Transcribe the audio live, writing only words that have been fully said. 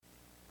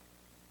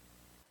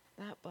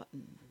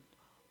button.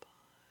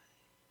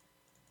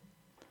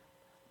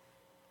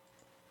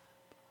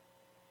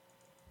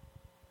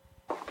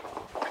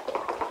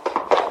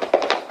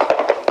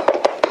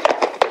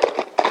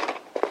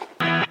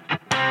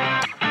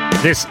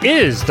 This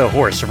is the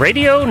Horse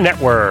Radio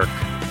Network.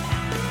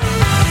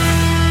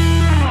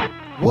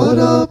 What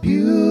a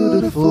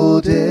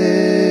beautiful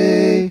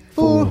day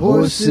for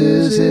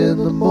horses in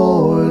the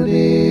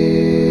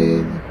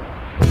morning.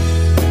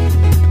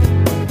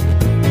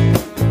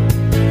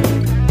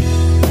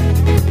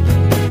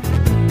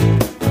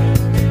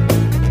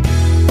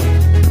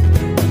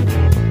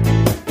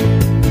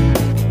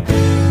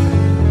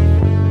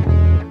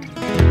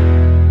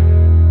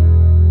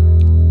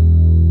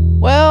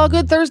 Well,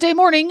 good Thursday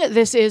morning.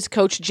 This is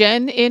Coach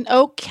Jen in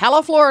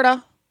Ocala,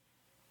 Florida.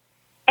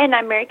 And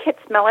I'm Mary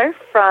Kitzmiller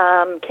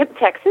from Kemp,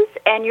 Texas,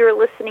 and you're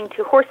listening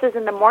to Horses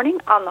in the Morning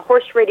on the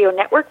Horse Radio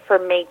Network for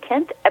May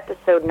 10th,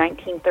 episode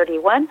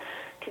 1931.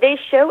 Today's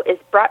show is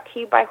brought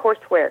to you by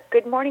Horseware.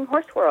 Good morning,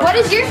 Horse World. What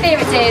is your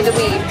favorite day of the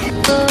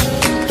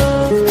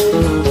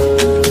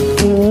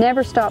week? You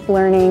never stop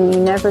learning. You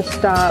never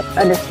stop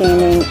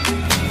understanding.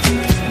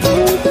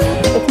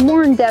 It's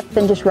more in depth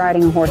than just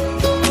riding a horse.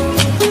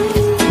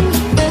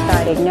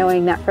 Exciting,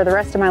 knowing that for the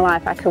rest of my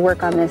life I could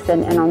work on this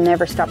and I'll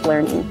never stop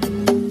learning.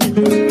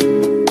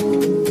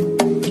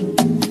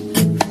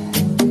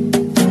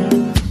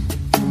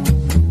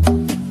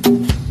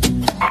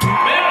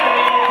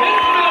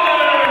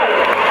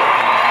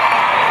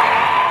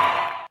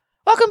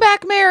 Welcome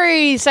back,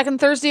 Mary.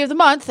 Second Thursday of the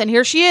month, and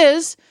here she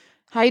is.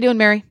 How you doing,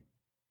 Mary?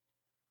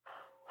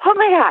 Oh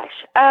my gosh,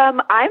 I'm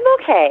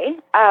okay.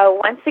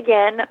 Once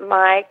again,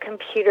 my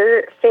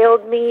computer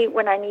failed me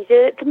when I needed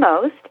it the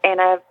most, and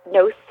I have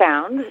no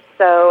sound.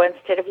 So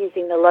instead of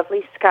using the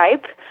lovely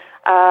Skype,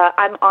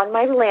 I'm on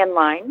my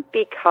landline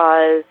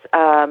because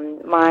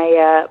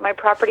my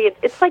property,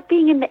 it's like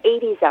being in the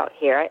 80s out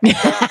here. I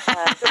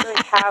don't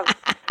really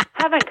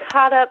haven't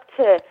caught up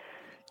to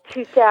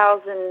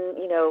 2000,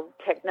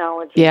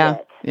 technology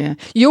yet. Yeah.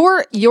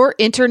 Your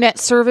internet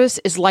service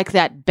is like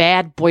that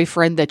bad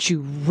boyfriend that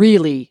you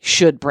really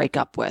should break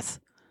up with.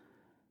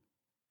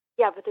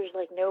 Yeah, but there's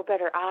like no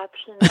better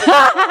option.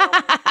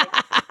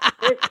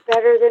 It's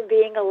better than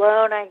being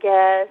alone, I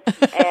guess.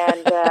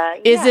 And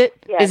is it?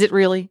 Yes. Is it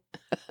really?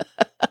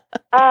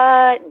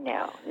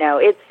 No.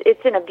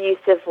 It's an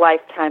abusive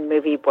Lifetime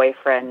movie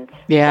boyfriend.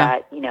 Yeah.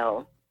 That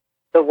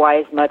the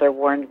wise mother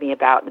warned me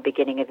about in the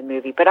beginning of the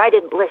movie, but I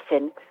didn't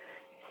listen.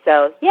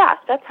 So, yeah,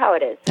 that's how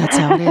it is. That's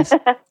how it is.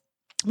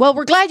 Well,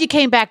 we're glad you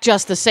came back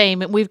just the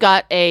same. We've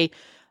got a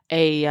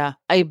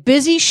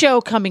busy show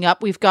coming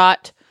up. We've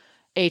got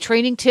a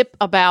training tip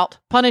about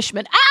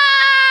punishment.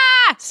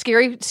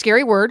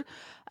 Scary word.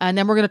 And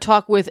then we're going to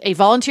talk with a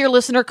volunteer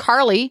listener,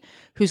 Carly,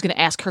 who's going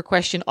to ask her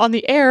question on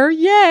the air.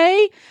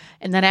 Yay!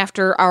 And then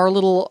after our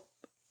little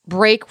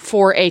break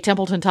for a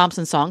Templeton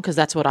Thompson song, because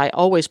that's what I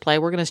always play,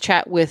 we're going to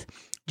chat with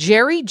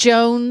Jerry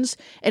Jones.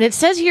 And it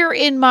says here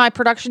in my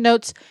production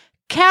notes,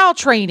 cow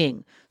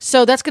training.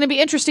 So that's going to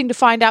be interesting to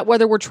find out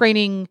whether we're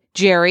training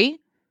Jerry,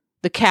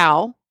 the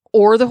cow,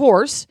 or the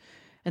horse.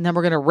 And then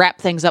we're going to wrap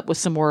things up with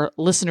some more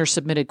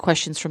listener-submitted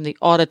questions from the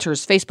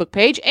Auditor's Facebook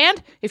page.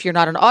 And if you're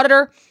not an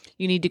auditor,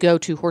 you need to go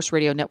to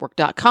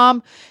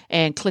horseradionetwork.com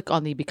and click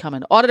on the Become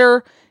an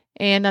Auditor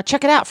and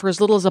check it out. For as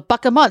little as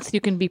 $1 a month,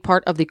 you can be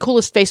part of the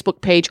coolest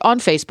Facebook page on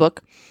Facebook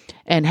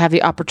and have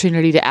the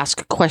opportunity to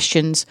ask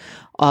questions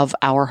of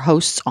our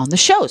hosts on the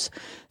shows.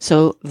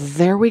 So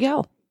there we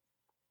go.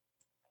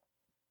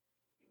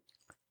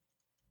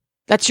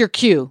 That's your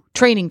cue.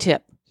 Training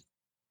tip.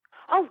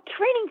 Oh,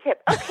 training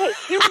tip. Okay,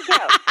 here we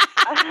go.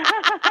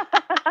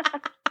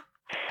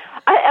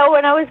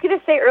 And I was going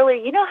to say earlier,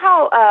 you know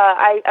how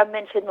I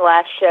mentioned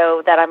last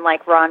show that I'm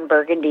like Ron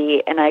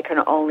Burgundy and I can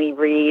only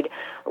read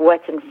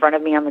what's in front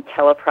of me on the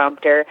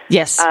teleprompter?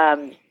 Yes.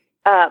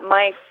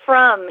 My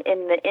from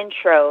in the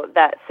intro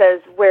that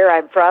says where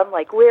I'm from,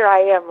 like where I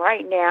am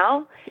right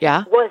now,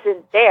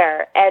 wasn't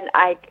there. And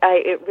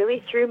it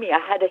really threw me. I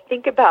had to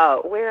think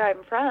about where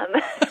I'm from.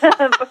 So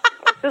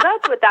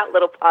that's what that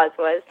little pause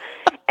was.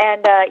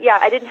 And,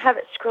 I didn't have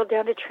it scrolled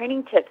down to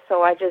training tips,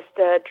 so I just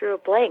drew a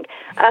blank.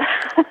 But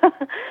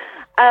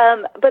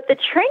the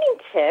training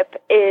tip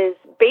is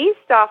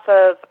based off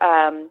of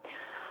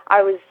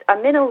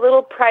I'm in a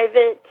little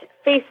private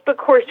Facebook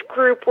horse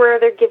group where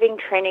they're giving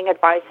training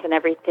advice and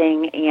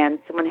everything, and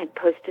someone had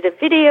posted a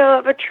video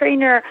of a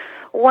trainer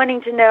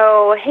wanting to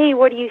know, hey,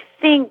 what do you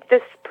think?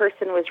 This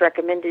person was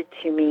recommended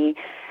to me,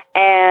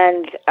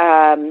 and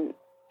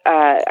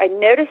I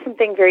noticed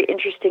something very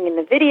interesting in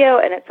the video,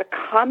 and it's a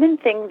common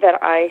thing that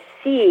I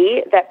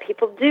see that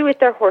people do with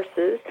their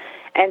horses,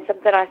 and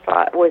something I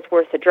thought was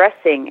worth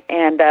addressing.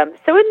 And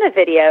so in the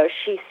video,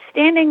 she's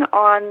standing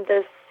on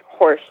this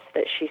horse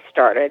that she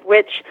started,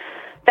 which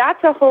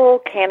that's a whole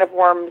can of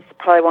worms.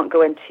 Probably won't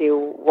go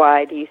into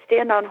why do you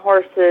stand on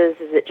horses?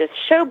 Is it just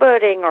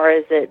showboating, or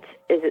is it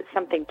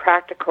something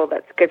practical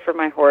that's good for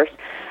my horse?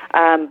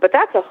 But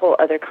that's a whole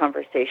other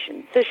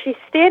conversation. So she's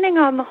standing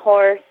on the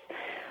horse.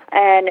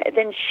 And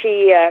then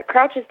she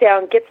crouches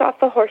down, gets off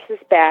the horse's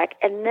back,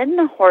 and then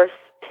the horse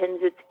pins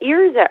its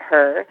ears at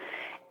her,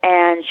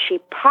 and she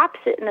pops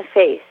it in the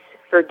face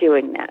for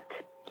doing that.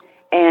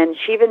 And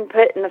she even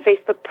put in the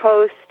Facebook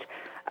post,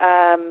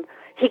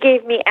 he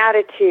gave me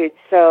attitude,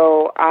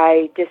 so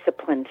I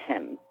disciplined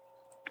him.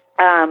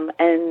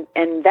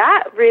 And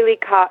that really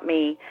caught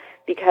me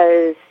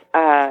because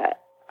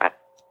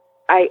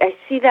I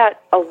see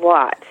that a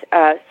lot.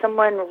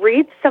 Someone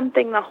reads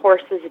something the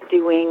horse is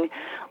doing,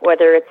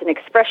 whether it's an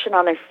expression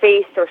on their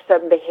face or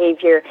some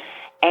behavior,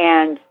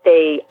 and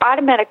they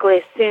automatically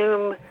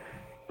assume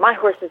my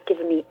horse is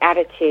giving me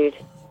attitude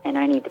and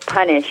I need to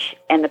punish.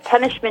 And the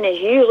punishment is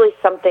usually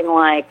something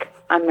like,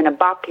 I'm going to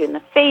bop you in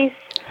the face,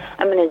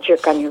 I'm going to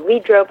jerk on your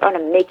lead rope, I'm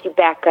going to make you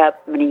back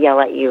up, I'm going to yell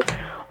at you,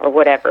 or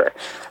whatever.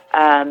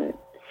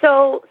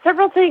 So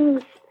several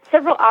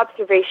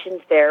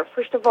observations there.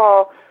 First of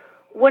all,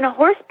 when a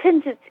horse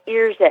pins its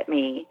ears at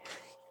me,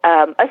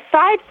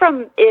 aside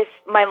from if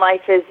my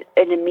life is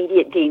in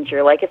immediate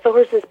danger, like if the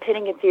horse is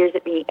pinning its ears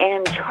at me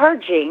and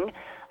charging,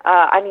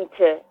 I need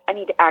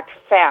to act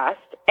fast.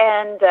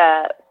 And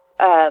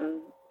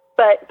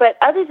but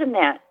other than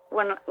that,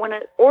 when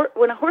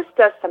a horse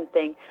does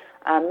something,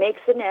 makes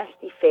a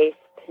nasty face,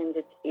 pins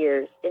its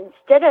ears,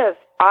 instead of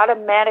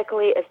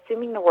automatically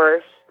assuming the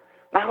worst,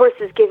 my horse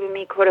is giving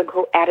me quote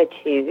unquote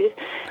attitude,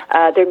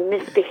 they're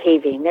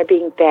misbehaving, they're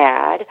being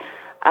bad,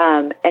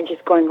 and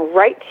just going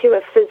right to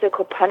a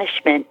physical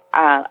punishment,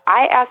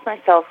 I ask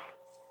myself,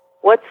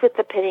 what's with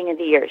the pinning of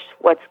the ears?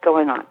 What's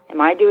going on? Am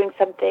I doing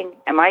something?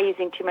 Am I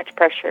using too much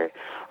pressure?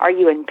 Are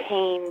you in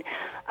pain?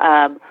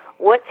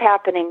 What's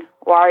happening?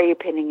 Why are you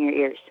pinning your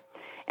ears?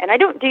 And I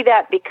don't do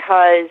that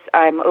because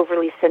I'm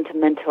overly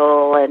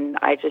sentimental and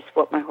I just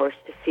want my horse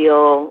to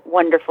feel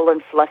wonderful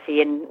and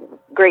fluffy and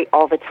great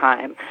all the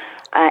time.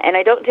 And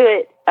I don't do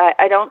it,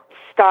 I don't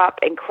stop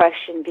and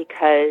question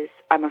because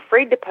I'm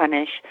afraid to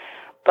punish.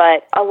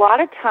 But a lot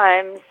of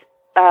times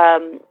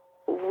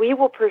we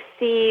will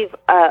perceive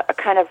a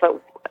kind of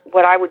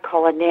what I would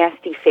call a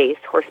nasty face,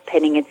 horse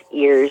pinning its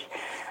ears,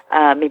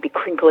 maybe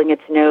crinkling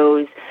its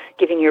nose,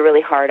 giving you a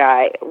really hard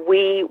eye.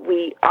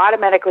 We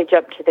automatically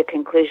jump to the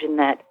conclusion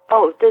that,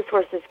 oh, this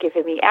horse is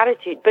giving me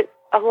attitude. But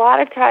a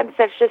lot of times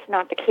that's just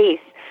not the case.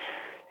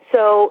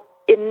 So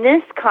in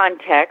this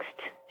context,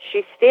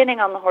 she's standing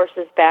on the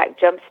horse's back,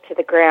 jumps to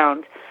the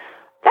ground.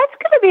 That's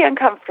going to be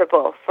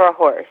uncomfortable for a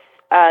horse.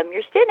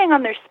 You're standing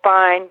on their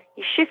spine.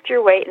 You shift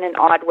your weight in an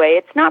odd way.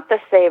 It's not the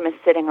same as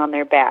sitting on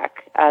their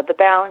back. The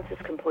balance is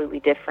completely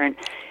different.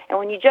 And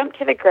when you jump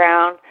to the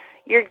ground,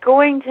 you're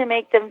going to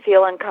make them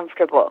feel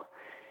uncomfortable.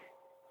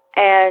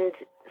 And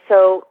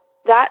so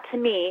that, to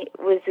me,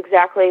 was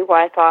exactly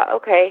why I thought,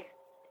 okay,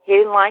 he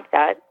didn't like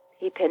that.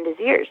 He pinned his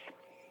ears.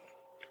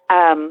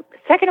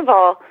 Second of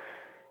all,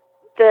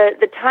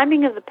 the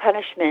timing of the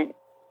punishment,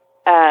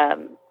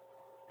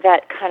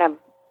 that kind of,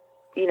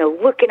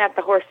 looking at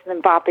the horse and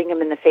then bopping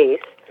him in the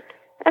face,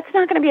 that's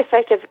not going to be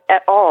effective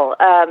at all.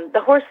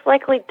 The horse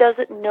likely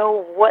doesn't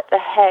know what the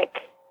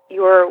heck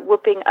you're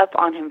whooping up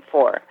on him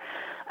for.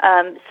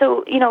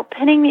 So,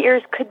 pinning the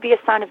ears could be a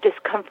sign of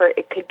discomfort.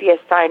 It could be a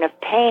sign of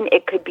pain.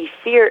 It could be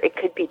fear. It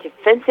could be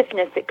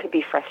defensiveness. It could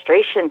be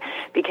frustration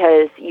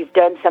because you've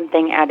done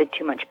something, added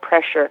too much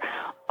pressure,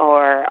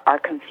 or are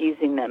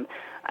confusing them.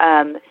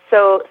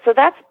 So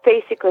that's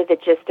basically the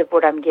gist of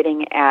what I'm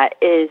getting at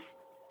is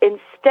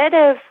instead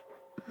of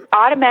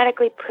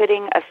automatically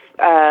putting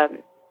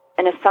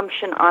an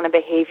assumption on a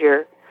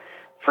behavior,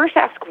 first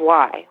ask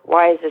why.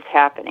 Why is this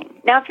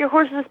happening? Now, if your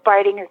horse is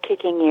biting or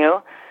kicking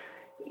you,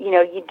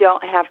 you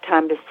don't have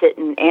time to sit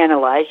and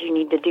analyze. You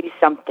need to do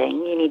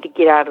something. You need to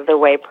get out of the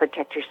way,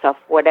 protect yourself,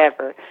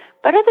 whatever.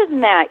 But other than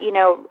that,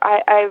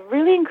 I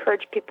really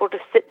encourage people to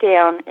sit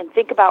down and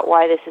think about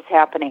why this is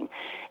happening.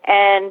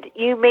 And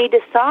you may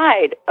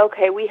decide,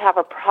 okay, we have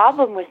a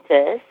problem with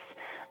this,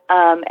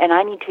 and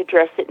I need to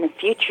address it in the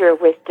future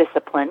with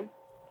discipline,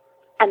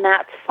 and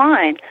that's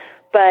fine.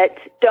 But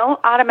don't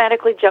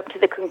automatically jump to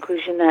the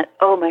conclusion that,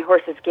 oh, my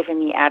horse is giving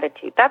me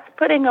attitude. That's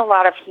putting a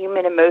lot of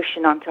human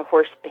emotion onto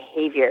horse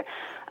behavior.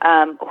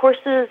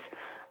 Horses,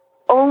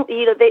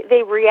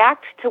 they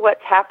react to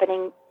what's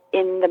happening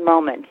in the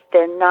moment.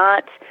 They're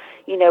not,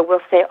 we'll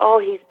say, oh,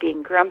 he's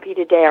being grumpy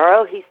today, or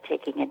oh, he's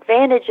taking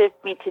advantage of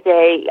me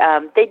today.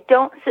 They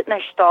don't sit in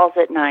their stalls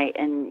at night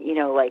and,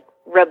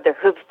 rub their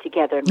hooves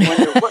together and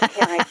wonder, what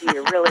can I do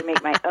to really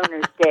make my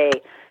owner's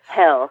day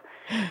hell?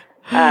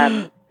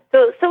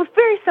 So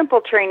very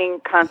simple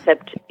training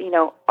concept,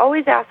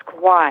 always ask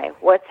why,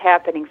 what's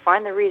happening,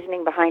 find the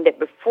reasoning behind it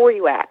before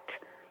you act.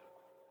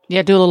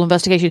 Yeah, do a little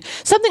investigation.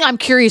 Something I'm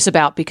curious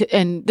about, because,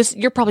 and this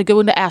you're probably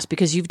going to ask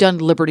because you've done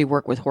liberty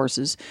work with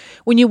horses.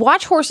 When you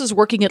watch horses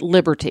working at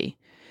liberty,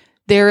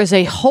 there is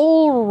a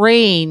whole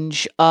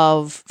range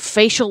of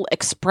facial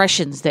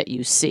expressions that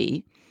you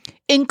see,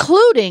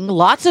 including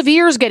lots of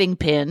ears getting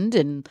pinned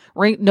and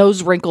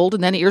nose wrinkled,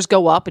 and then ears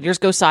go up and ears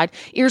go side,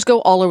 ears go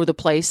all over the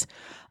place.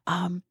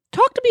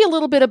 Talk to me a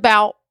little bit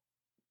about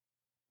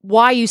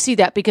why you see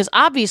that, because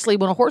obviously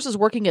when a horse is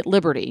working at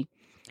liberty,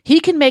 he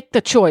can make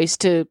the choice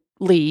to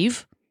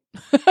leave.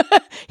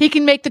 He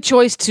can make the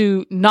choice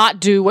to not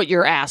do what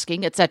you're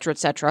asking, et cetera, et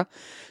cetera.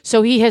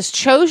 So he has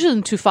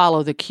chosen to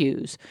follow the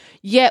cues.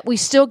 Yet we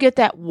still get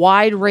that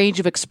wide range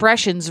of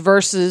expressions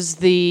versus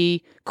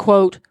the,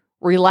 quote,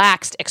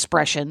 relaxed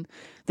expression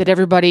that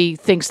everybody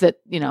thinks that,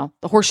 the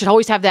horse should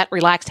always have that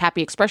relaxed,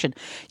 happy expression.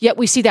 Yet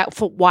we see that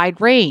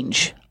wide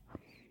range.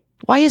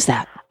 Why is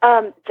that?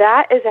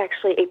 That is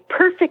actually a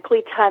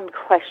perfectly timed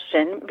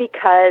question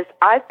because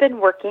I've been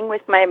working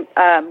with my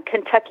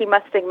Kentucky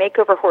Mustang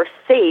makeover horse,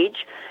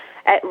 Sage,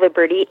 at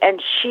Liberty, and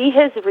she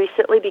has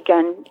recently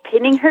begun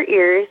pinning her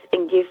ears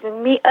and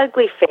giving me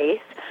ugly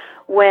face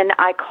when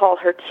I call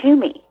her to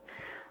me.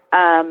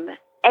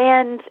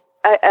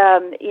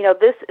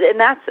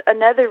 That's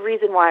another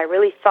reason why I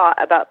really thought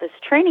about this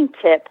training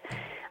tip.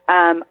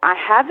 I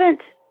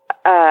haven't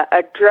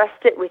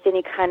addressed it with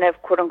any kind of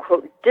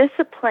quote-unquote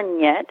discipline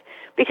yet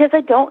because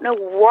I don't know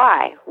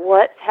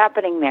what's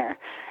happening there.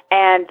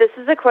 And this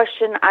is a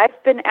question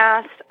I've been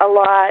asked a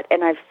lot,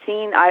 and I've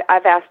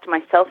asked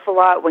myself a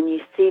lot when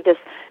you see this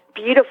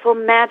beautiful,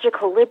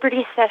 magical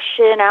Liberty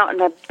session out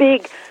in a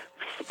big,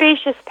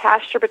 spacious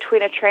pasture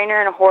between a trainer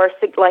and a horse.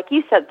 Like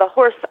you said, the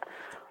horse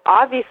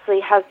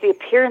obviously has the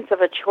appearance of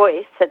a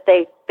choice that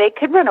they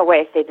could run away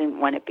if they didn't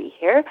want to be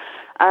here.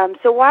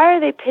 So why are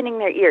they pinning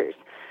their ears?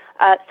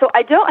 So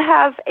I don't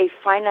have a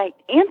finite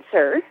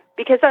answer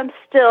because I'm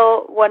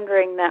still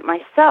wondering that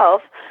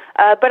myself,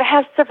 but I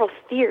have several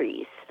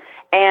theories.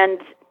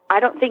 And I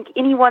don't think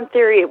any one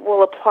theory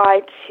will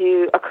apply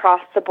to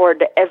across the board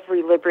to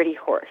every Liberty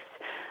horse.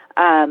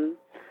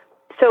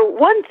 So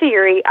one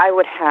theory I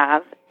would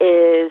have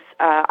is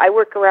I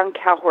work around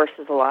cow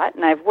horses a lot,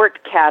 and I've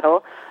worked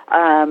cattle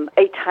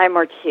a time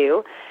or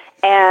two.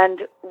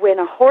 And when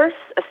a horse,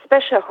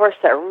 especially a horse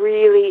that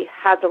really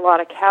has a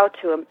lot of cow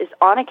to him, is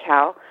on a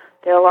cow,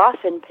 they'll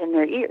often pin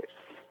their ears.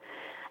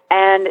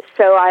 And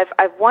so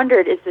I've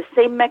wondered, is the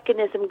same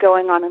mechanism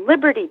going on in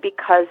Liberty?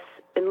 Because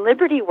in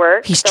Liberty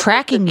work, he's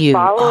tracking you,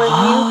 following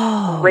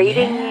you,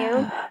 rating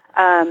you,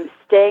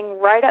 staying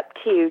right up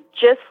to you,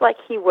 just like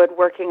he would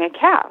working a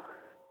cow.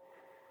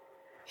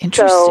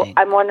 Interesting. So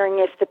I'm wondering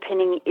if the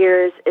pinning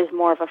ears is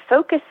more of a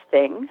focus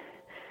thing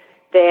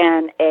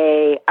than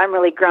I'm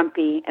really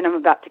grumpy and I'm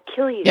about to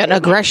kill you. Yeah, an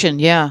aggression.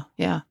 Yeah.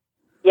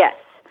 Yes.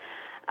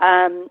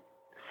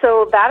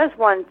 So that is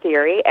one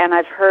theory, and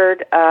I've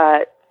heard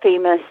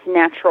famous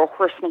natural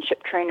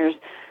horsemanship trainers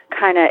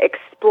kind of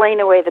explain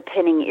away the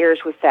pinning ears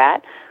with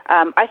that.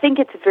 I think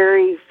it's a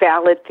very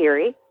valid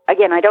theory.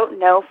 Again, I don't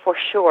know for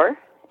sure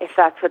if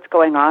that's what's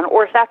going on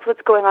or if that's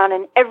what's going on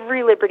in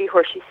every Liberty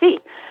horse you see.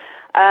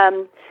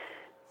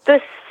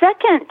 The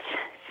second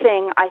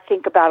thing I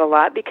think about a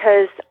lot,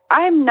 because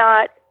I'm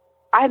not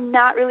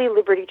really a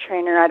Liberty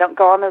trainer. I don't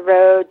go on the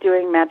road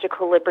doing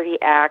magical Liberty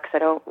acts. I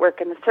don't work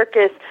in the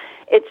circus.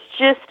 It's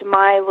just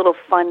my little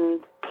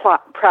fun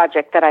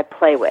project that I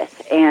play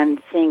with and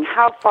seeing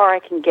how far I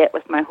can get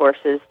with my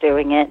horses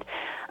doing it.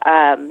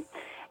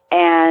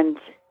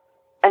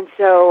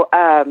 So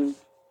I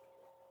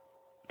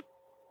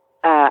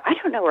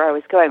don't know where I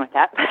was going with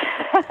that.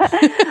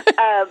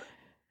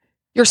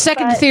 Your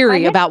second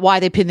theory about why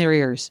they pin their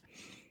ears.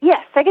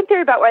 Yes, second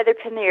theory about why they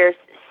pin their ears.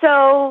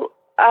 So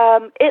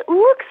it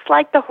looks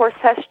like the horse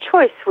has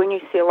choice when you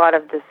see a lot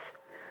of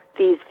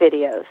these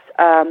videos.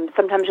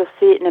 Sometimes you'll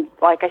see it in,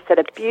 like I said,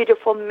 a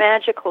beautiful,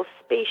 magical,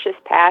 spacious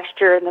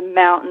pasture in the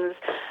mountains,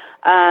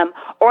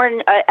 or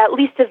in at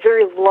least a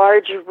very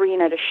large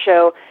arena to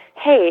show,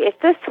 hey, if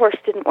this horse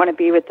didn't want to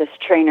be with this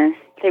trainer,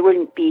 they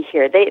wouldn't be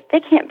here. They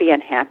can't be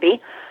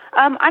unhappy.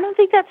 I don't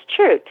think that's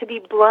true, to be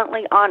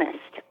bluntly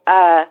honest.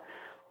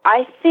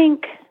 I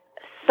think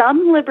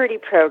some Liberty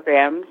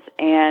programs,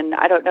 and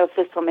I don't know if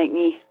this will make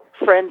me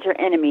friends or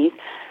enemies,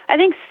 I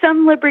think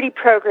some Liberty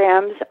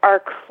programs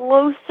are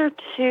closer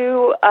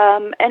to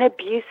an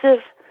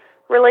abusive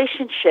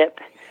relationship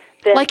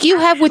than like you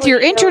have with your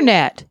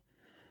internet.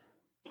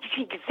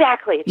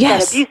 Exactly. It's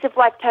yes. That abusive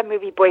Lifetime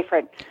movie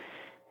boyfriend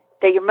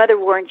that your mother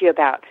warned you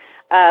about.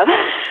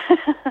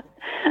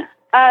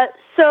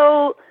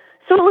 So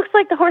it looks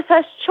like the horse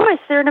has choice.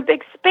 They're in a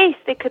big space.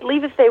 They could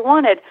leave if they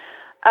wanted.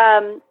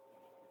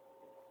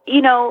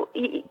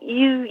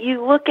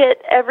 You look at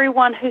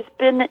everyone who's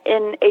been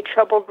in a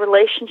troubled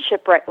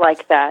relationship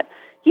like that.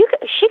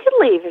 She could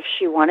leave if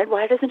she wanted.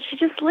 Why doesn't she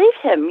just leave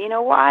him?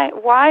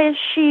 Why is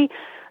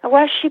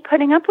she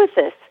putting up with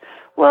this?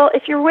 Well,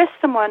 if you're with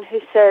someone who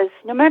says,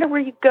 no matter where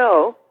you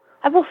go,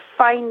 I will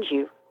find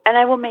you and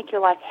I will make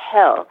your life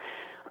hell.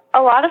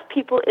 A lot of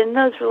people in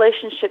those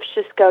relationships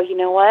just go, you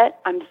know what?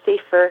 I'm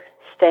safer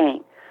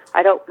staying.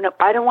 I don't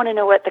want to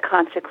know what the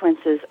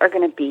consequences are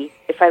going to be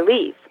if I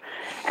leave.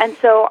 And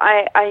so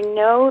I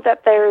know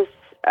that there's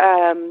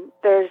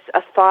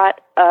a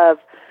thought of,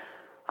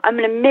 I'm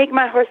going to make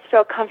my horse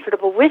feel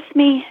comfortable with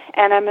me,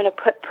 and I'm going to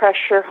put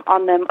pressure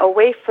on them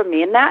away from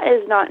me. And that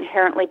is not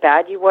inherently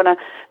bad. You want to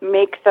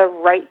make the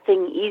right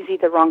thing easy,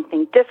 the wrong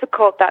thing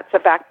difficult. That's a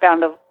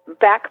backbone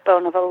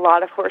of a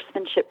lot of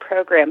horsemanship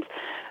programs.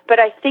 But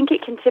I think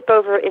it can tip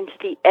over into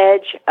the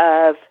edge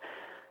of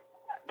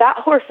that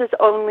horse is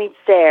only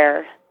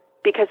there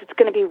because it's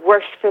going to be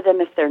worse for them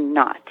if they're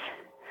not.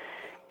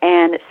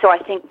 And so I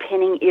think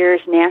pinning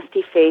ears,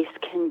 nasty face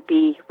can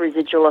be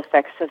residual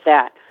effects of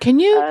that. Can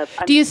you,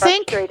 do you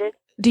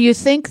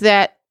think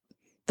that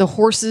the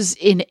horse's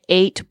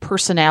innate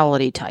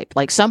personality type,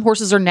 like some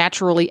horses are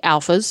naturally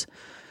alphas,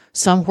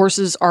 some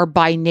horses are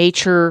by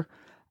nature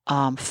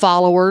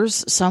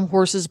followers, some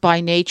horses by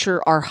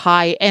nature are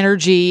high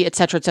energy, et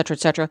cetera, et cetera, et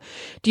cetera.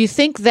 Do you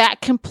think that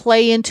can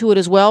play into it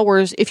as well?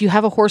 Whereas if you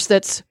have a horse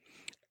that's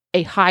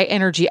a high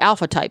energy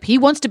alpha type, he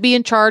wants to be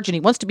in charge and he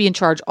wants to be in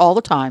charge all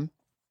the time.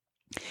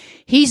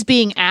 He's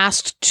being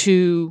asked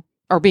to,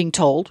 or being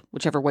told,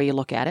 whichever way you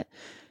look at it,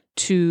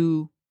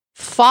 to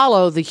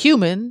follow the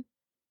human,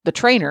 the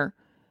trainer,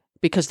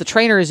 because the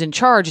trainer is in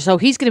charge. So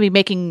he's going to be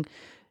making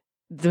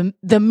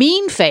the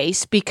mean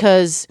face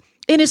because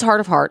in his heart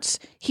of hearts,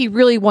 he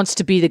really wants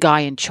to be the guy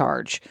in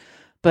charge.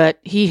 But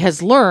he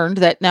has learned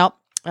that, now,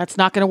 that's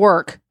not going to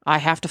work. I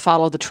have to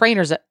follow the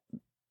trainer's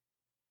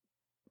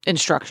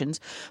instructions.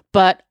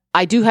 But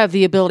I do have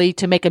the ability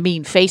to make a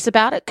mean face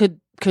about it.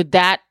 Could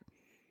that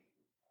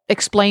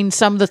explain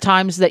some of the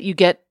times that you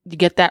get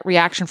that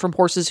reaction from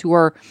horses who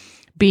are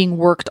being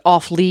worked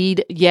off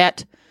lead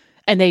yet,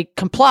 and they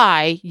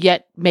comply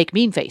yet make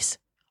mean face?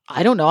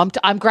 I don't know.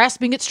 I'm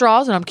grasping at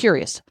straws, and I'm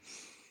curious.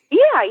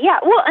 Yeah.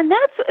 Well, and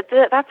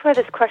that's why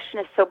this question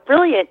is so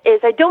brilliant. Is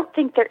I don't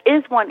think there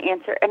is one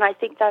answer, and I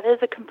think that is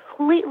a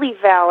completely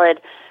valid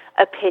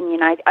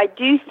opinion. I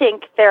do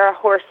think there are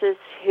horses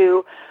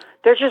who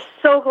they're just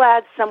so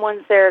glad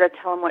someone's there to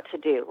tell them what to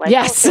do. Like,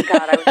 yes. Oh,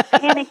 God, I was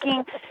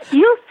panicking.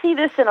 You'll see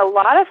this in a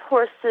lot of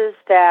horses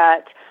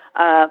that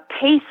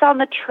pace on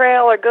the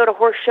trail or go to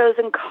horse shows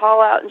and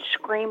call out and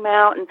scream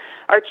out and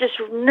are just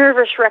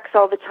nervous wrecks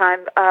all the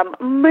time.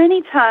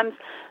 Many times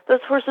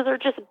those horses are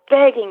just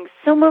begging,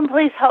 someone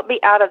please help me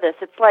out of this.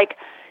 It's like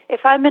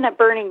if I'm in a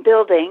burning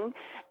building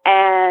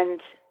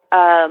and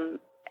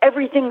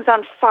everything's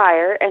on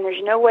fire and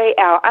there's no way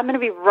out, I'm going to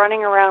be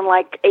running around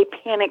like a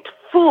panicked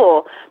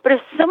fool. But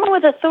if someone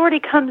with authority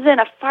comes in,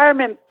 a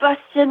fireman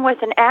busts in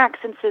with an axe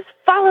and says,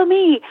 follow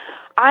me,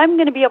 I'm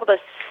going to be able to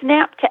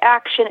snap to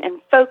action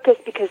and focus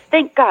because,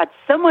 thank God,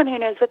 someone who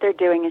knows what they're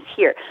doing is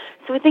here.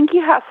 So I think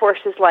you have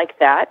horses like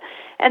that.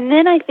 And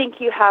then I think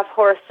you have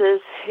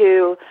horses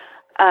who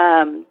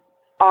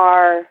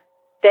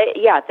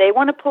they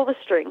want to pull the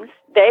strings.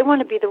 They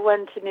want to be the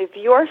one to move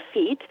your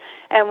feet.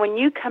 And when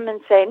you come and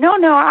say, no,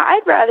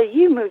 I'd rather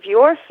you move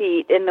your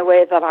feet in the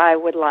way that I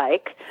would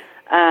like,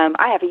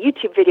 I have a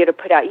YouTube video to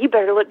put out. You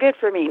better look good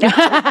for me.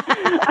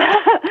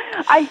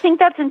 I think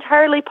that's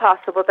entirely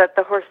possible that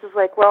the horse is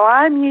like, well,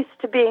 I'm used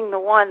to being the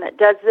one that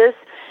does this,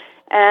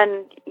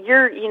 and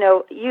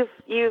you've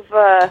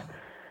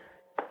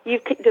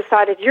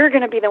decided you're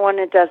going to be the one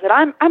that does it.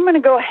 I'm going to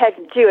go ahead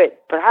and do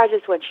it, but I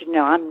just want you to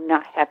know I'm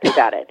not happy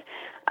about it.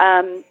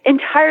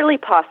 Entirely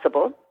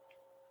possible.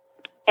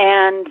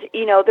 And,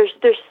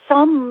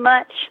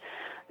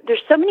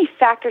 there's so many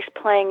factors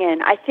playing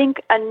in. I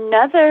think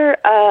another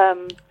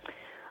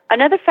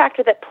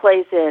factor that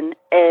plays in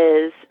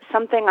is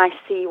something I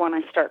see when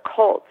I start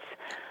colts.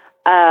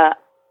 I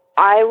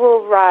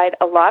will ride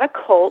a lot of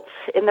colts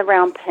in the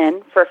round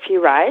pen for a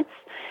few rides.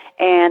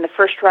 And the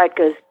first ride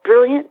goes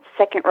brilliant.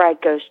 Second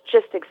ride goes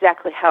just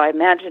exactly how I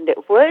imagined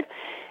it would.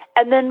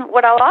 And then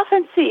what I'll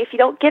often see, if you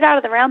don't get out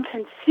of the round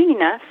pen soon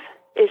enough,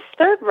 is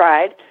third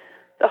ride,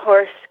 the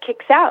horse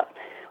kicks out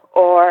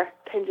or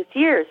pins its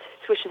ears,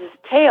 swishes its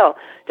tail,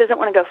 doesn't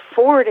want to go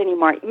forward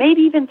anymore,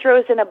 maybe even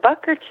throws in a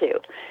buck or two.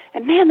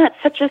 And man,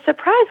 that's such a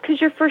surprise because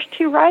your first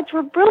two rides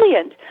were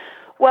brilliant.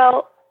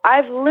 Well,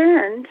 I've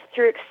learned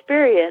through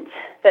experience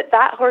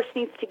that horse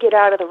needs to get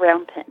out of the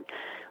round pen.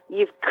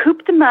 You've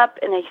cooped them up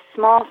in a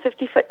small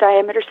 50-foot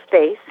diameter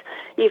space.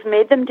 You've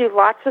made them do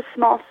lots of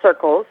small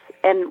circles,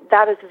 and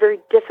that is very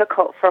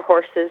difficult for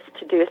horses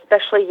to do,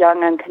 especially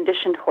young,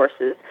 unconditioned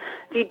horses.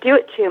 If you do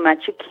it too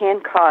much, it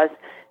can cause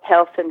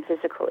health and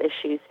physical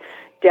issues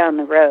down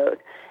the road.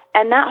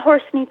 And that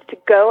horse needs to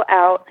go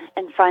out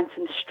and find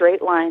some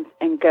straight lines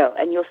and go.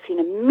 And you'll see an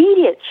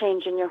immediate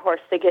change in your horse.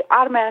 They get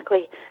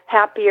automatically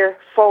happier,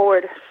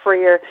 forward,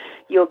 freer.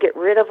 You'll get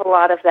rid of a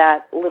lot of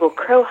that little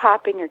crow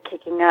hopping or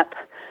kicking up.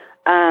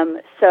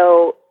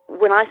 So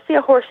when I see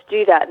a horse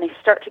do that and they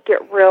start to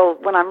get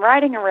when I'm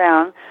riding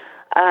around,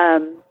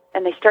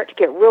 and they start to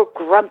get real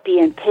grumpy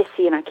and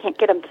pissy and I can't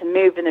get them to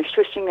move and they're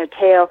swishing their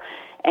tail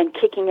and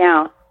kicking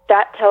out,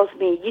 that tells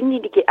me you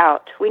need to get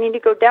out. We need to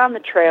go down the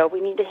trail.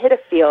 We need to hit a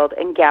field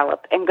and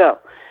gallop and go.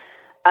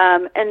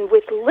 And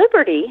with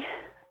Liberty,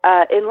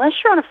 unless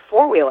you're on a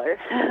four-wheeler,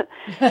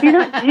 you're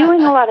not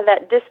doing a lot of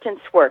that distance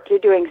work. You're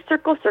doing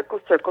circle, circle,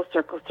 circle,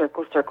 circle,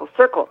 circle, circle,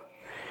 circle.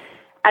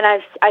 And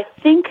I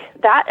think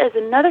that is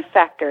another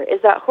factor,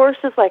 is that horse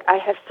is like, I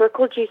have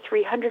circled you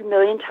 300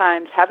 million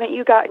times. Haven't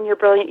you gotten your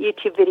brilliant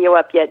YouTube video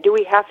up yet? Do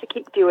we have to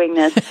keep doing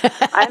this?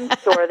 I'm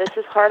sore. This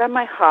is hard on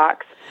my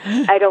hocks.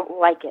 I don't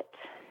like it.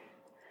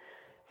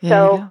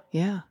 Yeah.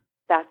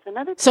 That's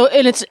another thing. So,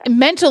 and it's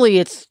mentally,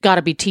 it's got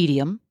to be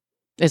tedium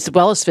as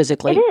well as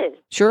physically. It is.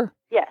 Sure.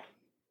 Yes.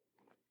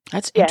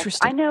 That's Yes,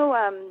 interesting. I know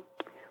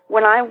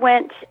when I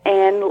went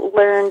and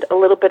learned a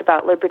little bit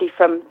about Liberty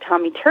from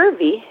Tommy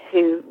Turvey,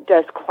 who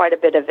does quite a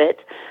bit of it,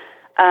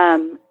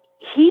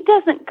 he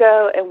doesn't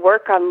go and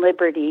work on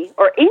Liberty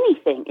or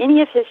anything,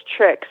 any of his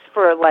tricks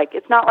for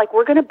it's not like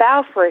we're going to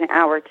bow for an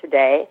hour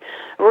today.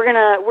 We're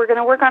going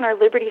to work on our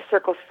Liberty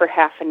circles for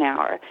half an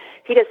hour.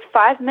 He does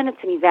 5 minutes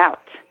and he's out.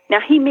 Now,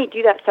 he may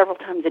do that several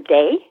times a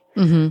day,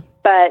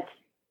 but,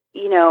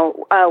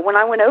 when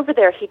I went over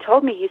there, he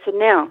told me, he said,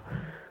 now,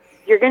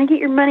 you're going to get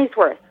your money's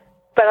worth.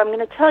 But I'm going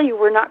to tell you,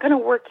 we're not going to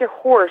work your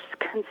horse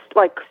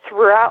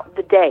throughout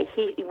the day.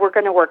 We're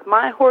going to work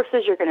my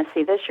horses. You're going to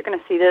see this. You're going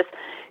to see this.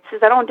 He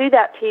says, I don't do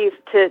that to you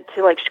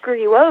to screw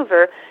you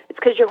over. It's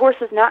because your horse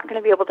is not going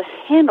to be able to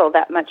handle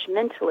that much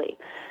mentally.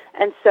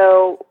 And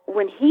so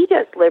when he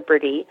does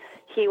Liberty,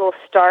 he will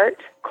start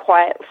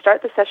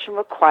the session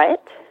with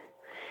quiet,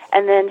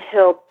 and then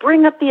he'll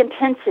bring up the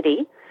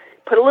intensity,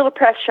 put a little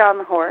pressure on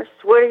the horse.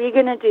 What are you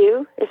going to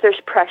do if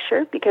there's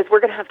pressure? Because we're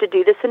going to have to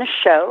do this in a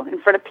show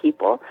in front of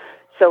people.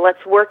 So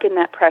let's work in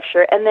that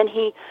pressure. And then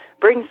he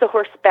brings the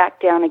horse back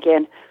down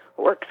again,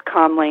 works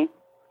calmly,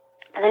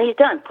 and then he's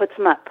done, puts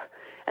him up.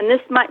 And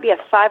this might be a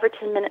 5 or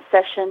 10 minute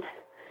session.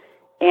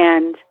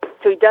 And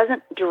so he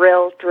doesn't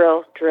drill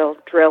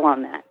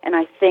on that. And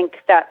I think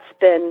that's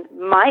been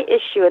my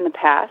issue in the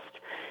past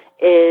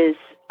is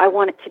I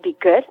want it to be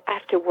good. I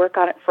have to work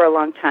on it for a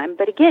long time.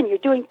 But again, you're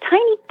doing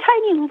tiny,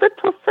 tiny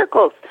little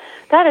circles.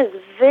 That is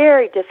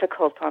very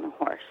difficult on a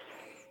horse.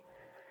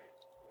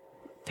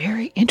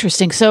 Very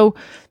interesting. So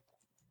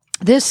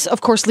this,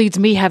 of course, leads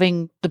me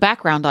having the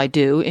background I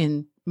do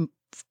in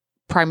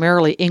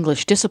primarily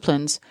English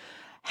disciplines,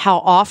 how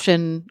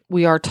often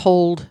we are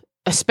told,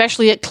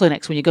 especially at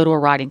clinics, when you go to a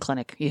riding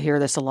clinic, you hear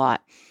this a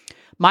lot.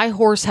 My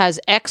horse has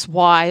X,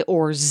 Y,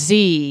 or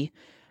Z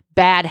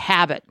bad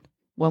habit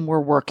when we're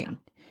working.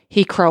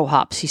 He crow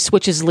hops, he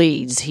switches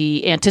leads,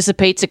 he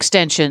anticipates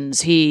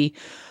extensions, he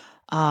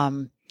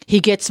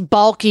gets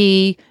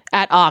bulky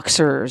at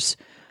oxers,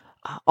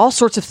 all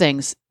sorts of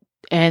things.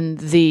 And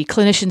the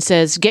clinician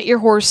says, get your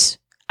horse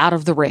out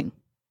of the ring.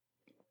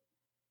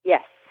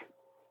 Yes.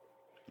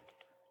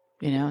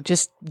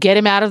 Just get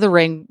him out of the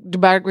ring,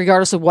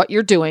 regardless of what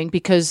you're doing,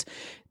 because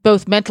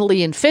both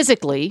mentally and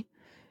physically,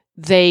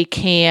 they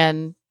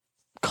can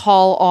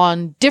call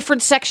on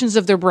different sections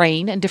of their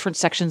brain and different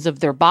sections of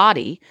their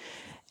body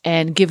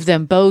and give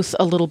them both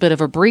a little bit of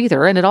a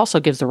breather. And it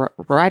also gives the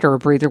rider a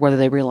breather, whether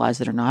they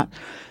realize it or not.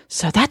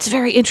 So that's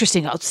very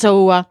interesting.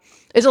 So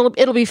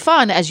it'll be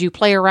fun as you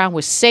play around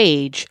with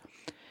Sage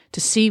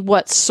to see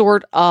what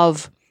sort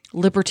of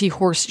Liberty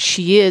horse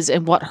she is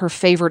and what her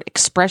favorite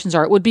expressions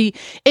are. It would be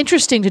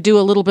interesting to do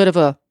a little bit of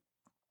a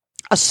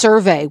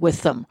survey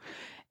with them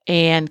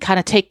and kind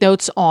of take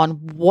notes on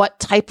what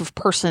type of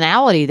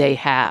personality they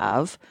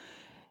have,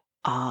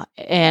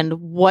 and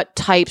what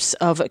types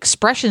of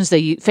expressions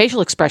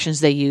facial expressions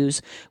they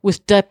use with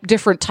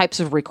different types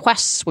of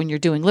requests when you're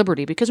doing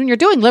Liberty. Because when you're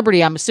doing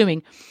Liberty, I'm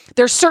assuming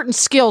there's certain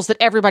skills that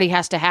everybody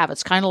has to have.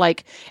 It's kind of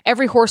like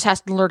every horse has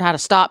to learn how to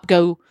stop,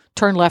 go,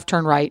 turn left,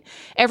 turn right.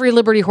 Every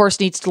Liberty horse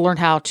needs to learn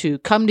how to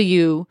come to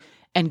you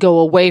and go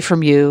away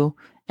from you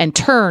and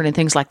turn and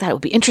things like that. It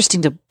would be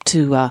interesting to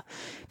do a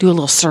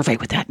little survey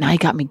with that. Now you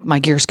got my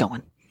gears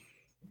going.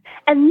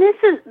 And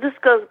this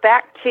goes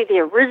back to the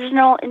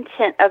original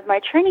intent of my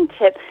training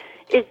tip.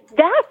 Is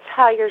that's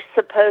how you're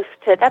supposed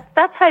to.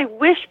 That's how I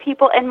wish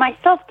people, and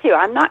myself too.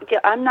 I'm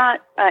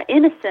not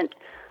innocent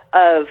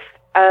of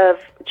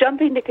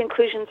jumping to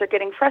conclusions or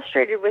getting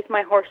frustrated with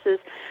my horses.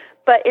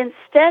 But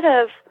instead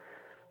of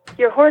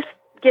your horse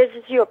gives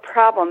you a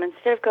problem,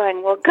 instead of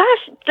going, well,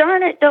 gosh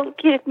darn it, don't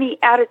give me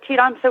attitude.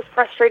 I'm so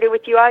frustrated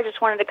with you. I just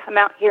wanted to come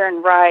out here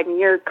and ride, and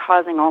you're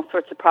causing all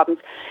sorts of problems.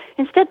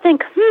 Instead,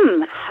 think,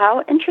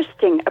 how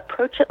interesting.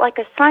 Approach it like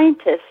a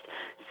scientist.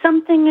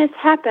 Something has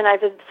happened.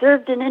 I've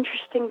observed an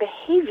interesting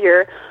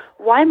behavior.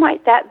 Why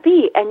might that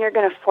be? And you're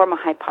going to form a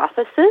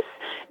hypothesis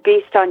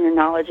based on your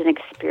knowledge and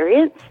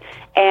experience.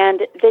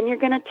 And then you're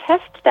going to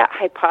test that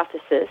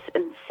hypothesis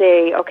and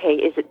say, okay,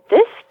 is it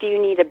this? Do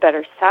you need a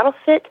better saddle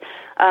fit?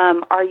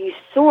 Are you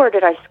sore?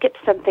 Did I skip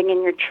something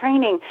in your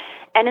training?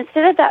 And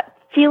instead of that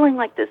feeling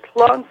like this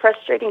long,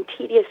 frustrating,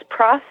 tedious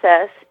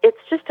process, it's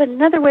just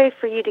another way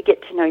for you to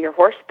get to know your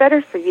horse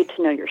better, for you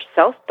to know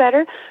yourself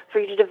better, for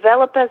you to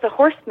develop as a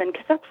horseman,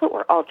 because that's what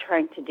we're all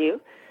trying to do.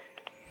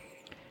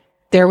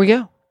 There we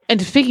go. And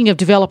speaking of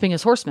developing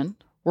as horsemen,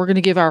 we're going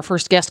to give our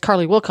first guest,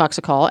 Carly Wilcox,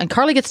 a call. And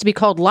Carly gets to be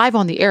called live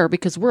on the air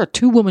because we're a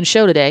 2-woman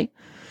show today.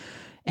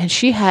 And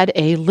she had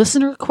a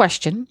listener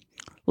question.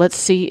 Let's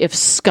see if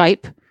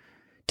Skype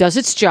does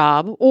its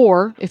job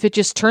or if it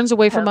just turns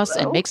away from us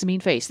and makes a mean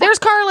face. There's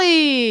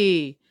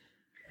Carly!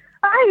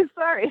 Hi,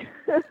 sorry.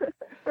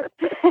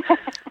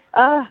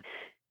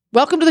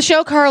 Welcome to the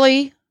show,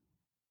 Carly.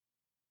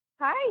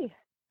 Hi.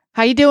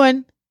 How you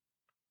doing?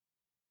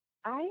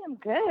 I am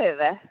good.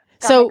 Got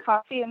So, my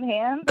coffee in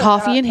hand.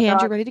 Coffee in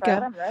hand, you're ready to go.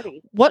 I'm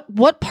ready.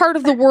 What part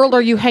of the world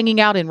are you hanging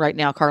out in right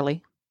now,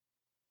 Carly?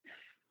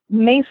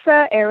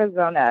 Mesa,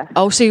 Arizona.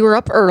 Oh, so you were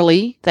up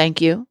early.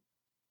 Thank you.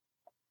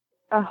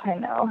 Oh, I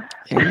know.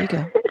 There you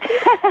go.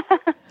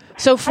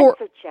 So I'm so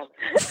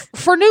jealous.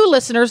 for new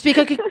listeners,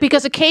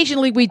 because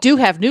occasionally we do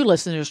have new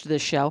listeners to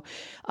this show,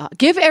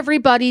 give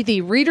everybody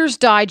the Reader's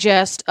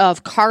Digest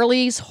of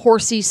Carly's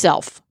horsey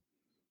self.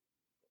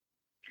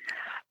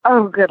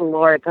 Oh, good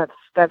Lord,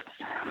 that's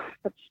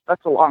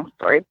a long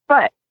story.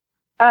 But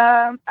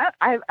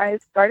I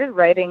started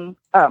writing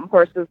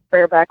horses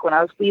bareback when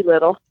I was wee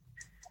little,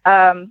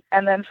 and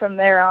then from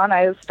there on,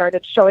 I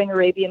started showing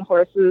Arabian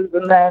horses,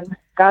 and then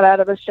got out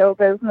of the show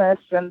business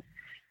and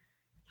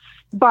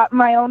bought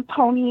my own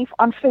pony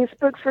on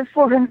Facebook for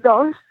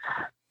 $400.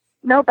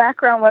 No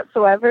background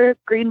whatsoever.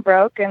 Green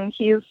broke, and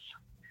he's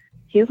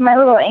my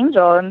little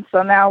angel. And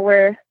so now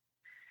we're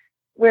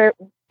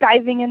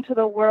diving into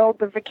the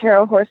world of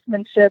vaquero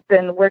horsemanship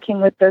and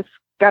working with this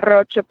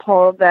Garrocha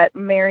pole that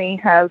Mary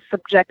has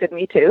subjected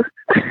me to.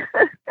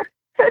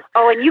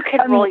 Oh, and you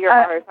can roll your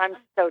R's. I'm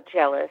so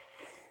jealous.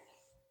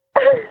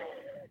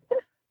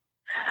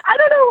 I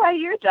don't know why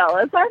you're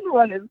jealous. I'm the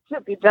one who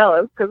should be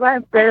jealous because I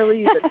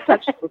barely even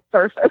touched the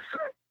surface.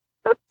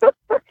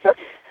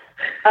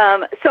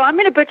 So I'm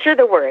going to butcher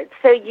the words.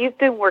 So you've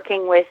been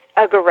working with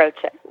a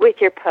Garrocha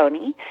with your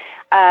pony,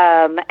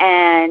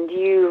 and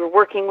you're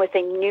working with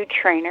a new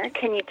trainer.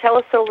 Can you tell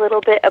us a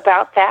little bit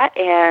about that?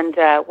 And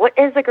what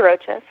is a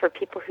Garrocha for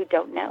people who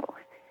don't know?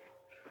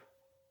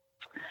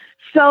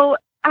 So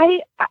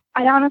I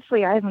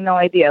honestly, I have no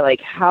idea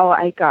like how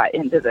I got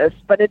into this,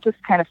 but it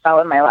just kind of fell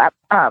in my lap.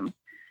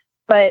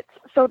 But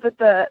so that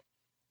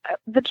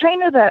the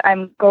trainer that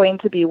I'm going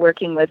to be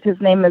working with, his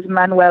name is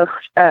Manuel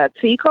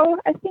Trico,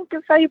 I think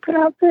is how you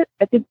pronounce it.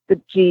 I think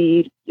the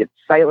G is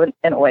silent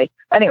in a way.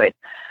 Anyways,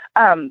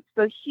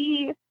 so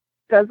he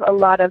does a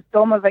lot of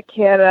Doma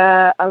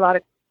Vaquera, a lot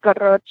of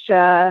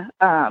Garrocha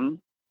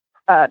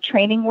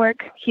training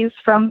work. He's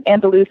from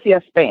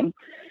Andalusia, Spain.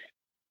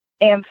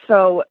 And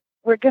so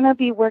we're going to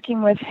be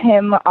working with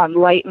him on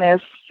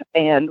lightness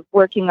and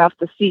working off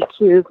the seat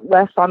tube,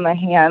 less on the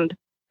hand.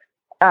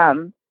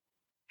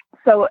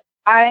 So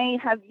I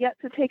have yet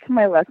to take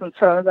my lessons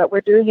from him, but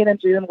we're doing it in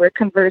June. We're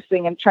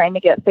conversing and trying to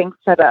get things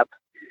set up.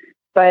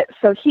 But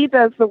so he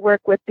does the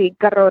work with the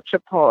Garrocha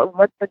pole. And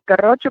what the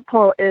Garrocha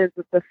pole is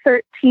a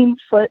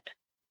 13-foot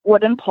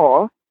wooden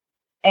pole.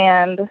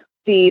 And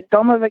the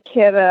Doma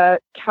Vaquera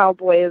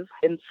cowboys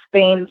in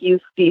Spain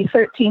use the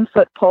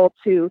 13-foot pole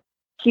to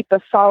keep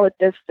a solid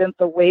distance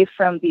away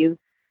from these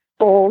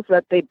bulls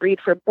that they breed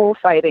for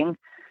bullfighting.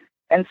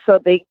 And so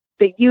they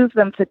use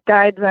them to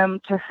guide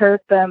them, to herd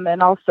them,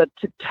 and also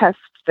to test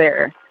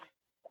their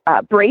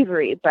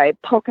bravery by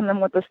poking them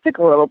with a stick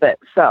a little bit.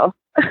 So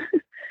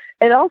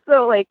it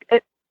also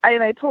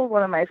I told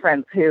one of my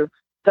friends who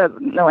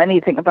doesn't know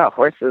anything about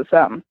horses,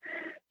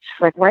 she's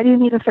like, why do you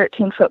need a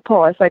 13-foot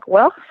pole? I was like,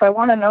 well, if I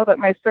want to know that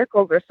my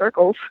circles are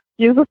circles,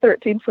 use a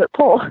 13-foot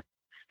pole,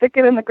 stick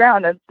it in the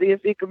ground and see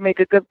if you can make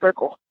a good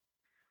circle.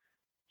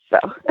 So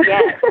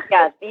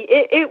yeah,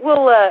 it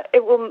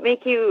will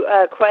make you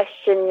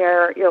question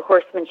your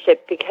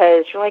horsemanship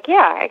because you're like,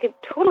 yeah, I could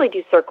totally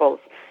do circles,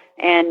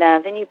 and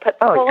then you put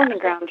the pole in the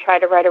ground, try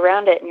to ride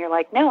around it, and you're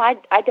like, no,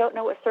 I don't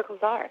know what circles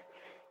are.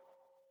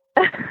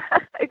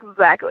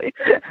 Exactly.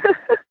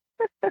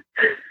 And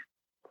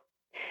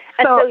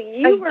so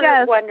you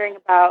were wondering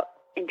about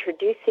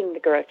introducing the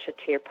Garrocha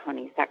to your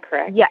pony. Is that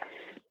correct? Yes,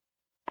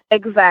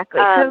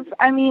 exactly.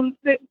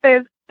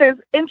 Because there's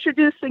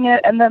introducing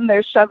it, and then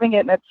there's shoving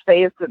it in its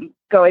face and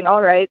going,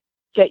 all right,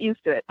 get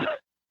used to it.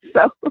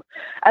 So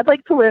I'd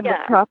like to learn the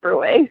proper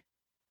way.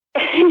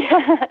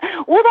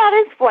 Well,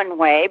 that is one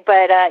way,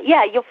 but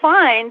you'll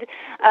find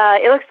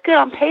it looks good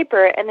on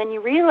paper, and then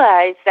you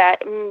realize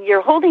that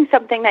you're holding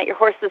something that your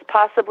horse is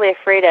possibly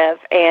afraid of,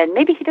 and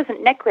maybe he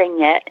doesn't neck rein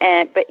yet,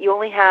 but you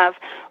only have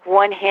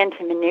one hand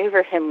to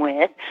maneuver him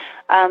with.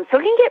 So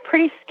it can get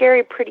pretty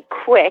scary pretty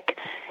quick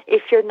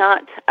if you're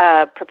not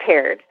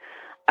prepared.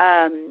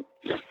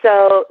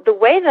 So the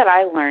way that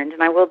I learned,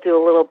 and I will do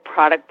a little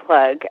product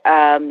plug,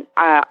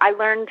 I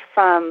learned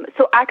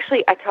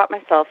I taught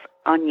myself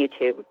on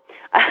YouTube.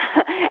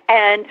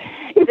 And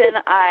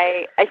then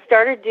I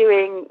started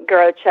doing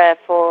Garrocha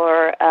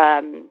for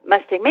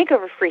Mustang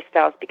Makeover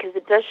Freestyles because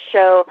it does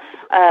show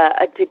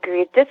a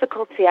degree of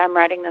difficulty. I'm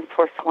riding this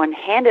horse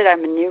one-handed.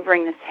 I'm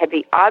maneuvering this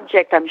heavy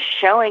object. I'm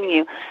showing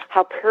you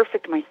how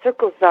perfect my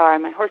circles are.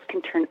 My horse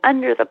can turn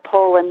under the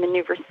pole and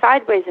maneuver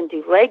sideways and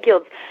do leg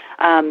yields.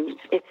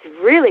 It's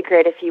really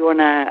great if you want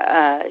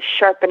to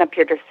sharpen up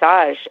your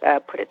dressage,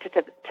 put it to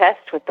the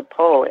test with the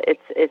pole.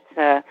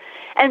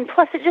 And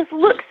plus it just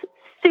looks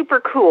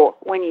super cool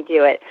when you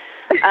do it.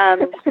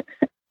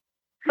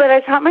 But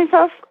I taught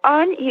myself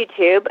on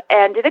YouTube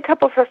and did a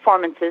couple of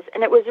performances,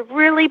 and it was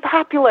really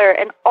popular.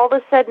 And all of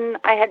a sudden,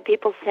 I had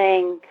people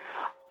saying,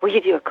 will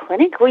you do a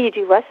clinic? Will you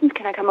do lessons?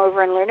 Can I come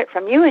over and learn it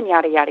from you? And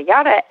yada, yada,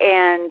 yada.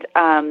 And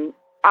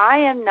I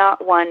am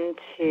not one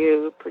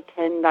to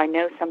pretend I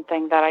know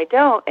something that I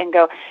don't and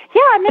go,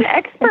 yeah, I'm an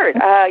expert.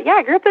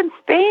 I grew up in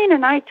Spain,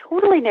 and I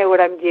totally know what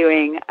I'm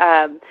doing.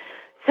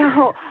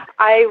 So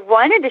I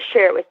wanted to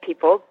share it with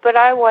people, but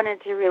I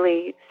wanted to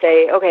really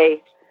say,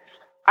 okay,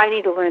 I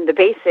need to learn the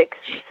basics,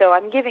 so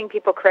I'm giving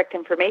people correct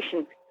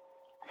information.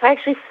 So I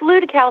actually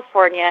flew to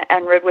California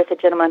and rode with a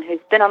gentleman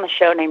who's been on the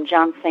show named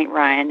John St.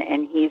 Ryan,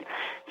 and he's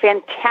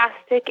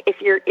fantastic.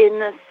 If you're in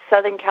the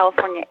Southern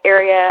California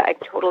area, I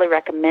totally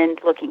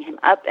recommend looking him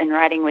up and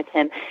riding with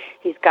him.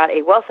 He's got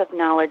a wealth of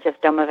knowledge of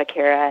Doma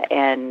Vaquera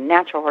and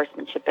natural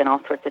horsemanship and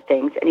all sorts of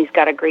things, and he's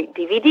got a great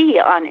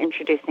DVD on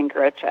introducing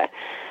Garrocha.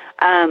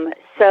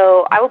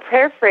 So I will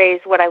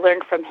paraphrase what I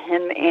learned from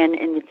him and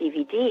in the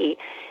DVD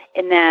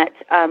in that,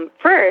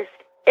 first,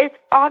 it's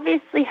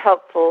obviously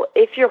helpful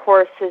if your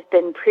horse has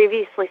been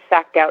previously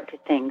sacked out to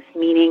things,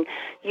 meaning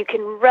you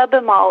can rub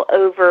him all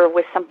over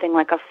with something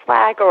like a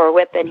flag or a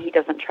whip and he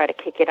doesn't try to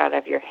kick it out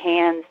of your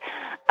hands.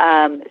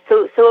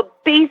 So a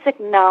basic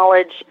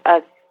knowledge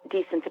of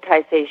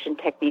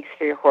desensitization techniques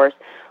for your horse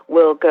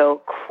will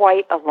go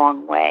quite a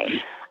long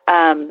way.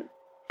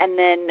 And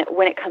then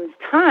when it comes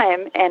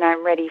time and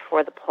I'm ready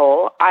for the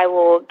pole, I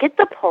will get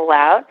the pole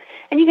out,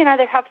 and you can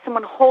either have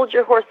someone hold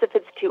your horse if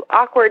it's too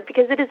awkward,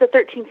 because it is a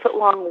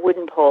 13-foot-long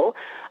wooden pole,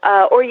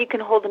 or you can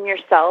hold him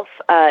yourself.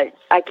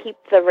 I keep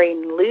the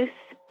rein loose,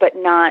 but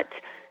not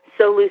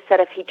so loose that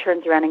if he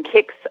turns around and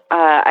kicks,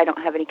 I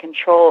don't have any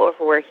control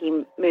over where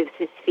he moves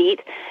his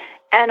feet.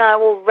 And I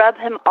will rub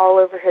him all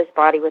over his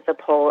body with the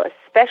pole,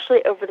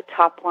 especially over the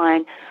top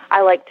line.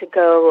 I like to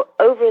go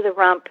over the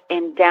rump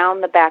and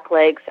down the back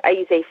legs. I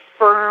use a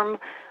firm,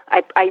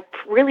 I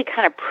really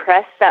kind of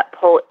press that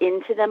pole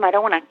into them. I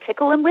don't want to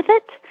tickle him with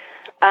it.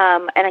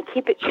 And I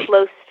keep it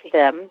close to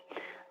them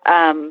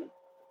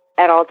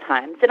at all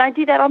times. And I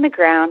do that on the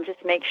ground,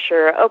 just make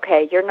sure,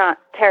 okay, you're not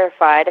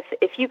terrified.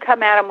 If you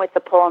come at them with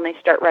the pole and they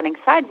start running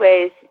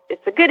sideways,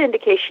 it's a good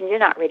indication you're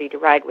not ready to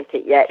ride with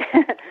it yet.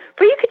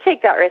 But you could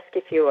take that risk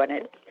if you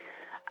wanted.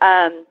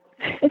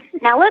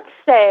 Now, let's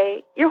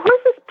say your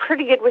horse is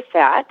pretty good with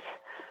that,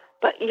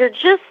 but you're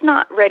just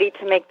not ready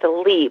to make the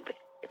leap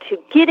to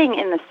getting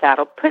in the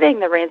saddle, putting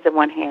the reins in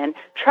one hand,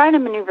 trying to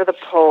maneuver the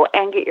pole,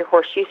 and get your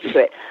horse used to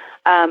it.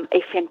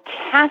 A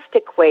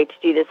fantastic way to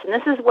do this, and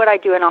this is what I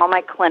do in all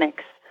my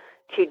clinics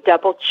to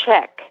double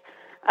check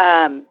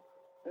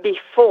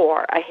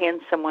before I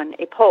hand someone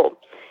a pole,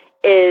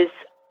 is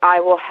I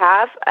will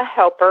have a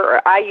helper,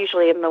 or I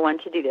usually am the one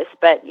to do this,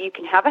 but you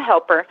can have a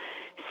helper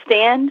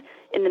stand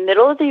in the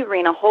middle of the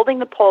arena holding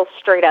the pole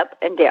straight up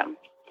and down.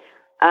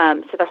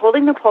 So they're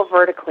holding the pole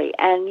vertically,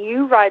 and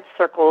you ride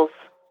circles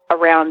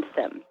around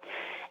them.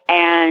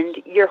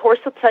 And your horse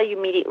will tell you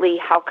immediately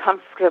how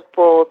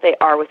comfortable they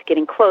are with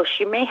getting close.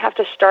 You may have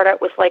to start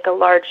out with like a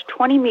large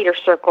 20-meter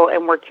circle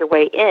and work your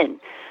way in.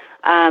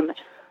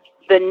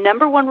 The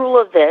number one rule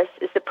of this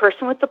is the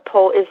person with the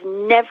pole is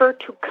never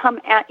to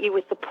come at you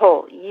with the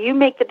pole. You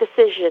make the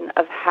decision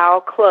of how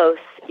close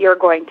you're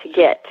going to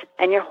get,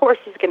 and your horse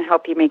is going to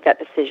help you make that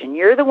decision.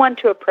 You're the one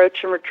to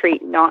approach and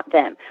retreat, not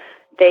them.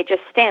 They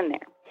just stand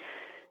there.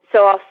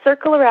 So I'll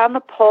circle around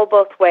the pole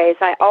both ways.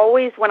 I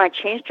always, when I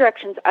change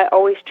directions, I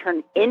always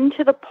turn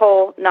into the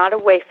pole, not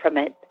away from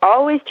it.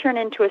 Always turn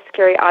into a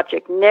scary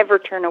object, never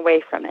turn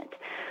away from it.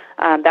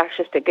 That's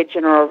just a good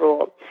general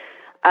rule.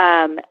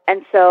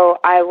 And so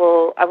I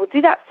will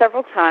do that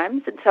several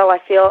times until I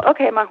feel,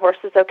 okay, my horse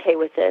is okay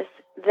with this.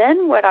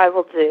 Then what I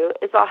will do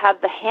is I'll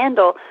have the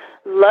handle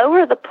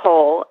lower the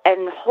pole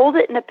and hold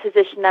it in a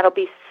position that'll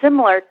be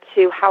similar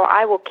to how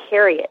I will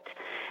carry it.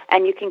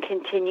 And you can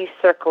continue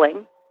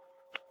circling.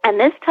 And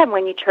this time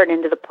when you turn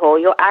into the pole,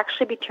 you'll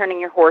actually be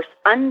turning your horse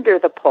under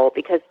the pole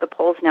because the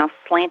pole's now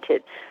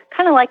slanted,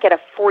 kind of like at a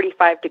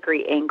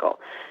 45-degree angle.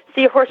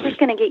 So your horse is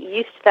going to get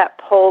used to that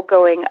pole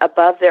going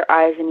above their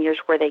eyes and ears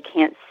where they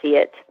can't see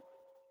it.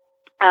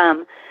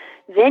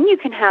 Then you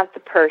can have the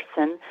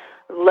person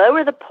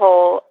lower the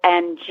pole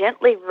and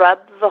gently rub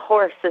the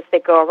horse as they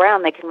go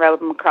around. They can rub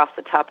them across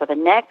the top of the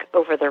neck,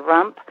 over the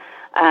rump,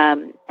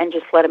 and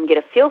just let them get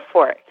a feel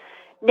for it.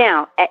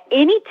 Now, at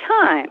any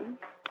time,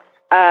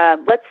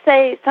 let's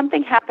say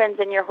something happens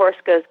and your horse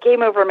goes,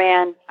 game over,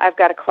 man, I've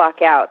got to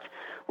clock out.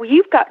 Well,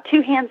 you've got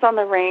two hands on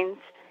the reins,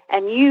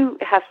 and you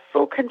have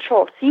full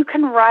control, so you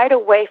can ride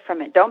away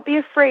from it. Don't be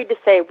afraid to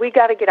say, we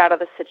got to get out of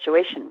the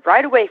situation.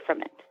 Ride away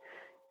from it.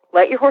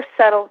 Let your horse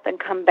settle, then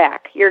come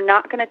back. You're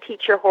not going to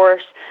teach your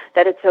horse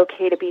that it's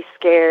okay to be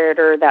scared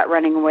or that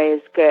running away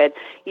is good.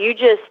 You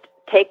just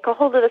take a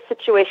hold of the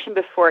situation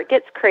before it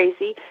gets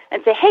crazy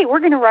and say, hey, we're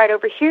going to ride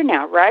over here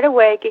now. Ride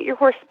away, get your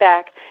horse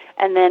back,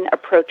 and then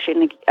approach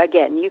it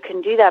again. You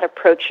can do that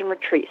approach and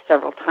retreat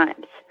several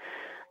times.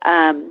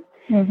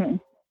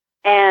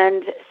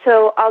 And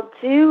so I'll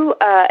do,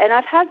 and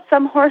I've had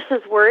some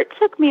horses where it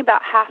took me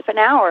about half an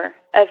hour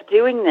of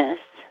doing this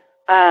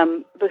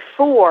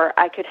before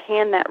I could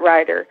hand that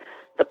rider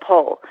the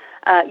pole.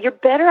 You're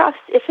better off,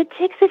 if it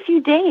takes a few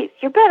days,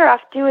 you're better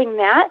off doing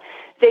that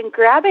than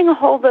grabbing a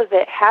hold of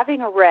it,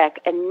 having a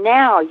wreck, and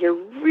now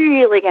you're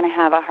really going to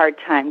have a hard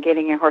time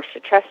getting your horse to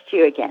trust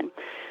you again.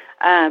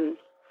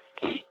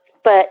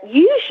 But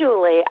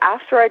usually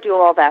after I do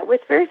all that, with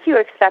very few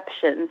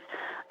exceptions,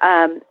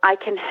 I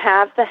can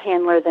have the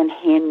handler then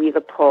hand me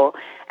the pole,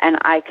 and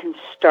I can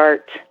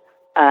start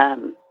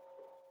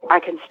I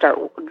can start,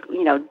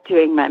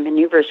 doing my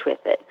maneuvers with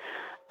it.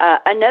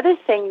 Another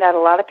thing that a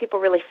lot of people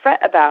really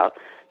fret about,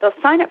 they'll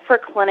sign up for a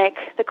clinic.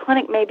 The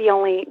clinic may be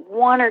only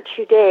 1 or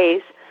 2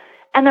 days,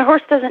 and their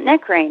horse doesn't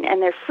neck rein,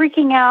 and they're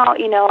freaking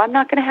out. I'm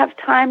not going to have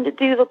time to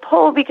do the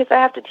pole because I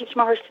have to teach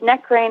my horse to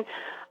neck rein.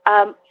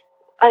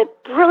 A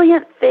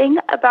brilliant thing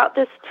about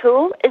this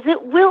tool is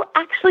it will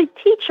actually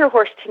teach your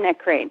horse to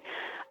neck rein.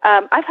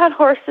 I've had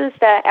horses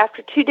that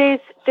after 2 days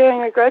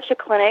doing a Garrocha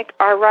clinic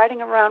are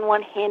riding around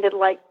one-handed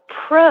like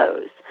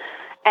pros.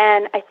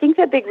 And I think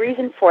the big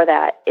reason for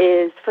that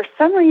is, for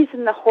some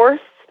reason, the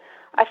horse,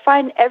 I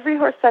find every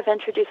horse I've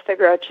introduced the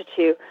Garrocha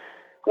to,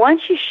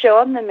 once you show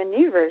them the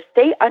maneuvers,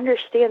 they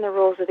understand the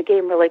rules of the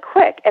game really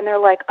quick. And they're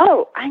like,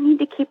 oh, I need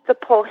to keep the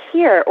pole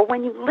here. Or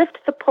when you lift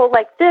the pole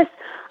like this,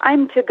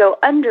 I'm to go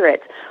under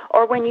it.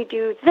 Or when you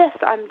do this,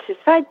 I'm to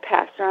side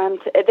pass. Or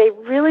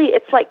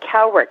it's like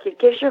cow work. It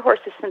gives your horse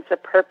a sense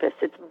of purpose.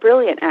 It's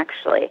brilliant,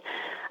 actually.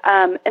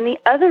 And the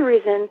other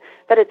reason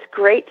that it's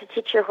great to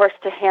teach your horse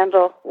to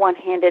handle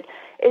one-handed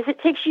is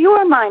it takes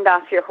your mind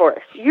off your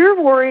horse.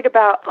 You're worried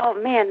about, oh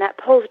man, that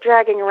pole's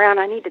dragging around.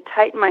 I need to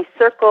tighten my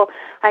circle.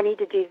 I need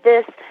to do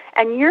this.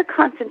 And you're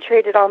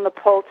concentrated on the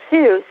pole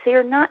too. So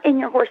you're not in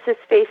your horse's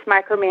face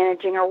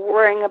micromanaging or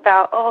worrying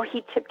about, oh,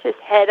 he tipped his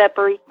head up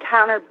or he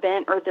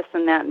counterbent or this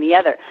and that and the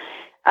other.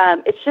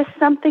 It's just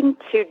something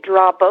to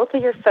draw both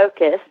of your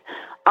focus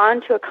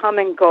onto a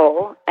common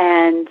goal,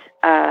 and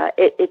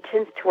it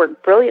tends to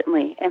work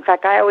brilliantly. In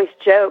fact, I always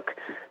joke,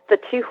 the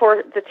two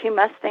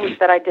Mustangs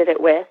that I did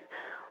it with,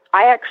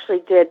 I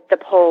actually did the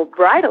pole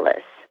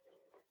bridleless.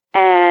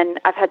 And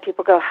I've had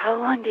people go, how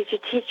long did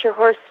it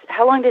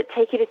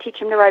take you to teach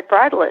him to ride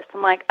bridleless?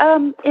 I'm like,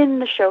 in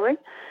the showroom.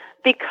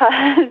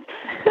 Because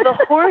the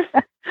horse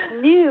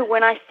knew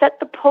when I set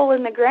the pole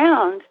in the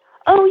ground,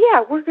 oh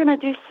yeah, we're going to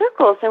do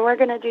circles and we're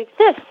going to do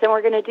this and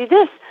we're going to do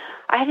this.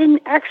 I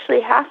didn't actually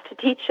have to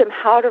teach him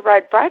how to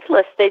ride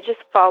bridleless. They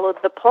just followed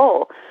the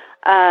pole.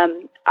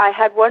 I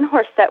had one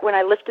horse that when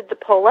I lifted the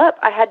pole up,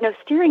 I had no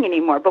steering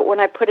anymore. But when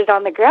I put it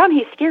on the ground,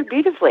 he steered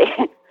beautifully.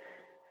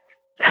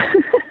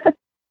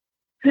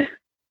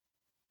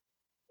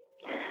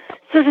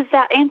 So does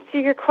that answer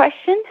your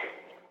question?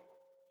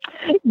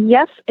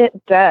 Yes,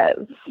 it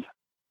does.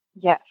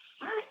 Yes.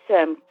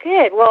 Awesome.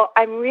 Good. Well,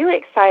 I'm really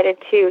excited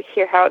to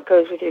hear how it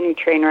goes with your new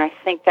trainer. I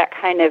think that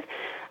kind of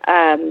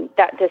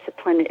that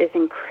discipline is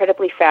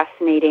incredibly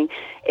fascinating.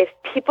 If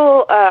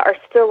people are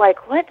still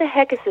like, what the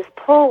heck is this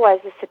pole? Why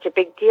is this such a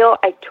big deal?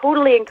 I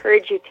totally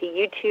encourage you to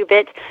YouTube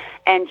it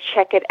and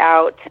check it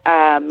out.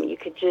 You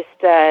could just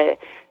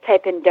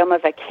type in Doma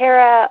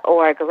Vaquera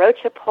or a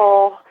Garrocha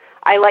pole.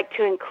 I like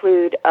to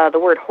include the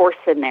word horse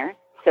in there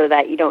so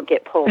that you don't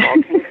get pole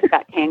vaulting, because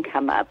that can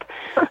come up.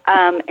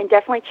 And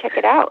definitely check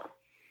it out.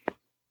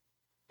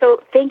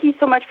 So thank you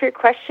so much for your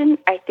question.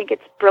 I think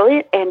it's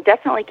brilliant, and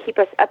definitely keep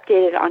us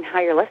updated on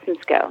how your lessons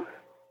go.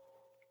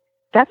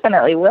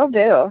 Definitely will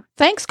do.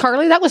 Thanks,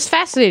 Carly. That was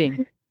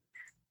fascinating.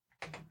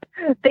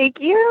 Thank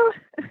you.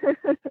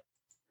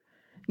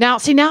 Now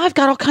I've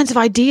got all kinds of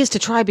ideas to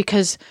try,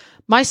 because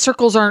my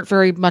circles aren't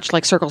very much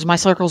like circles. My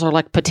circles are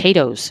like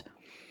potatoes.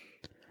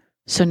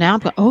 So now I'm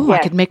going,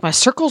 I could make my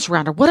circles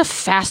rounder. What a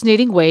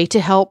fascinating way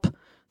to help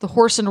the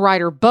horse and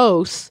rider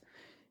both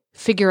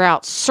figure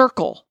out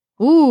circle.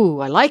 Ooh,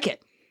 I like it.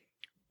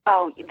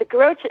 Oh, the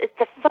Garrocha is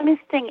the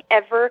funnest thing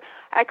ever.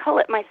 I call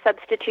it my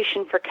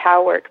substitution for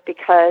cow work,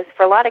 because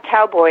for a lot of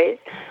cowboys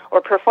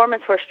or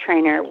performance horse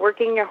trainer,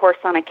 working your horse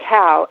on a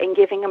cow and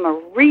giving them a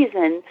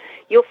reason,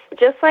 you'll,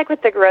 just like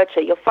with the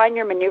Garrocha, you'll find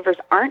your maneuvers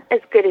aren't as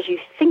good as you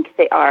think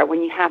they are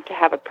when you have to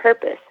have a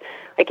purpose.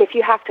 Like if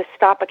you have to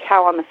stop a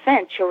cow on the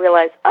fence, you'll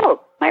realize, oh,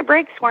 my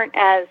brakes weren't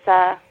as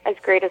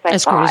great as I thought.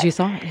 As great as you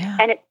thought, yeah.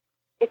 And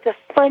it's a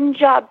fun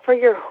job for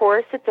your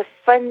horse. It's a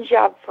fun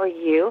job for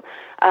you.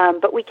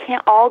 But we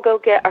can't all go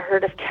get a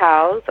herd of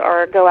cows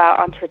or go out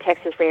onto a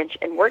Texas ranch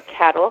and work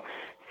cattle.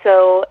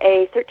 So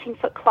a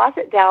 13-foot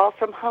closet dowel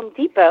from Home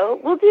Depot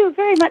will do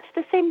very much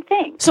the same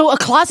thing. So a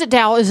closet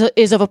dowel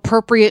is of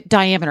appropriate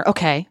diameter.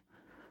 Okay.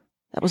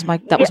 That was one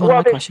of my questions.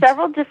 Well, there's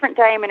several different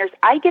diameters.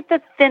 I get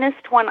the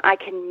thinnest one I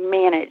can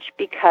manage,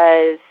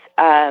 because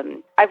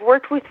I've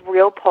worked with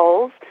real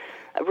poles,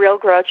 real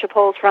Garrocha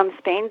poles from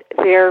Spain.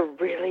 They're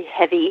really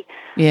heavy.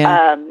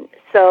 Yeah.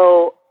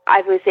 So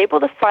I was able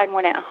to find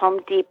one at Home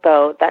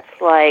Depot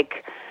that's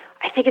like,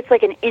 I think it's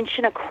like 1.25 inches.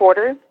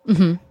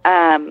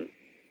 Mm-hmm.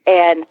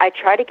 And I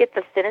try to get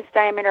the thinnest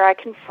diameter I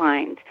can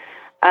find.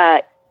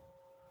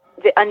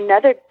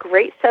 Another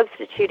great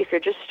substitute, if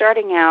you're just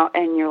starting out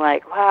and you're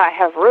like, wow, I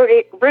have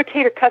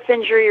rotator cuff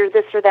injury or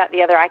this or that,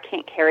 the other, I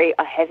can't carry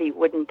a heavy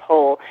wooden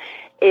pole,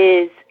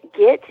 is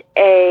get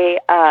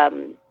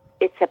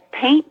it's a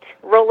paint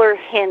roller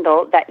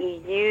handle that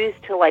you use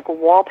to like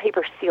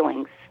wallpaper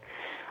ceilings.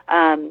 You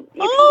can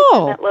get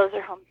them at Lowe's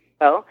or Home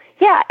Depot.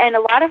 Yeah, and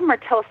a lot of them are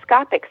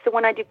telescopic. So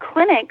when I do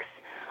clinics,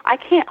 I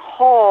can't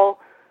haul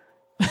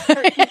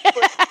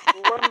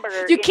 13-foot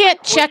lumber. You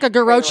can't check a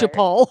Garrocha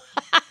pole.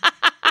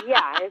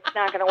 Yeah, it's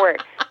not going to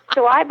work.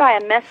 So I buy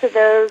a mess of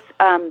those.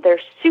 They're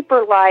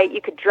super light.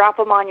 You could drop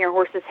them on your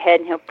horse's head,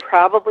 and he'll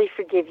probably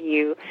forgive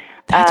you.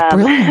 That's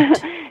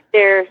brilliant.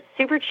 They're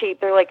super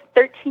cheap. They're like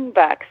 $13.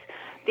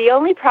 The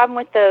only problem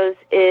with those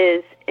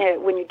is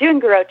when you're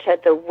doing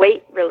Garrocha, the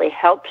weight really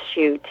helps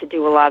you to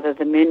do a lot of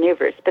the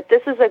maneuvers. But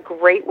this is a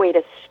great way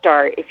to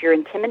start. If you're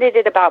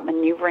intimidated about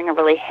maneuvering a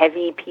really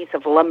heavy piece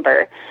of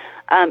lumber,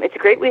 it's a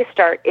great way to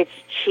start. It's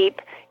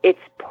cheap. It's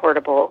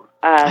portable.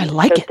 I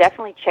like it.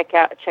 Definitely check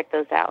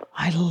those out.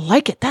 I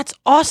like it. That's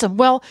awesome.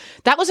 Well,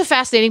 that was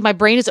fascinating. My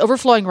brain is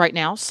overflowing right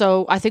now.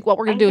 So I think what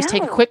we're going to do is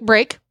take a quick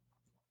break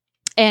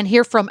and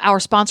hear from our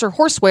sponsor,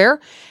 Horseware,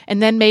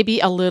 and then maybe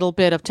a little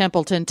bit of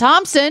Templeton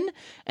Thompson.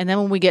 And then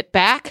when we get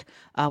back,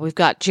 we've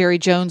got Jerry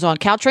Jones on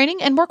cow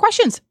training and more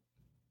questions.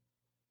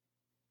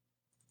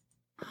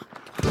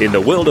 In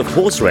the world of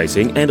horse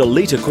racing and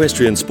elite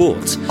equestrian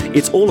sports,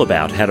 it's all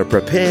about how to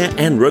prepare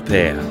and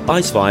repair.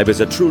 IceVibe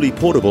is a truly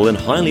portable and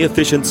highly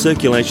efficient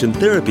circulation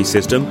therapy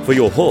system for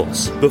your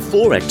horse.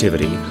 Before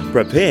activity,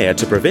 prepare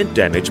to prevent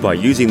damage by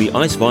using the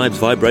IceVibe's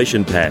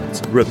vibration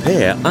pads.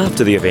 Repair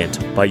after the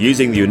event by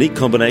using the unique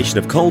combination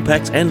of cold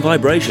packs and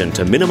vibration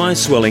to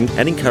minimize swelling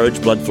and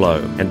encourage blood flow.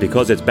 And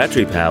because it's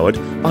battery powered,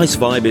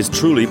 IceVibe is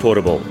truly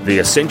portable. The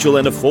essential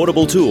and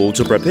affordable tool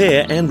to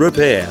prepare and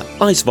repair.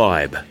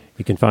 IceVibe.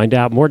 You can find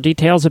out more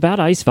details about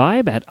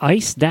IceVibe at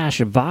ice-vibe.com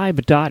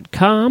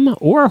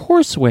or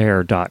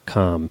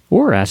horseware.com,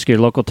 or ask your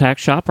local tack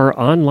shop or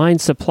online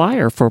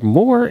supplier for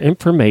more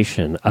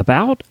information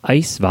about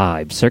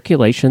IceVibe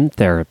circulation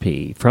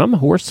therapy from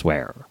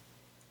Horseware.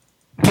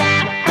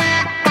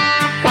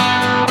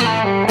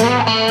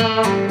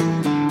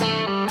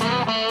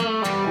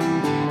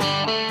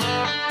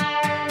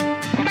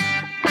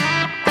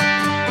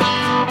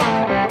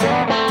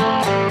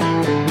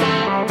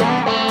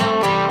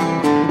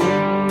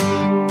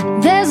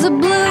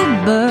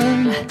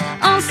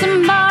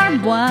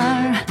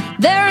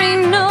 There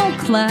ain't no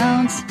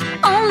clouds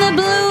on the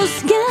blue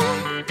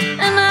sky,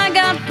 and I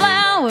got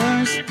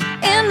flowers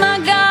in my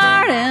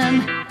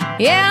garden.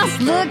 Yeah, it's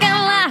looking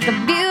like a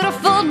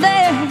beautiful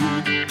day.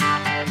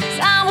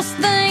 So I was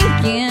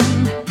thinking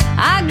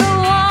I'd go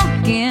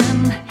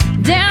walking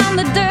down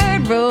the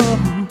dirt road.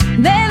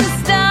 Baby,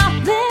 stop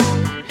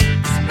and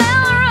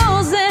smell the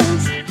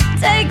roses.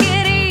 Take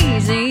it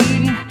easy,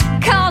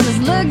 'cause it's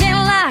looking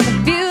like a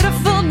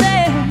beautiful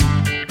day.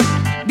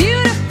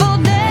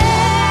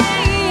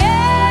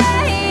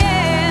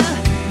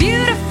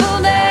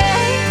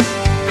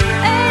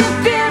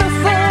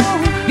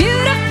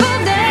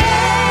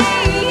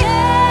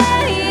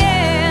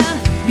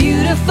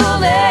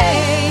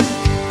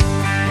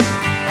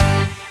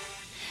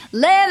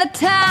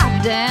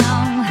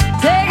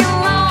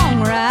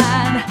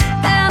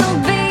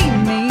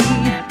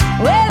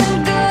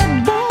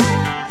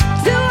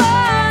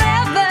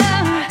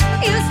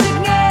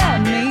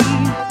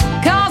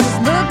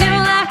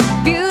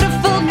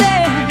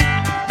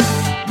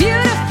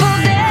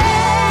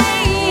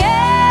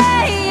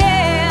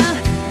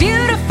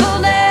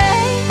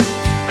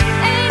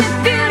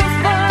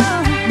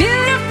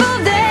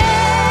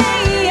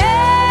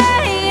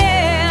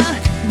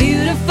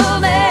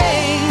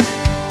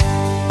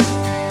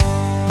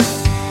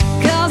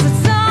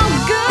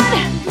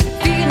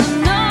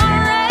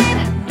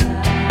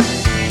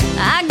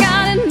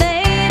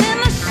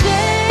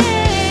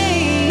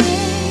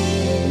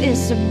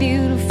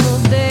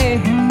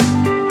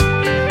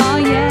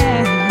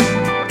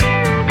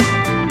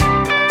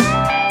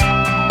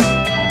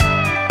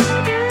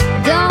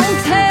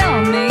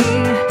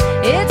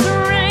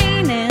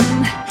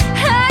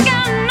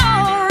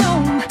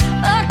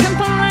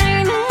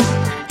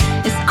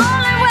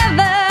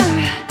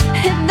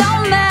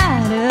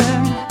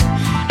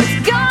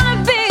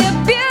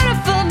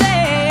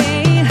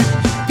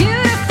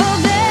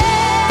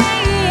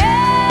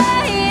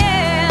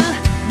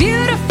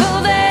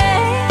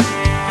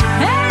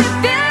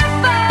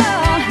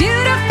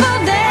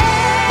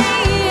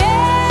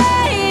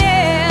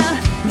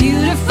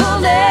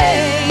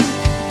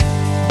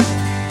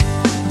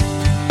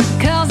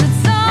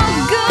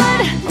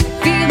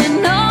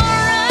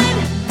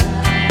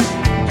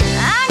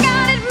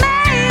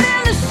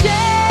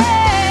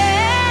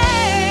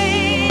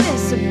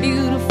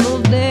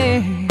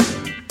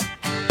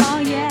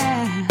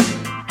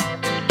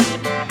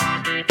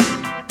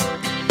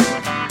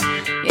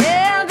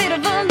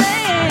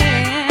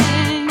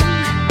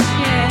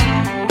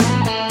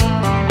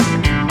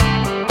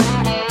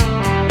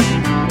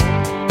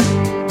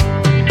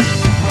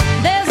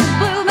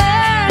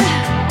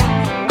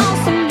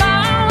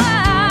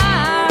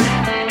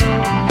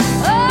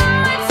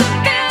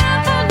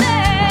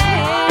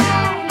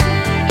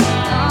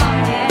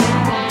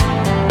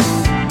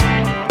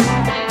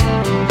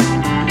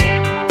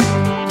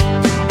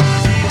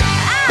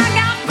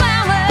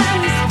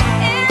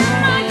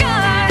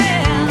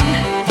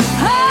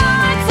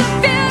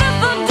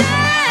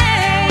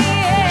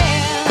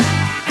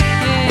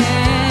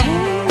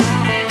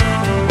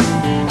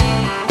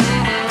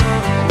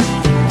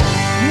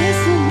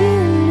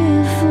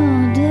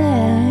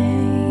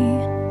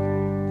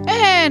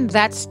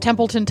 That's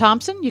Templeton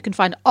Thompson. You can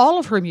find all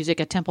of her music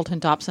at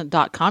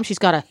TempletonThompson.com. She's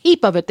got a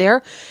heap of it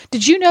there.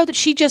 Did you know that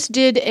she just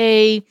did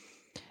a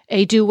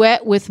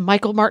duet with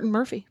Michael Martin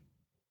Murphey?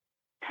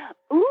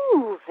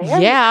 Ooh,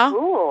 very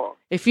cool.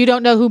 If you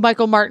don't know who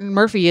Michael Martin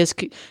Murphey is,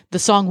 the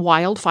song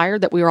Wildfire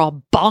that we were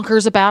all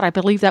bonkers about, I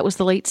believe that was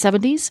the late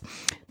 70s.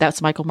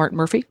 That's Michael Martin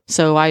Murphey.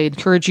 So I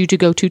encourage you to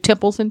go to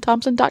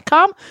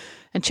TempletonThompson.com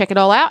and check it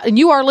all out. And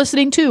you are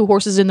listening to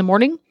Horses in the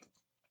Morning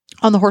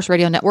on the Horse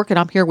Radio Network. And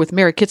I'm here with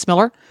Mary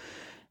Kitzmiller.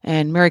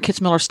 And Mary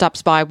Kitzmiller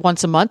stops by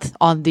once a month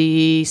on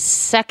the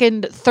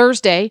second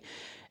Thursday.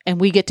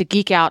 And we get to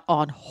geek out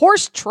on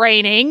horse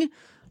training.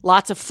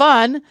 Lots of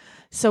fun.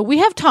 So we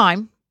have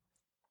time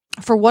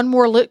for one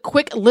more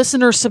quick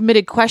listener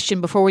submitted question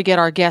before we get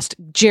our guest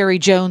Jerry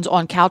Jones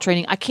on cow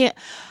training. I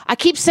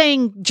keep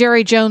saying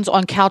Jerry Jones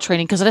on cow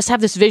training because I just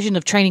have this vision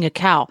of training a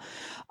cow.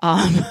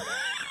 I'm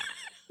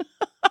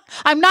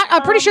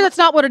pretty sure that's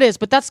not what it is,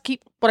 but that's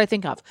what I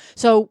think of.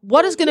 So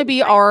what is going to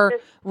be our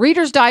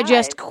Reader's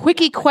Digest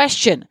quickie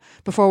question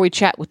before we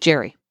chat with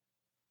Jerry?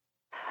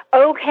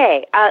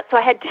 Okay. So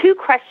I had two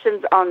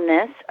questions on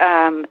this,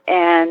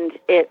 and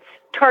it's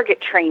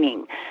target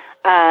training.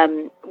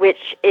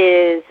 Which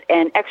is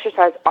an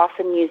exercise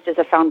often used as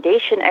a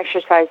foundation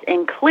exercise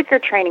in clicker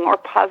training or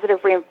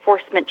positive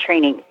reinforcement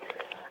training.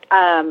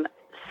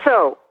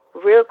 So,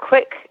 real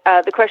quick,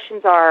 the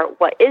questions are,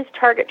 what is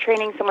target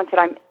training? Someone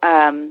said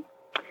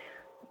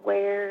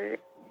where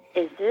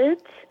is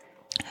it?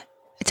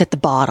 It's at the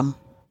bottom.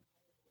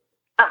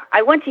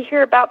 I want to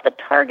hear about the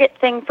target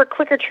thing for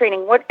clicker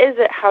training. What is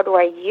it? How do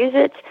I use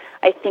it?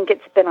 I think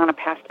it's been on a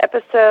past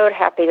episode.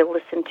 Happy to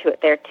listen to it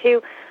there,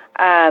 too.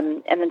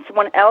 And then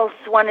someone else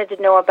wanted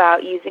to know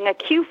about using a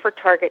cue for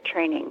target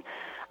training.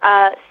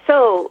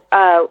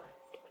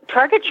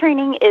 Target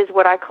training is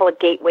what I call a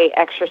gateway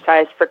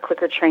exercise for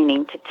clicker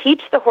training to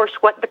teach the horse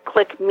what the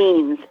click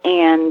means.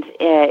 And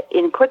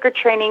in clicker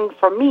training,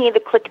 for me,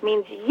 the click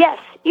means, yes,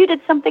 you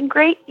did something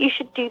great. You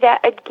should do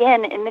that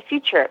again in the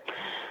future.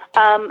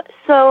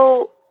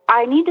 So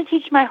I need to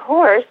teach my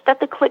horse that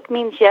the click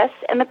means yes,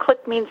 and the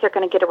click means they're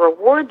going to get a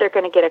reward, they're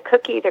going to get a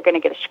cookie, they're going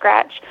to get a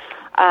scratch,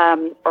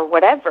 or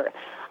whatever.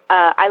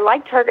 I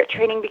like target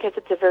training because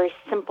it's a very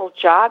simple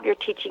job. You're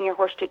teaching your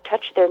horse to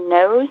touch their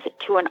nose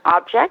to an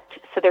object,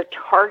 so they're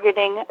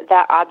targeting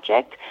that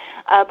object,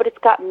 but it's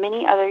got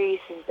many other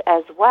uses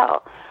as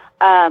well.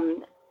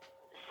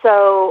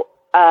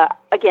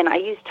 Again, I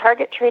use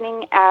target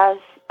training as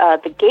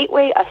the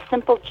gateway, a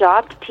simple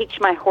job to teach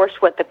my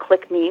horse what the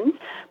click means,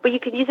 but you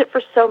can use it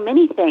for so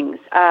many things.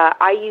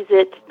 I use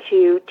it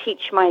to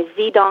teach my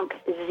Z-donk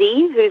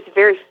Z, who's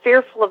very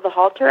fearful of the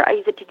halter. I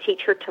use it to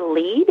teach her to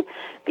lead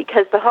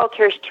because the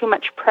halter is too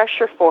much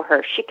pressure for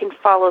her. She can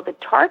follow the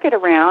target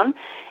around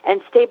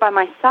and stay by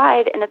my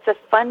side, and it's a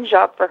fun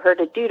job for her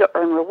to do to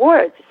earn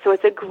rewards. So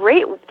it's a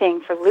great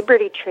thing for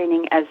liberty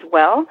training as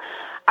well.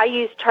 I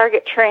use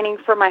target training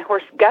for my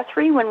horse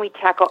Guthrie when we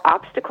tackle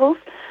obstacles.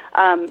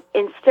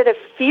 Instead of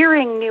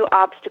fearing new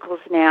obstacles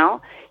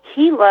now,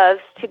 he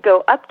loves to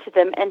go up to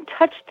them and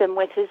touch them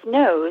with his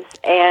nose.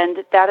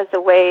 And that is a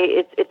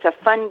way, it's a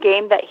fun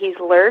game that he's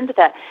learned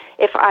that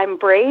if I'm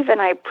brave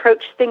and I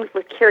approach things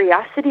with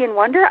curiosity and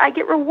wonder, I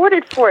get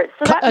rewarded for it.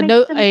 So that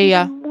makes them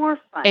even more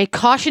fun. A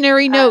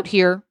cautionary note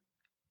here.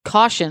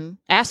 Caution,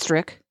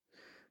 asterisk.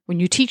 When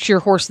you teach your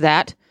horse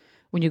that,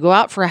 when you go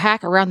out for a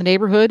hack around the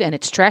neighborhood and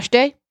it's trash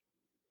day,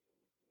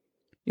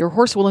 your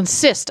horse will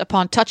insist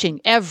upon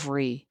touching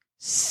every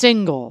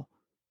single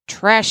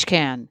trash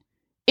can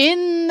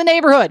in the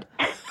neighborhood.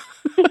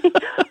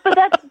 But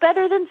that's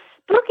better than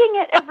looking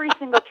at every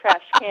single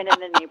trash can in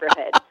the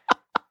neighborhood,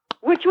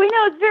 which we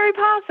know is very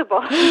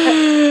possible.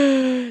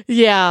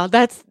 Yeah,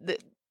 that's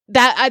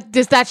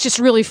just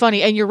really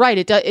funny. And you're right.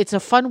 It's a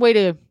fun way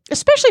to,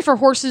 especially for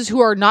horses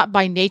who are not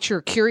by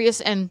nature curious.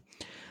 And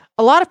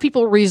a lot of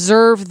people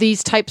reserve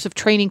these types of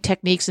training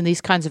techniques and these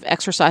kinds of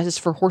exercises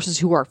for horses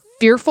who are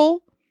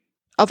fearful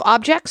of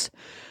objects.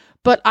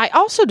 But I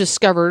also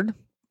discovered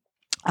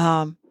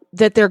that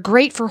they're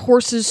great for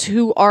horses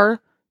who are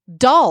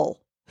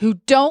dull, who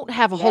don't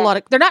have a whole lot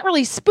of, they're not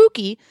really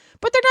spooky,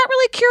 but they're not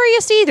really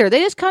curious either. They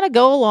just kind of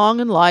go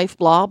along in life,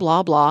 blah,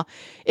 blah, blah.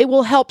 It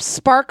will help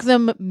spark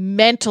them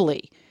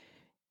mentally.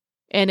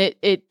 And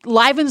it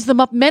livens them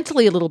up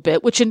mentally a little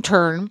bit, which in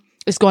turn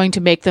is going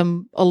to make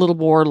them a little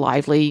more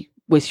lively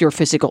with your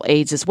physical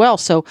aids as well.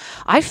 So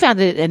I found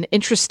it an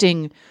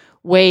interesting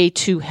way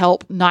to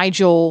help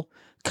Nigel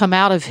come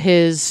out of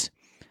his,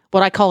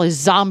 what I call his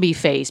zombie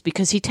phase,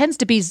 because he tends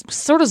to be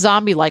sort of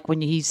zombie-like when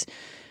he's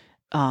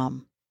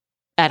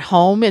at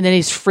home, and then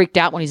he's freaked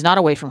out when he's not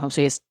away from home.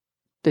 So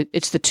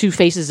it's the two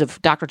faces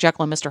of Dr.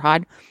 Jekyll and Mr.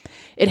 Hyde.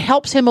 It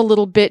helps him a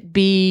little bit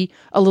be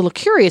a little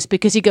curious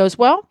because he goes,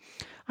 well,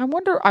 I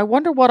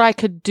wonder what I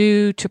could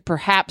do to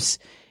perhaps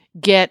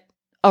get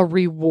a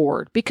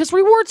reward, because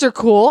rewards are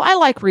cool. I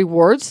like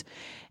rewards.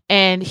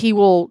 And he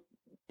will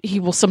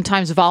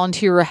sometimes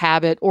volunteer a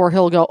habit, or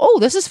he'll go, oh,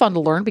 this is fun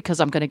to learn because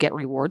I'm going to get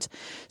rewards.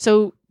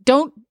 So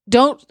don't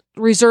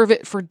reserve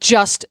it for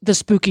just the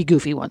spooky,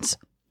 goofy ones.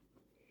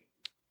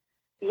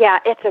 Yeah,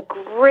 it's a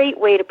great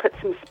way to put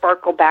some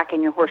sparkle back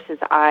in your horse's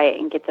eye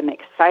and get them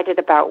excited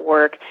about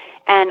work.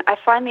 And I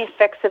find the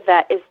effects of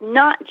that is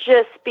not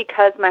just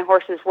because my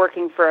horse is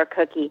working for a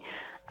cookie.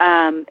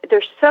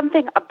 There's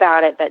something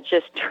about it that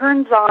just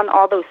turns on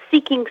all those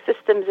seeking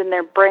systems in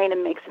their brain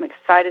and makes them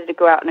excited to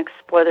go out and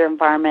explore their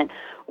environment.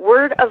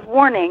 Word of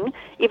warning,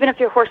 even if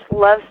your horse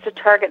loves to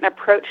target and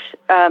approach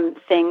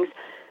things,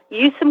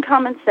 use some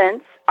common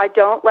sense. I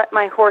don't let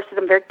my horses,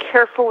 I'm very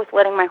careful with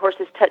letting my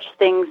horses touch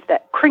things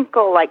that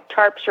crinkle like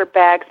tarps or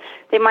bags.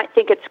 They might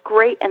think it's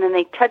great, and then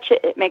they touch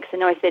it, it makes a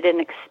noise they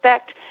didn't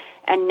expect,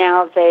 and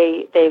now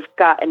they've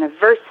got an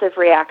aversive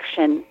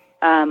reaction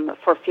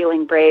for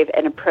feeling brave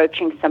and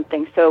approaching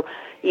something. So,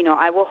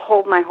 I will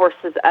hold my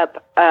horses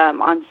up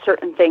on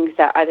certain things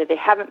that either they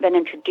haven't been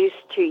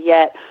introduced to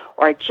yet,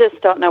 or I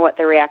just don't know what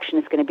their reaction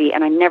is going to be.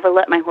 And I never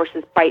let my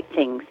horses bite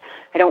things.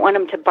 I don't want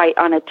them to bite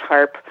on a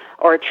tarp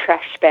or a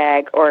trash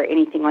bag or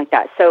anything like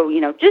that. So,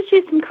 just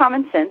use some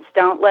common sense.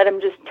 Don't let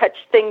them just touch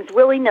things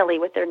willy-nilly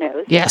with their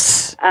nose.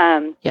 Yes.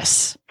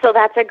 Yes. So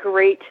that's a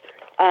great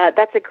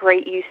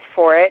use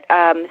for it.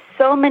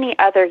 So many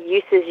other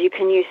uses. You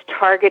can use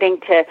targeting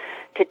to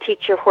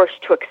teach your horse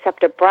to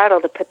accept a bridle,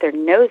 to put their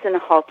nose in a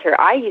halter.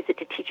 I use it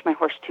to teach my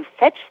horse to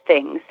fetch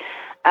things.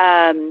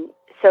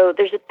 So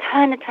there's a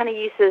ton of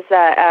uses.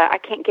 I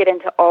can't get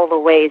into all the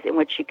ways in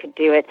which you could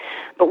do it.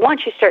 But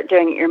once you start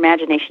doing it, your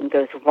imagination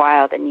goes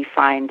wild, and you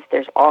find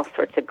there's all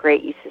sorts of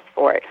great uses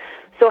for it.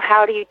 So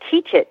how do you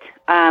teach it?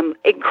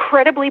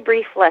 Incredibly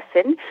brief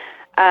lesson,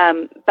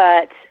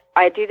 but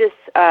I do this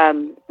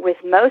with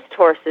most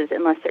horses,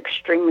 unless they're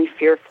extremely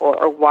fearful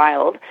or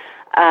wild,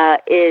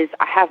 is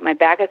I have my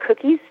bag of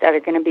cookies that are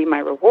going to be my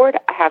reward.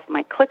 I have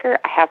my clicker.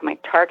 I have my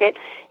target.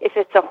 If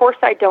it's a horse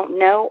I don't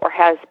know or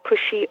has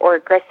pushy or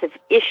aggressive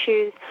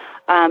issues,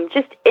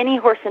 just any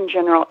horse in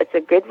general, it's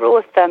a good rule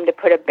of thumb to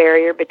put a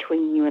barrier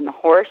between you and the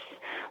horse,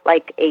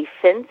 like a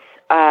fence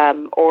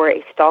or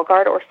a stall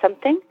guard or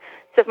something.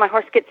 So if my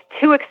horse gets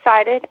too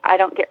excited, I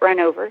don't get run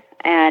over,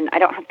 and I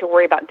don't have to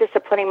worry about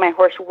disciplining my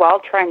horse while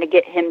trying to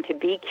get him to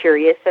be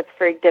curious. That's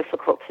very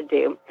difficult to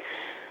do.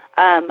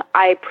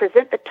 I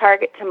present the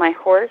target to my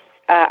horse.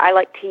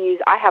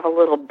 I have a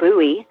little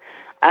buoy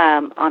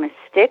on a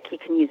stick. You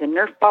can use a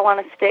Nerf ball on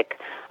a stick.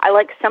 I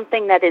like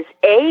something that is,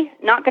 A,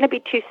 not going to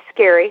be too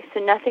scary, so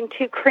nothing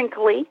too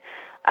crinkly,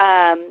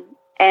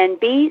 and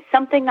B,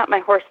 something that my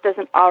horse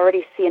doesn't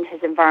already see in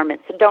his environment.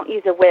 So don't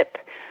use a whip.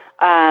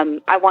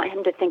 I want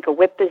him to think a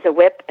whip is a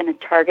whip and a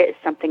target is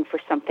something for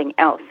something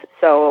else.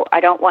 So I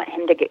don't want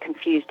him to get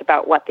confused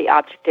about what the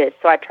object is.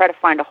 So I try to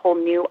find a whole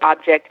new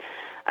object.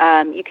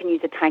 You can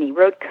use a tiny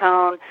road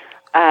cone,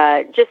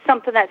 just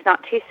something that's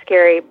not too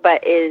scary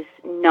but is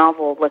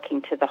novel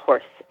looking to the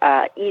horse,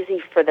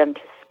 easy for them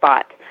to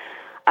spot.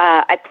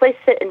 I place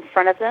it in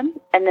front of them,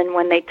 and then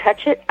when they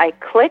touch it, I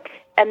click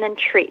and then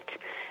treat.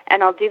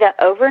 And I'll do that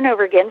over and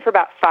over again for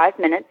about 5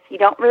 minutes. You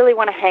don't really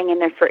want to hang in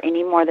there for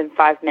any more than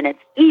 5 minutes,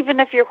 even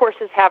if your horse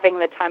is having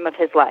the time of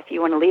his life.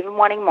 You want to leave him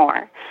wanting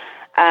more.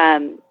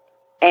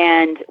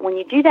 And when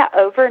you do that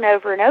over and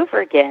over and over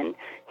again,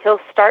 he'll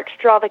start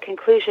to draw the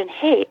conclusion,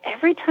 hey,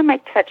 every time I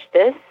touch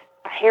this,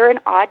 I hear an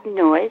odd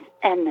noise,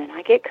 and then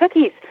I get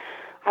cookies.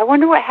 I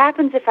wonder what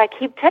happens if I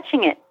keep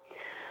touching it.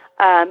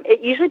 It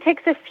usually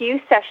takes a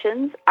few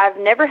sessions. I've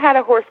never had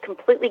a horse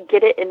completely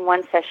get it in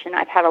one session.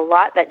 I've had a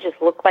lot that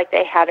just looked like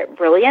they had it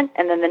brilliant,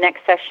 and then the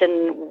next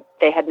session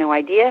they had no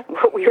idea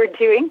what we were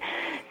doing.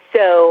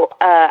 So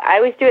I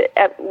always do it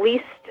at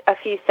least a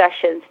few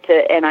sessions,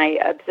 and I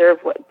observe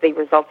what the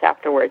results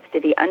afterwards.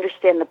 Did he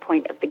understand the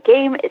point of the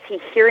game? Is he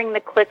hearing the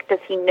click? Does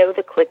he know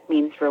the click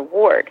means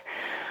reward?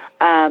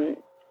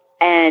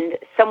 And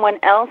someone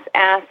else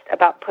asked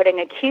about putting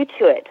a cue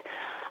to it.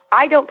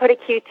 I don't put a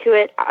cue to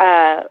it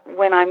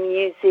when I'm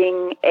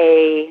using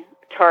a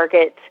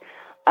target,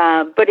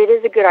 but it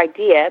is a good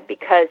idea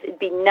because it'd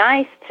be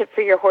nice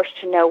for your horse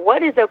to know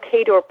what is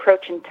okay to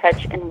approach and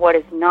touch and what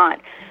is not.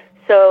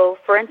 So,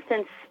 for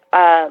instance,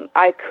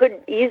 I could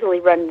easily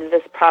run into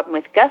this problem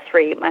with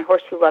Guthrie, my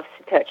horse who loves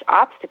to touch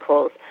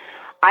obstacles.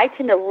 I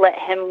tend to let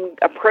him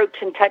approach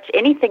and touch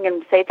anything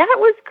and say, that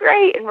was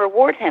great, and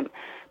reward him.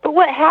 But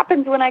what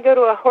happens when I go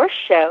to a horse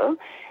show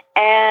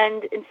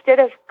and instead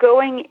of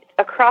going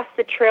across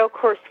the trail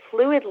course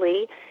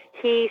fluidly,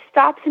 he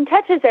stops and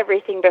touches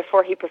everything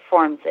before he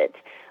performs it?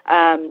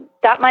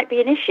 That might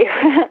be an issue.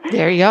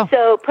 There you go.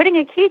 So putting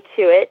a cue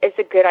to it is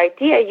a good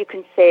idea. You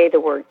can say the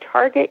word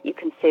target. You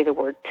can say the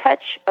word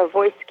touch. A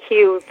voice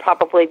cue would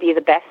probably be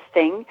the best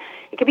thing.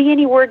 It could be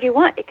any word you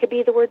want. It could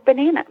be the word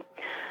banana.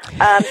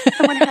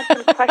 Someone had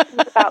some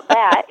questions about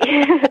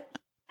that.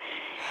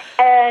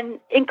 And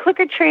in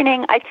clicker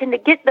training, I tend to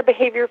get the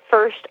behavior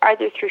first,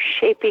 either through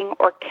shaping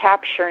or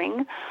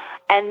capturing,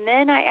 and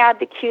then I add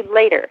the cue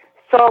later.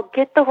 So I'll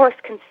get the horse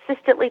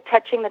consistently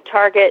touching the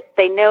target.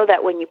 They know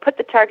that when you put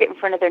the target in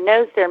front of their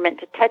nose, they're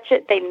meant to touch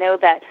it. They know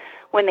that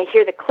when they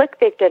hear the click,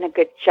 they've done a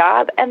good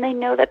job, and they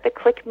know that the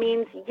click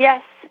means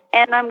yes,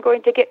 and I'm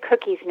going to get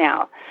cookies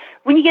now.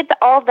 When you get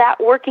all that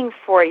working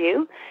for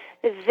you,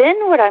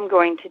 Then what I'm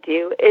going to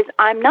do is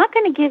I'm not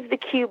going to give the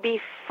cue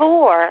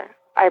before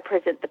I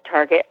present the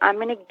target. I'm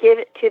going to give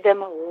it to them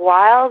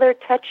while they're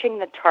touching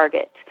the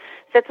target.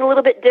 So it's a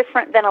little bit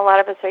different than a lot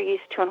of us are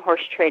used to in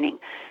horse training.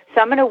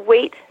 So I'm going to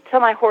wait till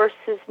my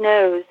horse's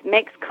nose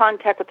makes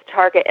contact with the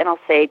target, and I'll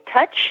say,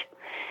 touch,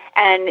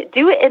 and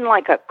do it in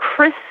like a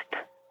crisp,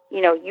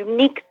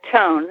 unique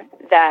tone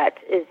that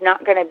is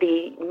not going to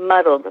be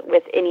muddled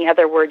with any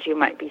other words you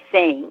might be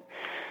saying.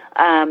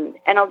 And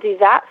I'll do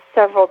that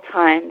several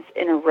times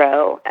in a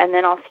row, and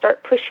then I'll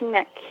start pushing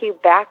that cue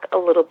back a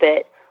little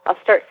bit. I'll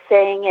start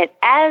saying it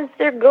as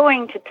they're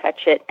going to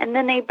touch it, and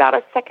then about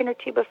a second or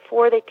two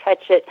before they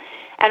touch it.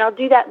 And I'll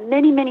do that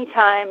many, many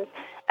times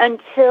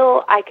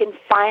until I can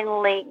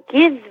finally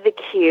give the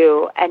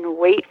cue and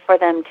wait for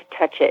them to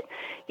touch it.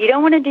 You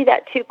don't want to do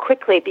that too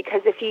quickly,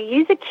 because if you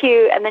use a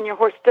cue and then your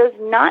horse does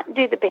not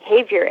do the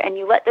behavior and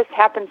you let this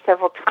happen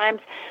several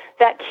times,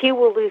 that cue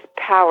will lose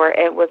power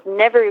and it will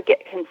never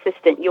get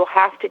consistent. You'll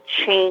have to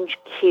change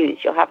cues.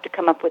 You'll have to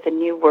come up with a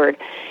new word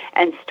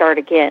and start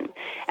again.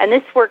 And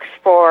this works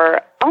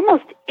for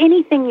almost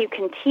anything you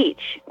can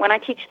teach. When I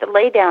teach the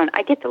lay down,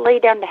 I get the lay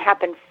down to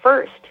happen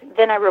first,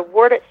 then I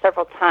reward it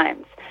several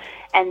times.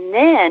 And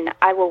then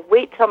I will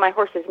wait till my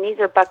horse's knees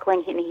are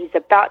buckling and he's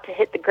about to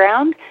hit the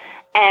ground,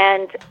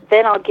 and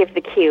then I'll give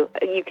the cue.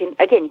 You can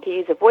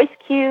use a voice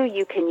cue.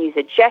 You can use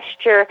a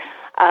gesture.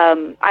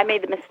 I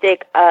made the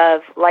mistake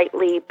of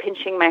lightly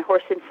pinching my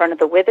horse in front of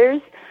the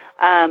withers,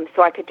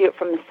 so I could do it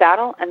from the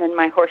saddle, and then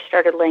my horse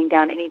started laying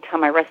down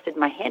anytime I rested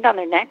my hand on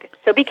their neck.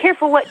 So be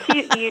careful what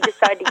cue you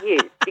decide to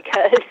use,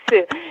 because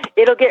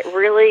it'll get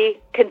really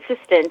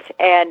consistent,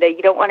 and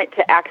you don't want it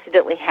to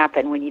accidentally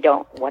happen when you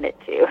don't want it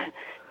to.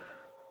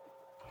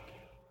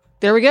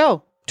 There we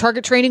go.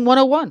 Target Training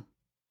 101.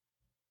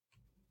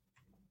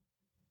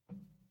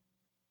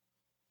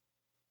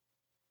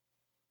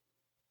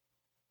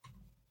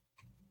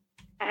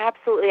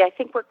 Absolutely. I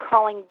think we're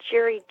calling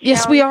Jerry Jones.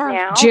 Yes, we are.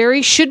 Now.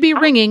 Jerry should be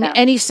ringing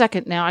any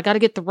second now. I got to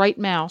get the right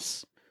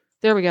mouse.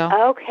 There we go.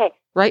 Okay.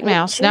 Right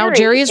mouse. Now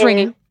Jerry is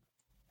ringing.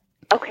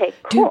 Okay,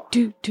 cool.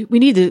 We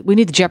need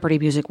the Jeopardy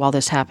music while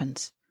this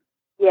happens.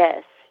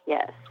 Yes.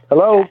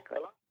 Hello. Exactly.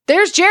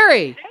 There's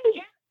Jerry.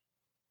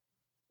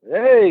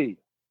 Hey.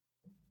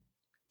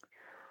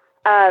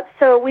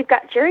 So we've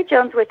got Jerry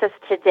Jones with us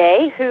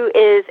today, who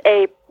is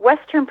a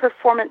Western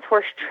performance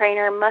horse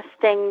trainer,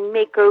 Mustang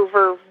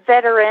makeover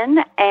veteran,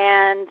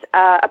 and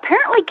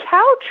apparently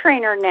cow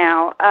trainer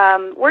now.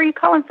 Where are you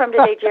calling from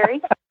today,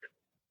 Jerry?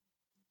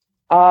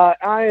 I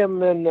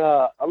am in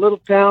a little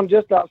town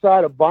just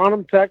outside of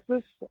Bonham,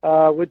 Texas,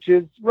 which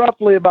is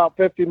roughly about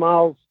 50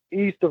 miles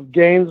east of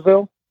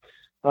Gainesville.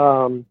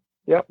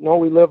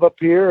 We live up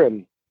here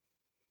in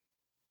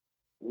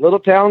a little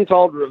town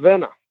called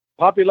Ravenna.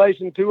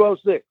 Population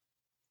 206.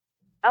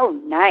 Oh,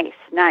 nice.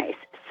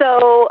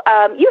 So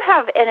you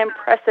have an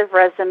impressive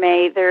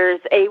resume.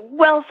 There's a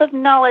wealth of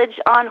knowledge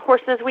on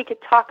horses we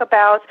could talk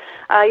about.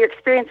 Your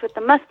experience with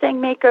the Mustang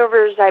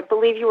makeovers. I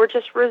believe you were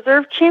just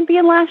reserve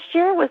champion last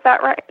year. Was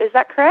that right? Is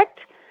that correct?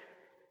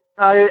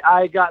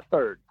 I got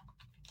third.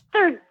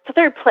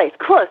 Third place.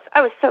 Close.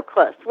 I was so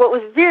close. What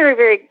was very,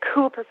 very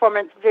cool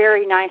performance.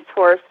 Very nice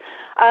horse.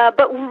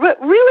 But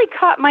what really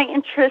caught my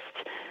interest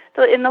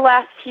in the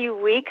last few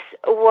weeks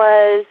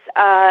was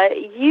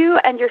you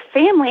and your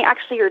family,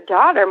 actually your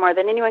daughter more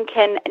than anyone,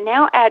 can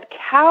now add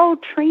cow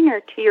trainer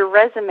to your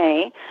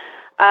resume.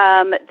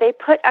 They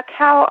put a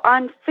cow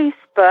on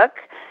Facebook,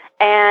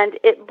 and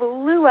it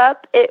blew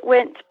up. It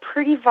went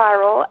pretty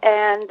viral.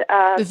 And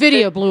the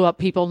video blew up,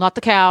 people, not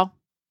the cow.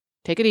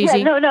 Take it easy.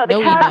 Yeah, no,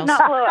 the cow did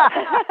not blow up.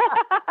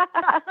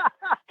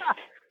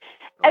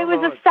 It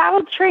was a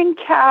saddle trained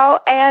cow,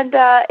 and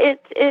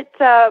it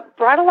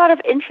brought a lot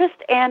of interest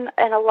and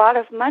a lot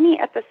of money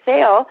at the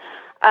sale.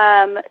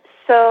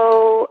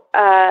 So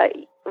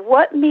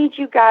what made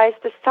you guys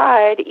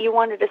decide you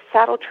wanted to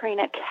saddle train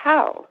a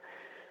cow?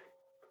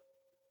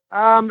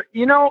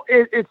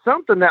 It's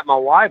something that my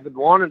wife had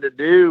wanted to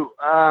do.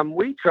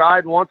 We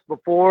tried once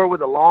before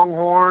with a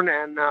longhorn,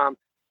 and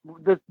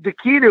the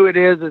key to it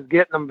is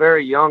getting them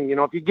very young.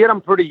 If you get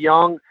them pretty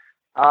young,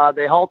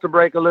 they halter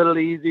brake a little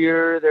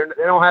easier.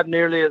 They don't have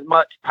nearly as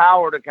much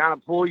power to kind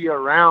of pull you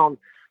around.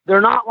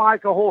 They're not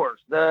like a horse.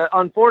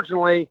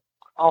 Unfortunately,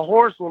 a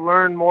horse will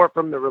learn more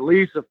from the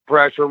release of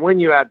pressure. When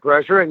you add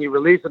pressure and you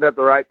release it at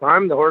the right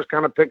time, the horse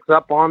kind of picks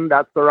up on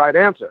that's the right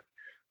answer.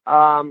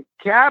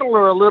 Cattle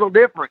are a little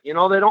different. They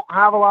don't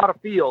have a lot of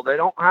feel. They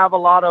don't have a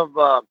lot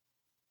of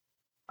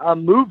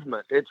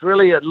movement. It's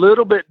really a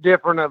little bit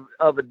different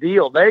of a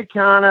deal. They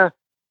kind of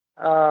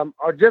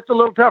are just a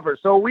little tougher.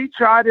 So we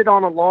tried it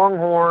on a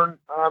longhorn.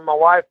 My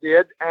wife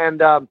did, and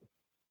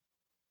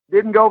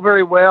didn't go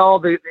very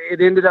well.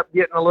 It ended up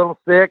getting a little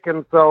sick,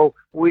 and so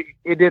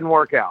it didn't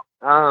work out.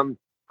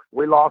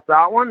 We lost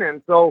that one,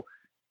 and so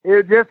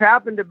it just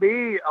happened to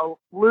be a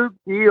fluke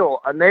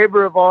deal. A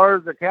neighbor of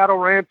ours, a cattle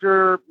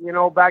rancher,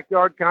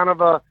 backyard kind of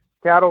a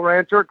cattle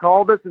rancher,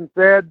 called us and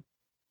said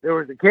there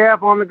was a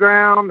calf on the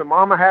ground. The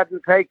mama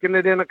hadn't taken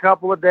it in a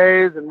couple of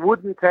days and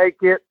wouldn't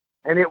take it.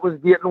 and it was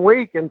getting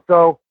weak. And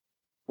so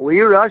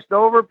we rushed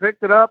over,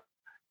 picked it up,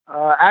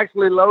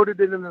 actually loaded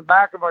it in the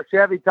back of our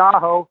Chevy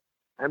Tahoe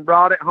and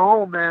brought it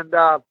home. And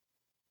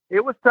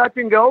it was touch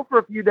and go for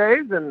a few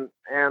days, and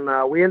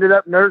we ended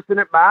up nursing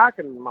it back,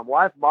 and my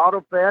wife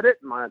bottle fed it.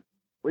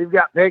 We've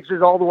got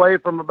pictures all the way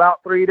from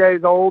about 3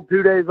 days old,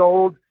 2 days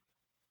old,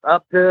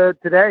 up to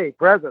today,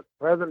 present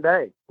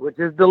day, which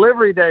is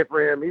delivery day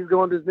for him. He's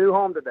going to his new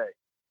home today.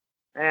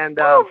 And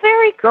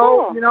very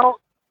cool. So,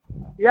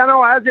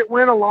 as it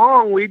went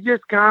along, we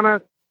just kind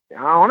of,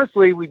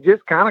 honestly, we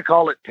just kind of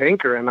call it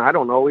tinkering. I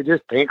don't know. We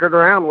just tinkered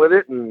around with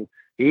it, and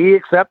he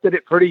accepted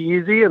it pretty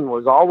easy and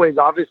was always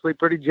obviously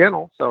pretty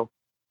gentle. So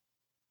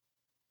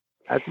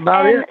that's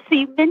about it. So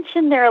you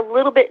mentioned they're a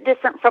little bit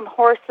different from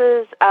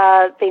horses.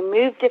 They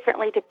move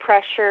differently to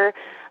pressure.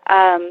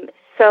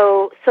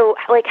 So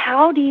like,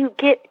 how do you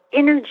get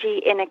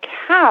energy in a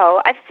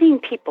cow? I've seen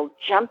people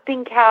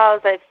jumping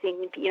cows. I've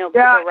seen, people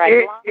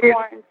ride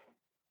longhorns.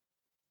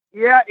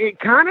 Yeah, it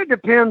kind of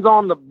depends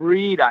on the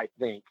breed, I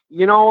think.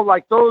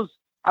 Like those,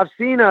 I've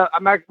seen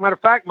matter of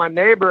fact, my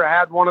neighbor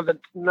had one of the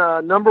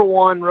number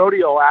one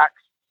rodeo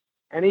acts,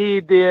 and he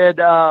did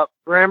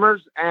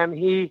Bremers, and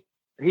he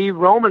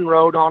Roman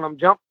rode on them,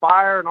 jumped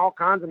fire and all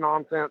kinds of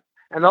nonsense.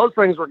 And those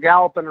things were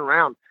galloping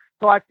around.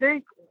 So I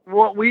think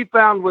what we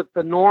found with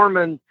the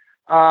Norman,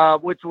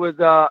 which was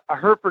a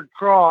Hereford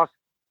cross,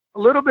 a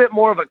little bit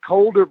more of a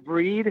colder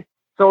breed.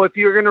 So if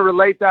you're going to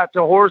relate that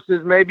to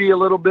horses, maybe a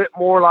little bit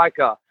more like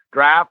a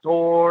draft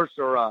horse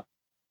or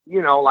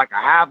like a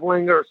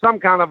halfling or some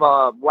kind of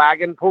a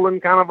wagon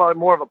pulling kind of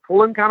more of a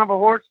pulling kind of a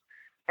horse.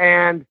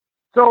 And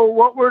so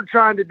what we're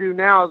trying to do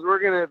now is we're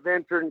going to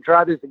venture and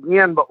try this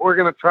again, but we're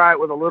going to try it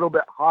with a little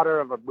bit hotter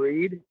of a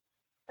breed.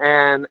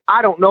 And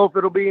I don't know if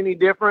it'll be any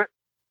different.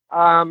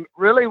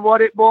 Really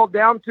what it boiled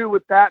down to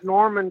with that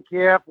Norman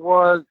calf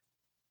was,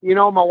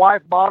 my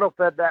wife bottle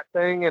fed that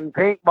thing, and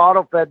Pink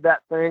bottle fed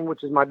that thing,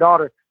 which is my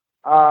daughter,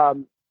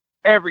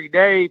 every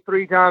day,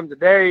 3 times a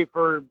day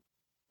for,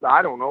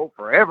 I don't know,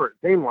 forever it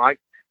seemed like.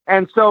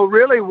 And so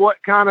really what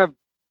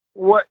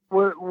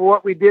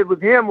we did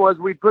with him was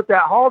we put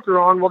that halter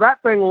on. Well,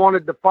 that thing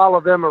wanted to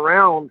follow them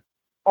around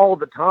all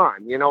the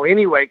time,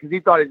 anyway, because he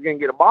thought he was going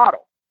to get a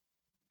bottle.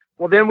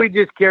 Well, then we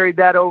just carried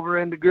that over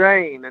into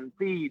grain and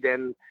feed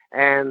and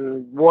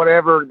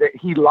whatever that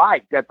he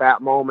liked at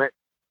that moment.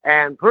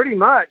 And pretty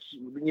much,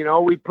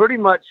 we pretty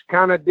much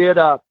kind of did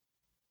a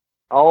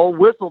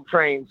whistle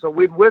train. So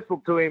we'd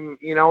whistle to him,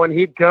 and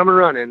he'd come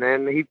running,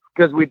 and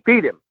because we'd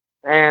feed him.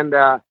 And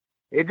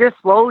it just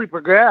slowly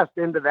progressed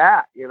into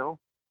that,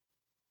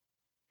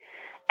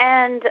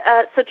 And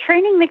so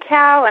training the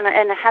cow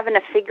and having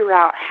to figure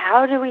out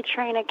how do we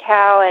train a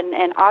cow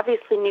and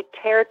obviously new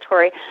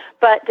territory.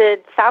 But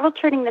did saddle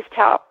training this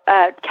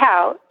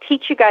cow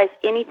teach you guys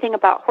anything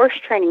about horse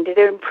training? Did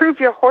it improve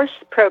your horse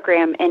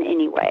program in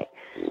any way?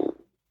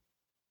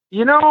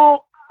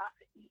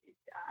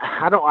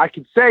 I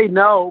could say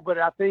no, but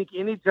I think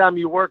anytime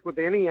you work with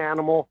any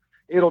animal,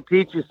 it'll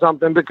teach you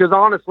something, because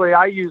honestly,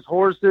 I use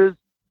horses.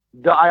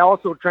 I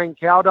also train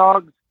cow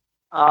dogs.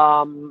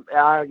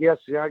 I guess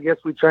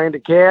we trained a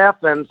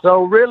calf. And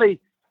so really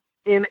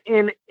in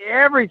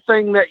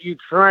everything that you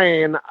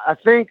train, I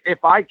think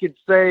if I could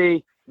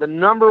say the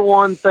number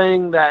one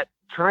thing that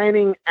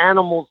training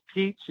animals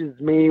teaches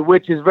me,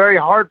 which is very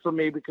hard for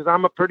me because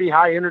I'm a pretty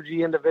high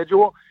energy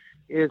individual,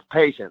 is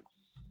patience.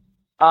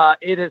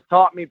 It has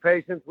taught me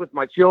patience with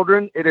my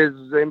children. It has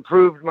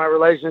improved my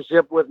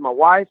relationship with my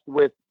wife,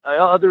 with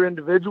other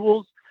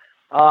individuals.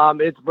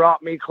 It's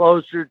brought me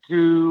closer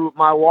to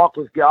my walk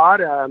with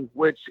God, and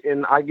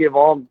I give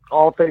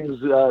all things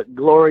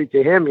glory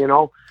to Him.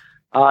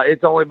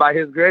 It's only by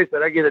His grace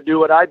that I get to do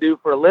what I do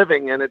for a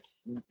living, and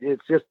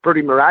it's just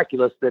pretty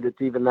miraculous that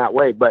it's even that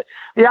way. But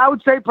yeah, I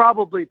would say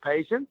probably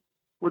patience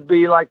would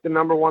be like the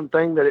number one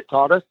thing that it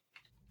taught us.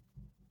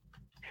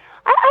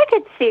 I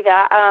could see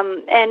that.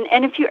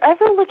 And if you're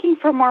ever looking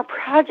for more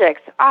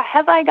projects,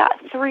 have I got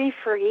 3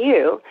 for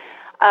you?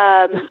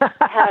 Have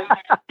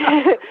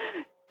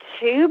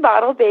 2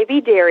 bottle baby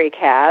dairy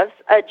calves,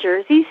 a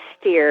Jersey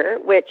steer,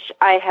 which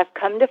I have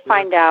come to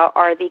find out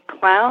are the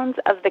clowns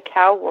of the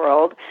cow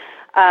world.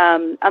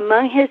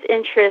 Among his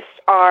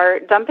interests are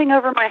dumping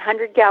over my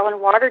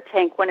 100-gallon water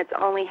tank when it's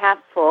only half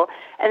full,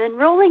 and then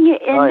rolling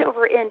it end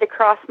over end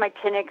across my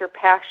 10-acre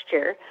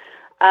pasture.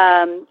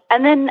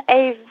 And then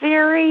a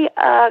very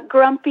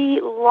grumpy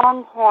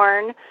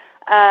longhorn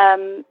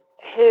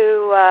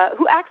who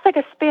acts like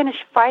a Spanish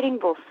fighting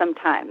bull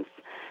sometimes.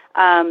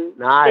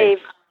 Nice.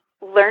 They've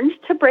learned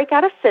to break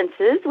out of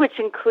fences, which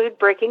include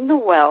breaking the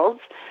wells,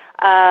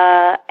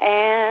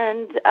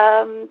 and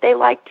they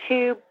like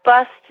to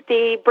bust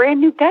the brand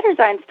new gutters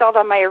I installed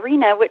on my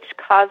arena, which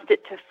caused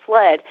it to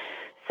flood.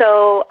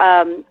 So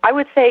I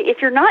would say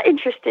if you're not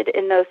interested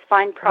in those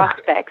fine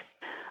prospects,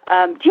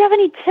 do you have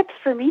any tips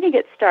for me to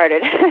get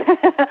started?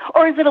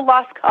 Or is it a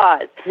lost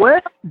cause?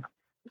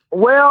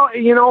 Well,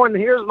 and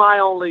here's my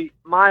only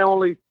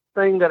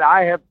thing that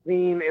I have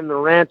seen in the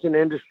ranching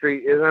industry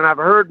is, and I've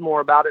heard more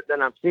about it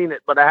than I've seen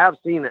it, but I have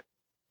seen it.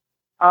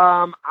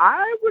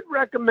 I would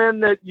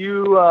recommend that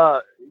you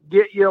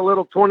get you a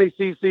little 20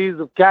 cc's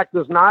of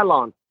cactus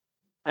nylon,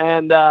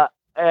 and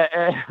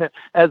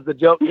as the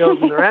joke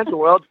goes in the rancher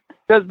world,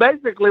 because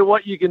basically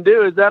what you can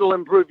do is that'll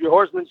improve your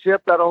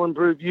horsemanship, that'll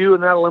improve you,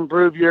 and that'll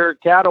improve your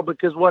cattle.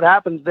 Because what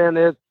happens then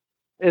is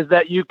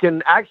that you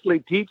can actually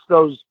teach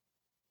those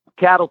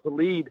cattle to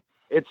lead.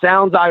 It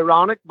sounds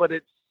ironic, but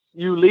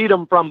you lead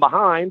them from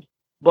behind.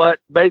 But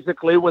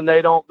basically, when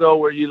they don't go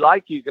where you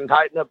like, you can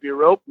tighten up your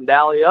rope and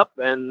dally up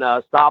and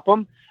stop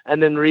them,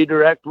 and then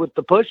redirect with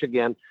the push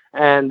again.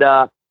 And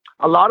a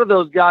lot of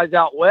those guys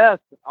out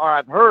west, or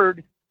I've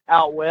heard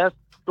out west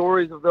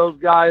stories of those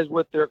guys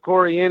with their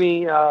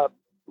Coriini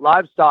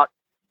livestock.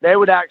 They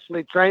would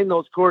actually train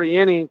those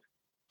Coriinis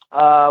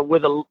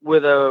with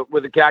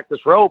a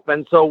cactus rope,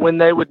 and so when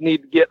they would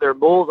need to get their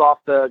bulls off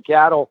the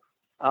cattle,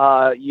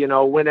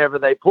 whenever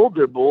they pulled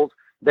their bulls,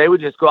 they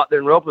would just go out there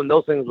and rope them.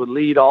 Those things would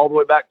lead all the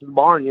way back to the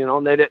barn,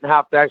 and they didn't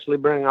have to actually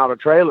bring out a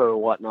trailer or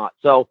whatnot.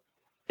 So,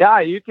 yeah,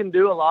 you can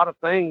do a lot of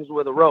things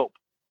with a rope.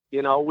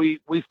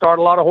 We start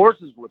a lot of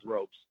horses with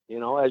ropes,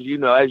 as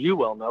you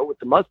well know, with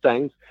the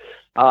Mustangs.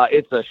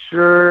 It's a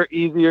sure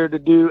easier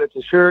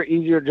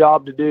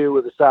job to do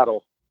with a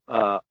saddle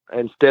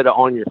instead of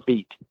on your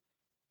feet.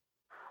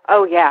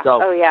 Oh, yeah.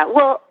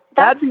 Well,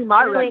 that'd be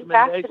my really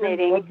recommendation.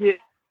 Fascinating.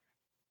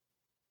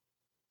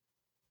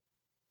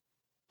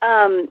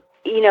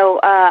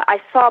 I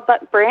saw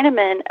Buck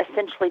Brannaman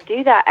essentially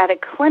do that at a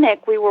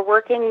clinic. We were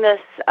working this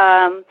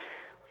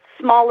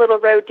small little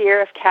roe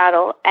deer of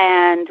cattle,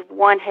 and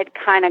one had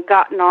kind of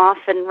gotten off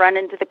and run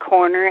into the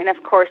corner. And,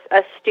 of course,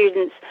 us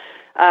students,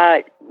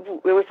 it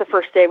was the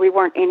first day. We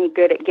weren't any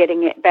good at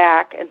getting it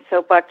back. And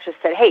so Buck just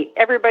said, hey,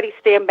 everybody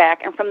stand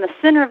back. And from the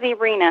center of the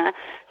arena,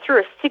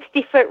 through a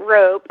 60-foot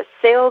rope,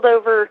 sailed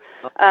over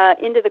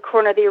into the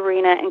corner of the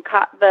arena and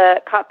caught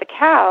the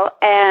cow.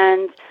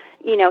 And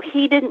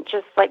he didn't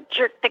just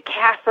jerk the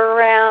calf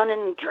around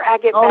and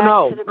drag it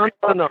back to the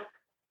grill.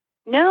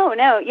 No,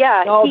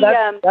 yeah.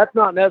 No, that's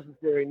not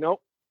necessary. Nope.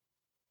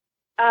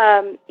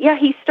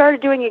 He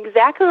started doing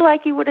exactly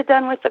like he would have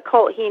done with the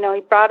colt. He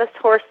brought his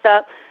horse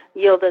up,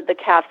 yielded the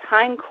calf's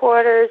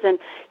hindquarters, and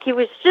he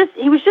was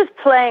just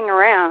playing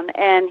around.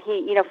 And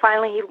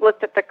finally he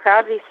looked at the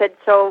crowd and he said,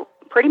 so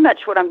pretty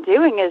much what I'm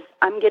doing is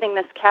I'm getting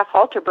this calf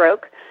halter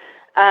broke.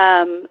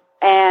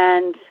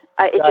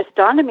 It just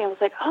dawned on me. I was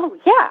like, oh,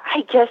 yeah,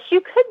 I guess you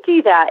could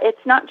do that.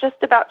 It's not just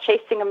about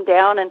chasing them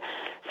down and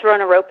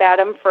throwing a rope at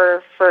them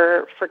for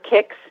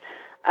kicks.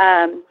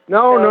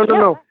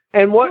 No.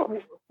 And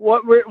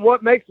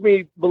what makes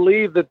me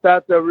believe that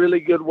that's a really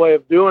good way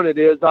of doing it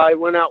is I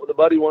went out with a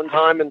buddy one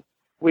time, and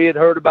we had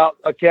heard about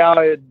a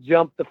cow had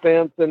jumped the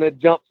fence and had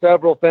jumped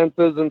several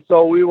fences. And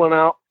so we went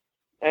out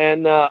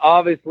and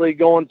obviously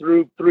going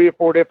through 3 or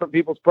 4 different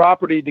people's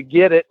property to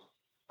get it.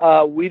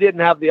 We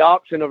didn't have the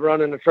option of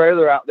running a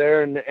trailer out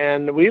there,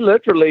 and we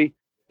literally,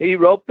 he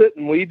roped it,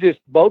 and we just,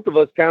 both of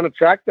us kind of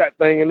tracked that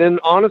thing. And then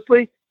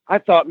honestly, I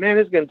thought, man,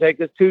 it's going to take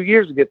us 2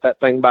 years to get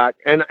that thing back.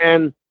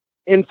 And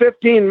in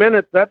 15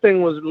 minutes, that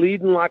thing was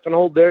leading like an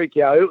old dairy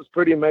cow. It was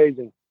pretty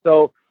amazing.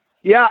 So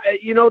yeah,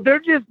 they're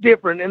just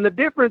different. And the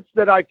difference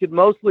that I could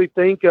mostly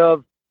think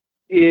of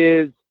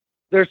is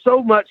they're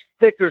so much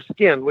thicker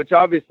skin, which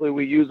obviously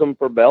we use them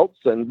for belts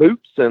and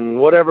boots and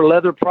whatever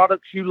leather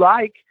products you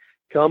like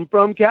come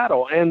from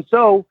cattle. And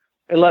so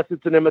unless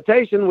it's an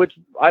imitation, which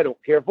I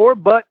don't care for,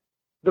 but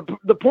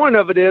the point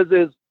of it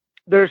is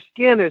their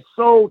skin is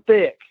so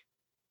thick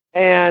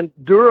and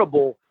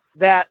durable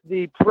that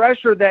the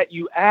pressure that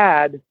you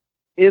add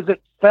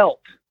isn't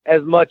felt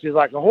as much as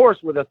like a horse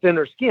with a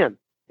thinner skin,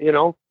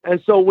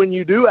 And so when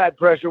you do add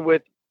pressure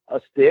with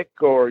a stick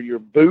or your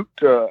boot,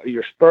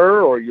 your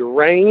spur or your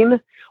rein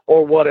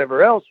or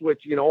whatever else,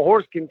 which, a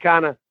horse can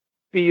kind of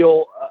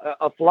feel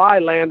a fly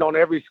land on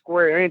every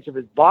square inch of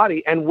his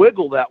body and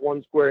wiggle that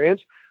 1 square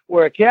inch,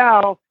 where a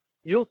cow,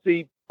 you'll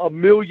see a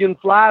million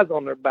flies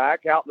on their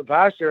back out in the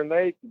pasture and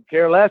they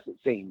care less, it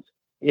seems,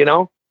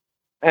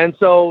 And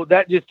so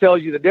that just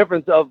tells you the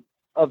difference of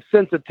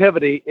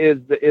sensitivity is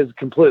a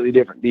completely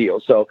different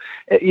deal. So,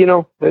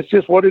 that's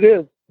just what it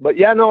is. But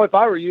yeah, no, if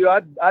I were you,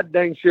 I'd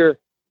dang sure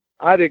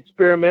I'd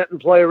experiment and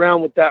play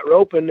around with that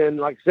roping. And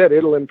like I said,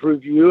 it'll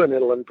improve you and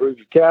it'll improve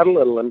your cattle.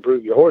 It'll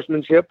improve your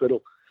horsemanship.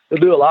 It'll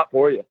do a lot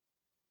for you.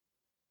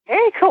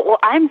 Very cool. Well,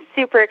 I'm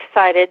super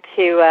excited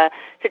to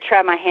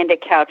try my hand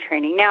at cow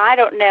training. Now, I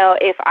don't know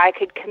if I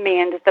could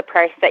command the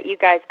price that you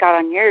guys got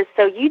on yours.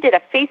 So you did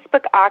a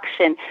Facebook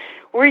auction.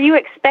 Were you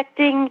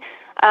expecting?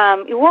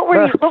 What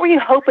were you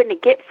hoping to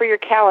get for your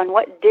cow, and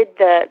what did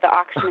the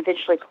auction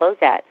eventually close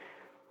at?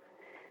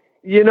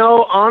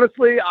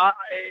 Honestly,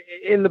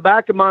 in the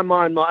back of my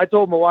mind, I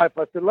told my wife,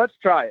 I said, let's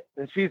try it.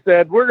 And she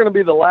said, we're going to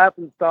be the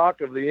laughing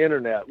stock of the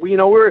internet.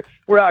 We're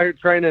out here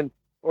training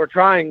or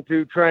trying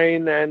to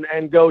train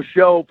and go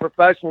show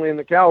professionally in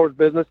the cow horse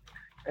business.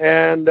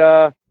 And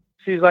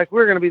she's like,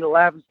 we're going to be the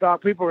laughing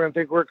stock. People are going to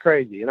think we're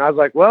crazy. And I was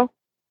like, well,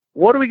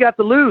 what do we got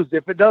to lose?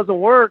 If it doesn't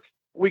work,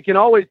 we can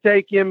always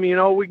take him,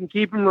 we can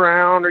keep him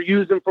around or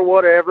use him for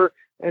whatever.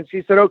 And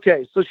she said,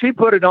 okay. So she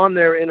put it on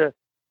there in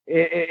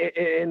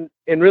and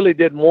really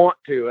didn't want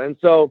to. And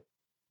so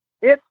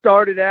it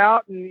started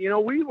out,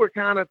 and, we were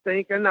kind of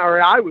thinking,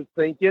 or I was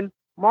thinking,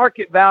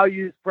 market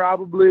value is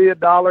probably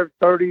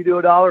 $1.30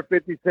 to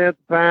 $1.50 a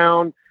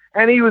pound.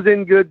 And he was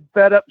in good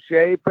fed up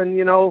shape, and,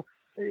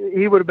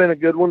 he would have been a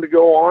good one to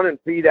go on and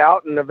feed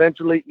out and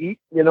eventually eat,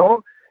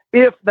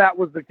 if that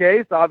was the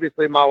case.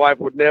 Obviously my wife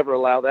would never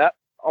allow that,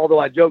 although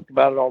I joked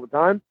about it all the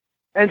time.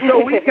 And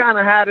so we kind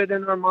of had it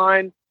in our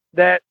mind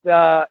that,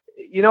 that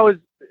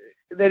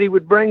he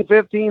would bring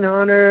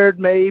 1,500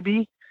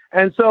 maybe.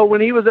 And so when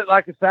he was at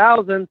like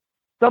 1,000,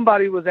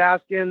 somebody was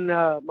asking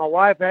my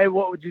wife, hey,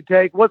 what would you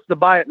take? What's the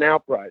buy it now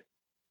price?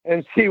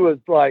 And she was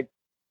like,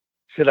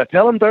 should I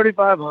tell him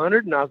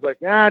 3,500? And I was like,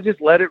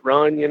 just let it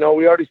run. We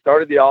already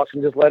started the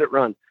auction. Just let it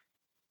run.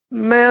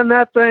 Man,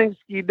 that thing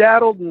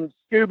skedaddled and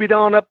scoobied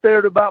on up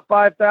there to about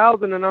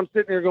 5,000. And I'm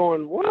sitting here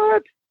going,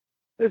 what?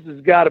 This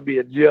has got to be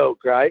a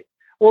joke, right?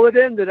 Well, it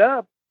ended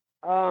up,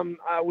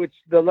 which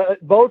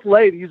both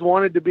ladies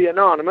wanted to be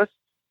anonymous.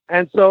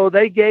 And so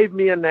they gave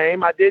me a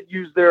name. I did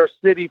use their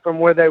city from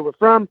where they were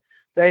from.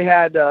 They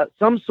had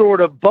some sort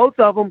of, both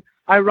of them,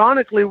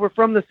 ironically, were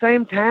from the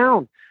same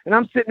town. And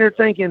I'm sitting there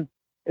thinking,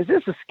 is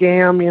this a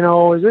scam?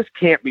 This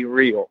can't be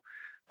real.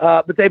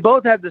 But they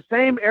both had the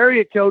same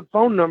area code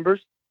phone numbers.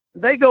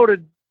 They go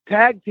to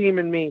tag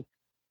teaming me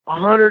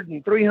 $100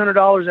 and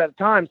 $300 at a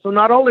time. So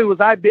not only was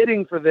I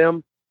bidding for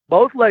them,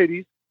 both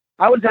ladies,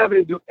 I was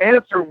having to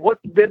answer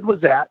what the bid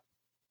was at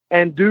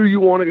and do you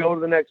want to go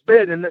to the next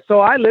bid? And so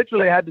I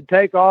literally had to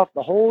take off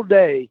the whole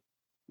day,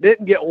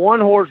 didn't get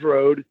one horse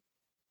rode.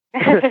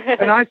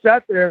 And I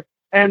sat there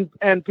and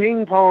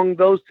ping ponged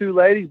those two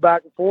ladies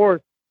back and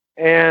forth.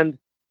 And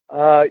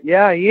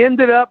he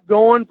ended up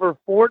going for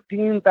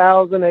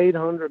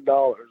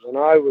 $14,800. And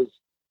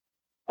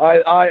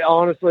I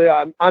honestly,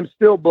 I'm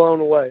still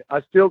blown away.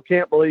 I still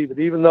can't believe it,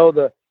 even though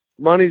the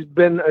money's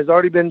has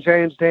already been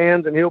changed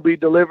hands and he'll be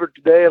delivered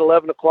today at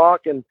 11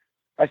 o'clock. And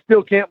I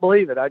still can't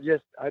believe it. I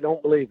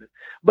don't believe it.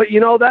 But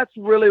that's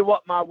really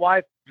what my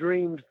wife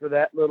dreamed for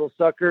that little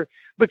sucker,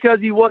 because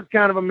he was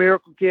kind of a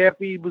miracle calf.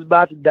 He was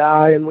about to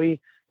die and we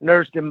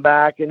nursed him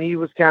back, and he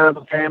was kind of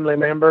a family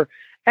member.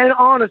 And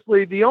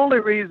honestly, the only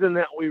reason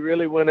that we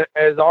really went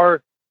as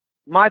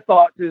my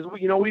thoughts is,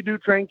 we do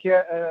train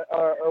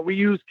we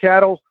use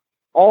cattle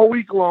all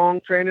week long,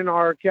 training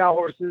our cow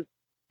horses,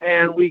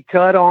 and we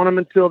cut on them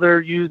until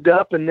they're used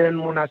up. And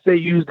then when I say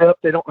used up,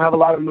 they don't have a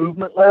lot of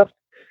movement left.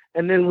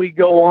 And then we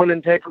go on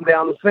and take them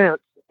down the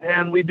fence.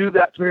 And we do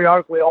that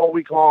periodically all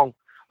week long,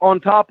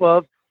 on top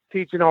of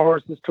teaching our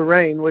horses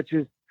terrain, which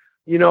is,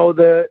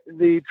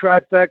 the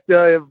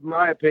trifecta, of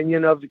my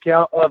opinion, of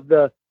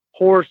the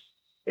horse.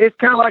 It's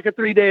kind of like a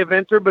 3-day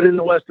eventer, but in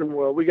the Western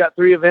world, we got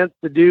 3 events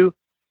to do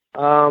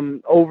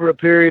over a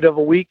period of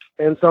a week,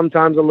 and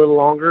sometimes a little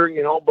longer,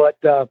 but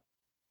the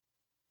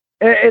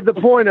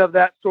point of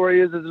that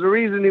story is the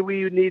reason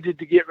we needed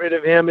to get rid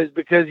of him is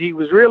because he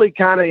was really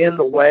kind of in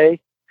the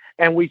way.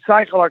 And we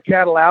cycle our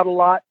cattle out a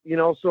lot,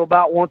 so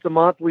about once a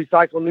month we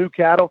cycle new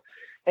cattle.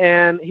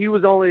 And he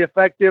was only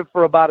effective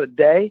for about a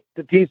day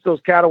to teach those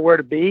cattle where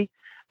to be.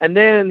 And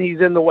then he's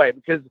in the way,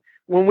 because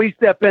when we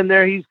step in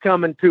there, he's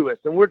coming to us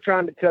and we're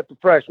trying to cut the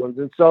fresh ones.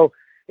 And so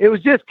it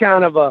was just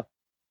kind of a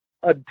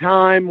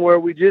time where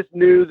we just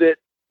knew that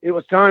it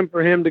was time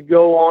for him to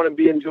go on and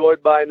be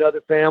enjoyed by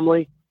another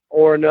family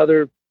or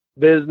another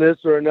business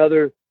or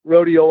another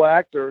rodeo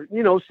act or,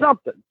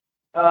 something.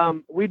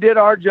 We did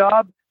our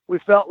job. We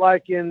felt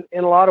like in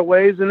a lot of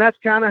ways, and that's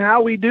kind of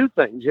how we do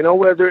things,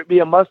 whether it be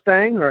a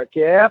Mustang or a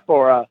calf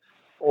or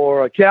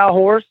a cow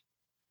horse,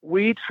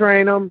 we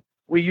train them.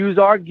 We use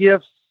our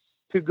gifts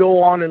to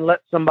go on and let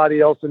somebody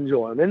else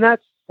enjoy them. And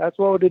that's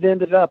what it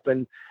ended up.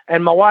 And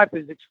my wife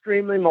and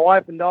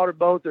daughter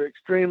both are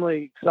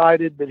extremely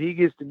excited that he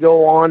gets to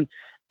go on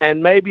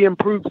and maybe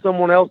improve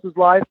someone else's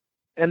life.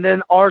 And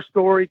then our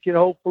story can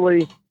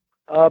hopefully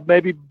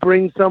maybe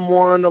bring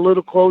someone a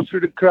little closer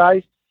to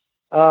Christ.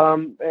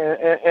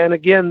 And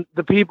again,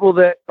 the people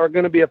that are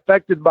going to be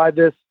affected by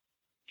this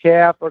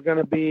calf are going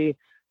to be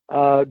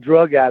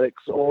drug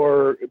addicts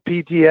or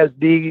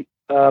PTSD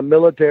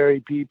military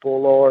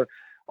people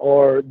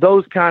or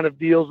those kind of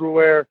deals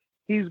where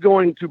he's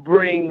going to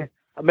bring,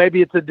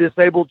 maybe it's a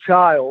disabled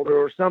child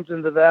or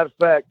something to that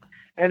effect.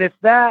 And if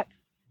that,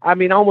 I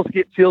almost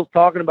get chills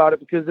talking about it,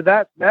 because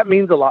that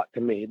means a lot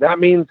to me. That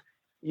means,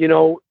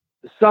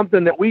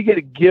 something that we get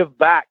to give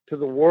back to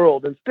the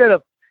world instead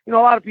of, a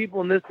lot of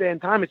people in this day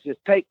and time, it's just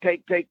take.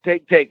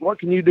 What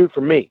can you do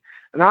for me?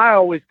 And I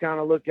always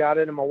kind of look at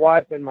it, and my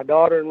wife and my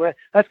daughter, and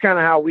that's kind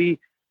of how we're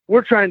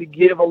trying to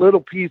give a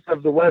little piece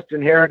of the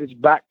Western heritage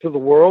back to the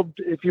world,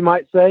 if you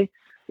might say.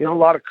 A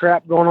lot of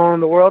crap going on in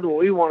the world. Well,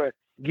 we want to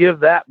give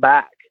that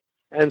back.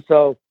 And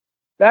so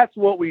that's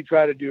what we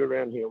try to do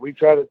around here. We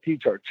try to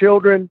teach our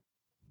children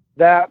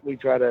that. We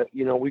try to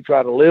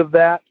live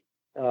that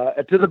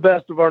to the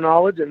best of our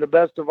knowledge and the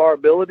best of our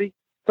ability.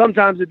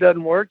 sometimes it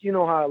doesn't work. You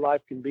know how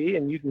life can be,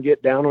 and you can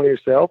get down on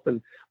yourself.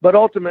 But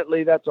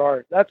ultimately, that's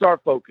our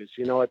focus,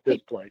 at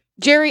this place.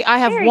 Jerry, I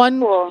have Very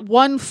cool.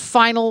 one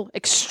final,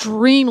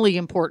 extremely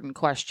important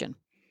question.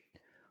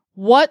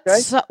 What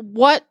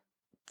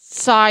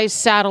size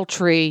saddle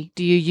tree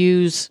do you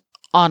use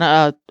on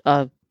a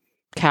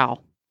cow?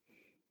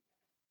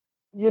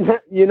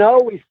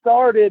 We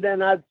started,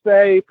 and I'd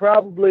say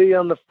probably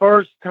on the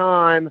first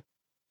time,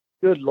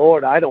 good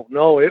Lord, I don't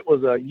know. It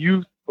was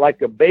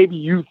like a baby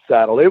youth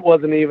saddle. It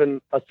wasn't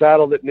even a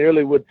saddle that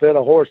nearly would fit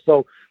a horse.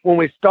 So when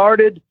we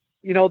started,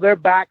 their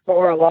backs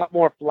are a lot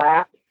more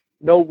flat,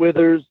 no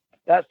withers.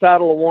 That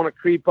saddle will want to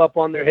creep up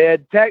on their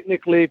head.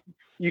 Technically,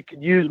 you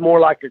could use more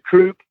like a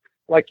croup,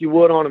 like you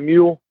would on a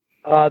mule.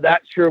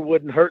 That sure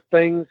wouldn't hurt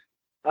things.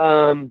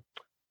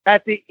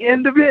 At the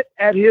end of it,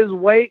 at his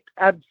weight,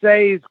 I'd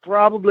say he's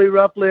probably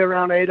roughly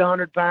around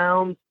 800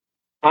 pounds.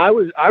 I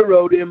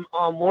rode him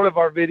on one of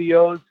our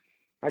videos.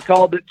 I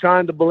called it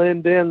trying to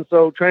blend in.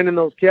 So training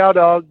those cow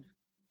dogs,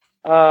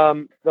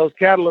 those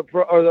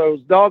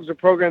dogs are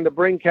programmed to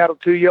bring cattle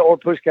to you or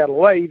push cattle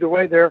away. Either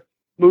way, they're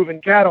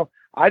moving cattle.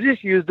 I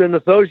just used an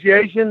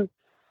association,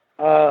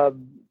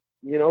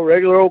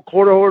 regular old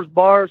quarter horse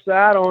bar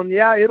saddle. And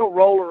yeah, it'll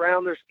roll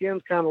around. Their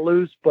skin's kind of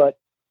loose, but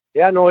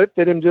yeah, no, it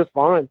fit him just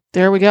fine.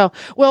 There we go.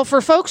 Well, for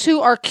folks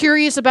who are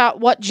curious about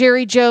what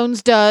Jerry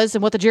Jones does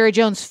and what the Jerry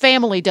Jones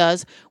family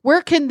does,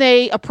 where can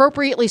they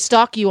appropriately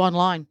stalk you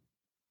online?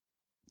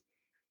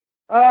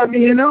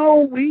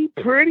 We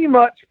pretty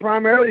much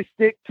primarily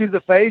stick to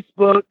the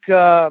Facebook.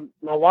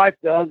 My wife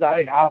does.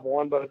 I have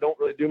one, but I don't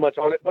really do much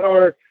on it. But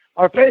our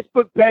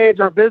Facebook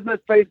page, our business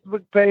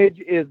Facebook page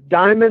is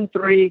Diamond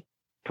 3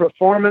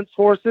 Performance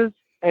Horses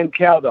and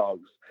Cow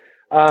Dogs.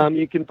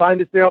 You can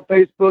find us there on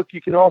Facebook.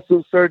 You can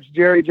also search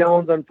Jerry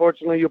Jones.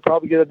 Unfortunately, you'll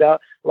probably get a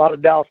lot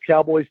of Dallas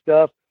Cowboy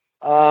stuff.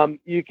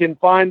 You can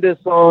find us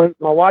on,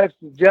 my wife's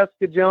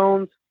Jessica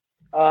Jones.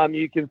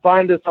 You can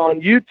find us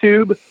on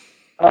YouTube,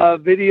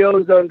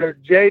 videos under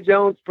J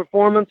Jones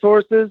Performance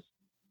Horses,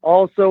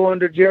 also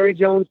under Jerry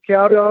Jones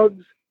Cow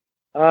Dogs.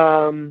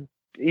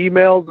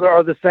 Emails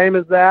are the same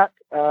as that.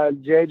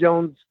 J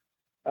Jones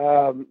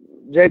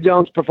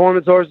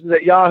Performance Horses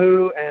at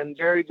Yahoo and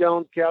Jerry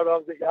Jones Cow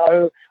Dogs at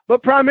Yahoo.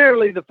 But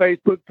primarily the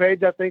Facebook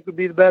page, I think, would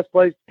be the best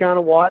place to kind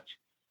of watch.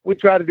 We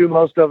try to do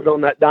most of it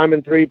on that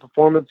Diamond 3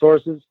 Performance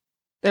Horses.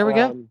 There we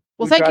go.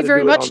 Well, thank you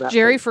very much,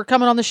 Jerry, for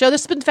coming on the show.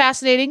 This has been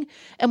fascinating,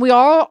 and we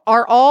are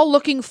all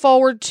looking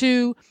forward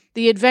to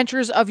the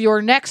adventures of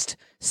your next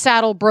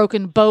saddle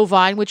broken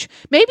bovine, which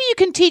maybe you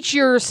can teach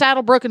your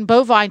saddle broken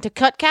bovine to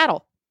cut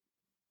cattle.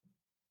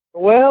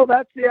 Well,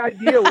 that's the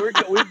idea.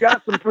 We've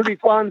got some pretty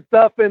fun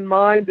stuff in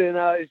mind, and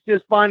it's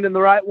just finding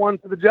the right one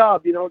for the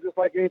job, just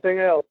like anything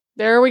else.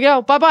 There we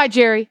go. Bye-bye,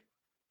 Jerry.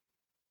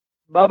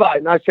 Bye-bye.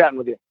 Nice chatting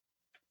with you.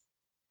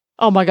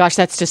 Oh, my gosh,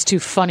 that's just too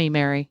funny,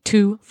 Mary.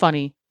 Too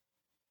funny.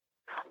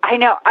 I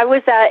know. I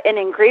was at an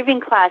engraving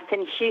class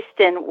in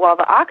Houston while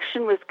the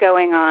auction was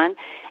going on,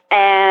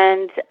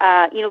 and,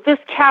 this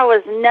cow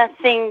was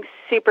nothing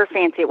super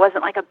fancy. It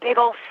wasn't like a big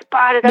old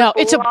spotted up.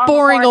 No, it's a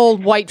boring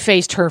old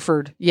white-faced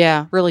Hereford.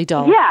 Yeah, really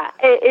dull. Yeah,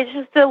 it's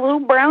just a little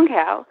brown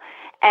cow.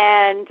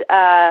 And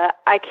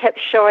I kept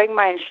showing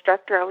my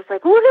instructor. I was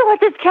like, look at what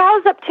this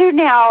cow's up to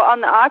now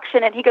on the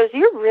auction. And he goes,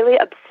 you're really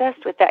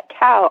obsessed with that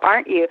cow,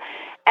 aren't you?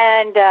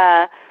 And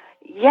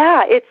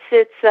yeah,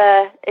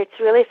 it's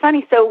really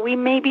funny. So we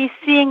may be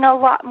seeing a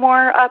lot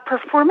more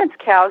performance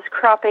cows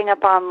cropping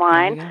up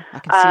online. I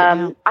can see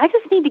it now. I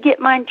just need to get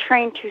mine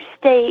trained to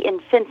stay in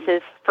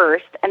fences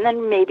first, and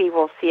then maybe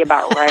we'll see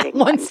about riding.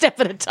 One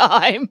step at a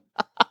time.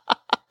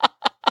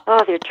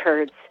 Oh, they're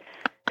turds.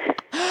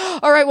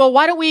 All right, well,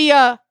 why don't we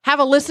have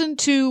a listen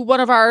to one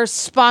of our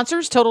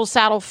sponsors, Total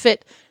Saddle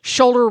Fit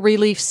Shoulder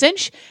Relief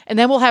Cinch, and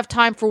then we'll have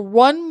time for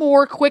one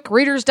more quick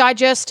Reader's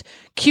Digest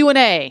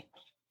Q&A.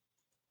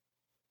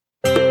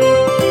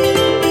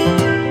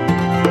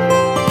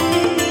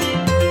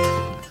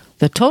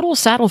 The Total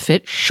Saddle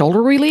Fit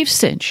Shoulder Relief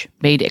Cinch,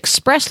 made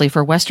expressly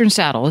for Western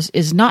saddles,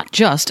 is not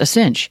just a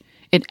cinch.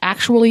 It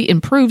actually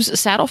improves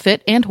saddle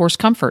fit and horse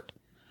comfort.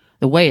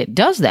 The way it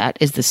does that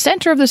is the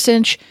center of the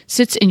cinch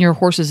sits in your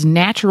horse's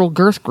natural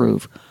girth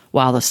groove,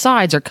 while the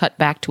sides are cut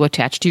back to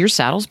attach to your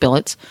saddle's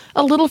billets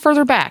a little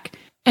further back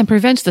and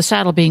prevents the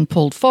saddle being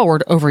pulled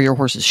forward over your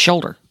horse's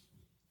shoulder.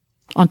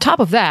 On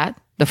top of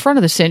that, the front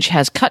of the cinch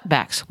has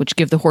cutbacks, which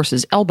give the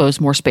horse's elbows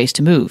more space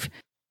to move.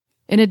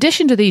 In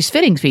addition to these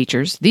fitting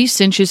features, these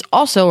cinches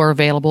also are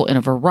available in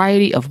a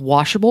variety of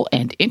washable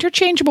and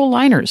interchangeable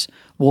liners,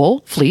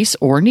 wool, fleece,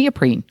 or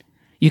neoprene.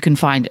 You can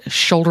find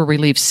shoulder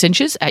relief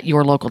cinches at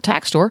your local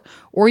tack store,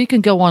 or you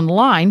can go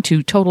online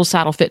to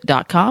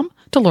TotalSaddleFit.com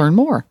to learn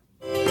more.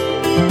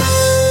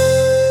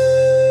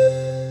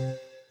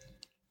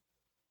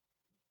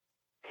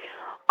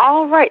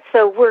 All right,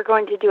 so we're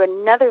going to do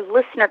another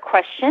listener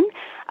question.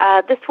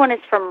 This one is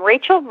from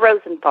Rachel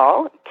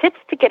Rosenthal. Tips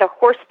to get a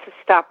horse to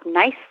stop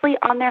nicely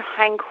on their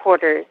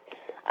hindquarters.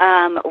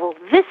 Well,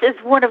 this is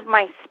one of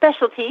my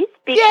specialties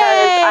because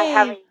I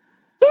have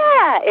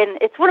Yeah, and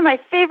it's one of my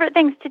favorite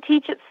things to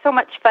teach. It's so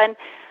much fun.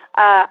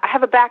 I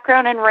have a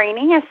background in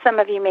reining, as some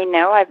of you may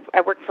know.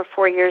 I worked for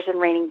 4 years in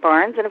reining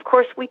barns, and of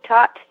course we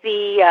taught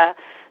the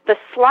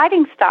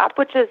sliding stop,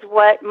 which is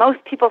what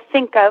most people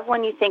think of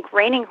when you think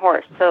reining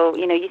horse. So,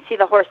 you see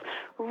the horse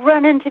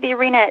run into the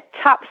arena at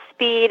top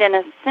speed, and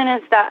as soon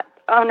as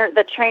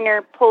the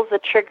trainer pulls the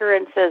trigger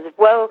and says,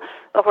 whoa,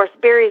 the horse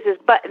buries his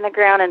butt in the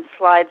ground and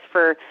slides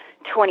for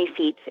 20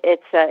 feet.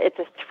 It's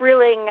a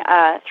thrilling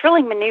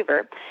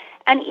maneuver.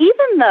 And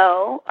even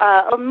though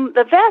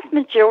the vast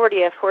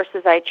majority of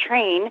horses I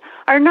train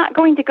are not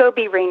going to go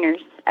be reiners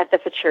at the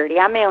futurity,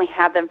 I may only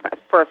have them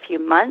for a few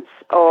months,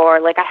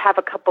 or like I have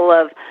a couple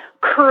of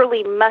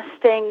curly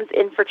Mustangs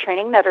in for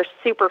training that are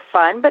super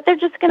fun, but they're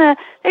gonna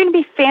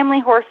be family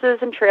horses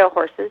and trail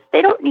horses.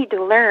 They don't need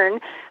to learn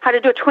how to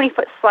do a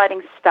 20-foot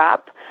sliding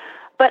stop,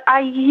 but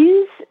I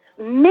use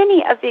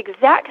many of the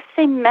exact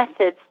same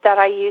methods that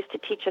I use to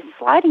teach a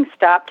sliding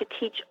stop to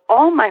teach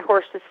all my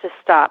horses to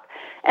stop.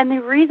 And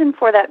the reason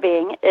for that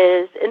being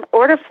is in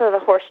order for the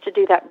horse to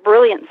do that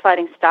brilliant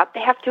sliding stop,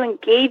 they have to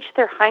engage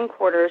their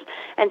hindquarters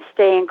and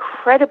stay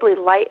incredibly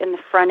light in the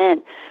front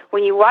end.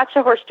 When you watch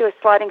a horse do a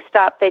sliding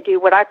stop, they do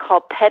what I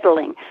call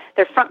pedaling.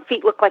 Their front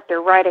feet look like they're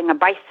riding a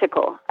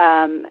bicycle,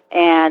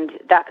 and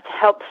that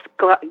helps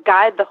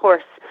guide the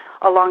horse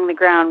along the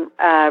ground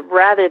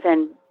rather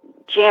than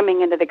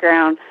jamming into the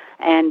ground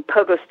and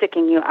pogo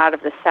sticking you out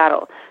of the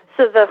saddle.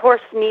 So the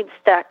horse needs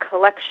that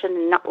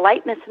collection,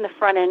 lightness in the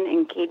front end,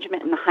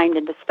 engagement in the hind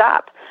end to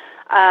stop.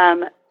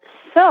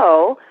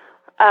 So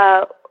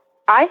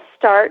I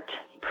start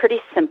pretty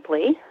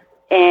simply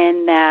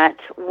in that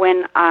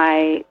when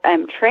I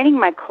am training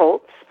my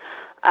colts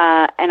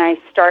and I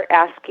start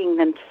asking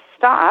them to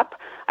stop,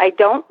 I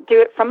don't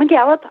do it from a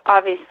gallop,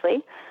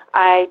 obviously.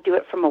 I do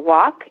it from a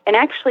walk. And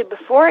actually,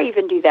 before I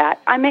even do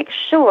that, I make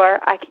sure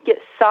I can get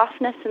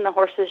softness in the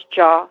horse's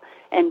jaw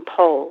and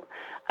poll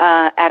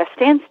at a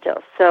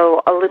standstill.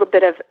 So a little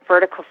bit of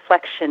vertical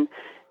flexion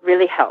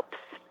really helps.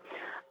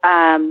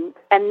 And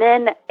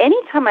then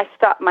anytime I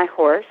stop my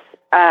horse,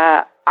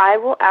 I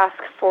will ask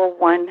for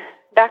one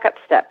backup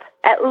step,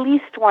 at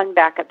least one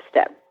backup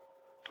step.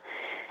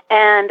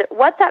 And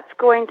what that's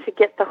going to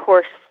get the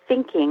horse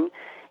thinking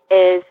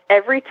is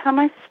every time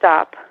I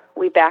stop,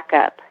 we back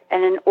up.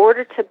 And in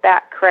order to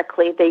back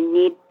correctly, they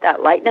need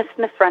that lightness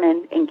in the front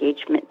end,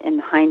 engagement in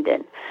the hind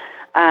end.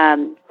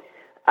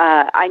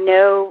 I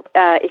know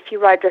if you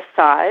ride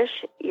dressage,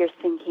 you're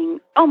thinking,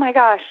 oh my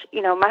gosh,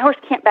 my horse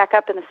can't back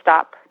up in the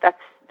stop.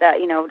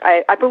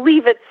 I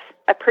believe it's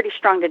a pretty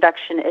strong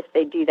deduction if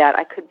they do that.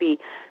 I could be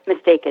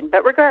mistaken.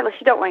 But regardless,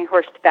 you don't want your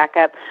horse to back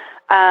up.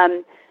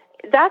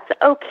 That's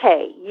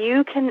okay.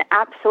 You can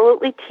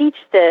absolutely teach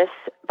this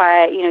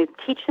by,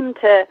 teach them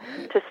to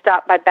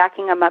stop by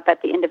backing them up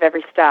at the end of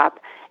every stop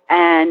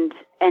and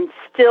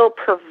still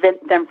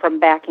prevent them from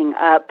backing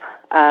up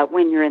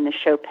when you're in the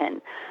show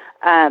pen.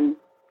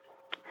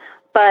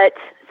 But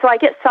so I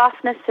get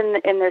softness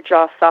in their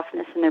jaw,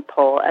 softness in their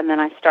poll, and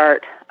then I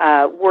start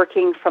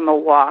working from a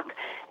walk.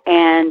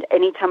 And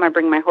anytime I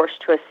bring my horse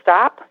to a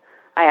stop,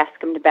 I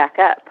ask him to back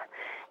up.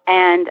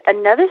 And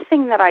another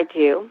thing that I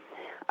do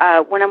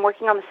when I'm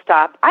working on the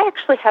stop, I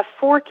actually have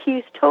 4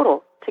 cues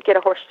total to get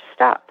a horse to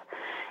stop.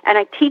 And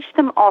I teach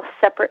them all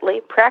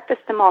separately, practice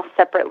them all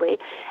separately,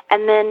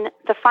 and then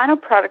the final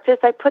product is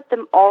I put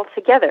them all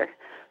together.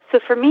 So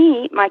for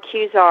me, my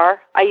cues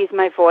are I use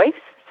my voice,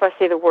 so I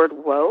say the word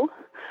whoa.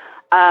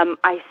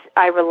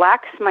 I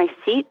relax my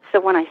seat, so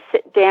when I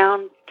sit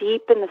down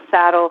deep in the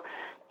saddle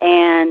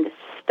and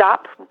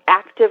stop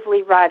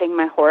actively riding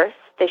my horse,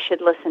 they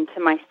should listen to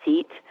my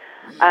seat.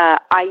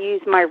 I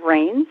use my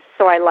reins,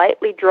 so I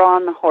lightly draw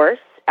on the horse,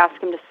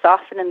 ask him to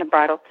soften in the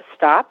bridle to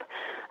stop,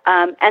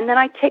 and then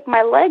I take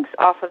my legs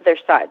off of their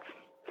sides.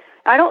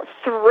 I don't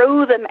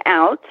throw them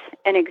out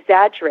and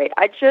exaggerate.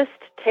 I just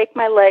take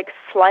my legs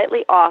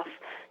slightly off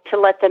to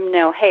let them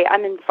know, hey,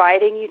 I'm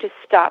inviting you to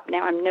stop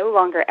now. I'm no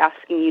longer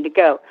asking you to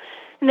go.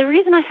 And the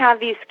reason I have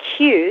these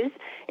cues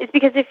is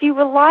because if you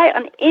rely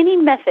on any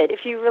method,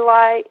 if you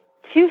rely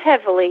too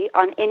heavily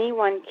on any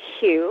one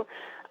cue,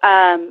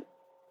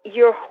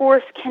 your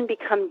horse can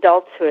become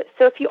dull to it.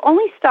 So if you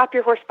only stop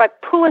your horse by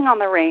pulling on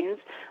the reins,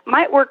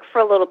 might work for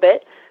a little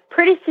bit.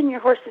 Pretty soon your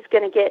horse is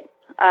going to get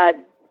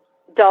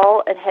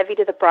dull and heavy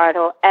to the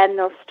bridle, and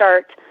they'll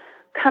start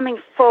coming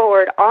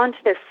forward onto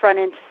their front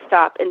end to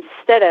stop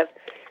instead of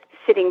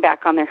sitting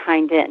back on their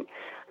hind end.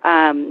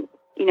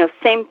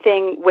 Same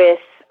thing with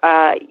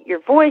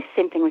your voice,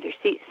 same thing with your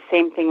seat,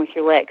 same thing with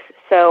your legs.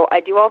 So I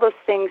do all those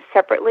things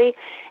separately,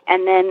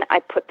 and then I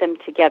put them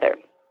together.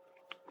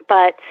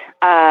 But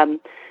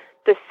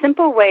the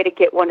simple way to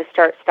get one to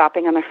start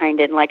stopping on their hind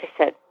end, like I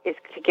said, is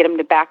to get them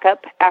to back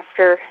up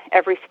after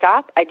every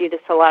stop. I do this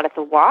a lot at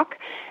the walk,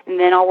 and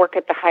then I'll work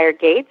at the higher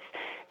gaits.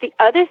 The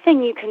other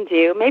thing you can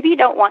do, maybe you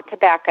don't want to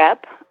back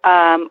up,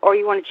 or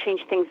you want to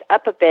change things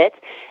up a bit,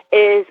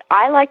 is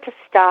I like to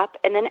stop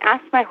and then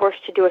ask my horse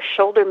to do a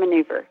shoulder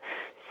maneuver.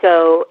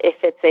 So if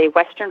it's a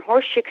Western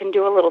horse, you can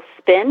do a little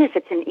spin. If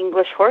it's an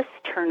English horse,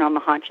 turn on the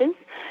haunches.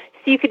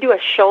 So you could do a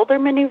shoulder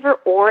maneuver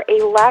or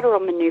a lateral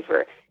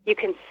maneuver. You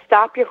can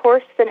stop your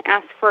horse, then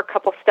ask for a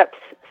couple steps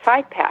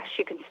side pass.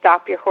 You can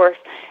stop your horse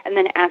and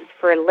then ask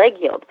for a leg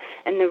yield.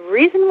 And the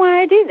reason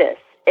why I do this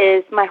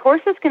is my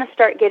horse is going to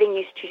start getting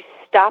used to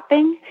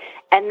stopping,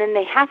 and then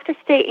they have to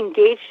stay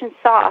engaged and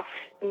soft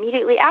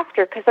immediately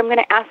after, because I'm going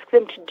to ask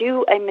them to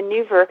do a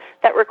maneuver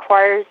that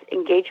requires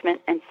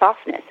engagement and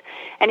softness.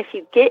 And if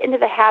you get into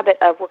the habit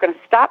of we're going to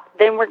stop,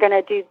 then we're going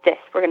to do this,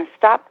 we're going to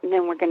stop, and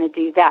then we're going to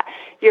do that,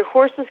 your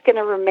horse is going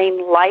to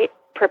remain light,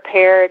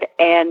 prepared,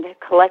 and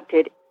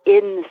collected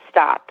in the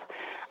stop.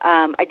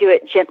 I do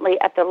it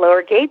gently at the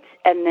lower gates,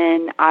 and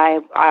then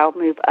I'll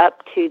move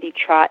up to the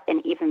trot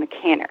and even the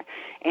canter.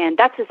 And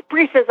that's as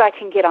brief as I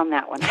can get on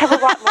that one. I have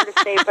a lot more to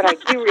say, but I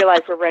do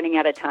realize we're running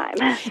out of time.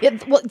 Yeah,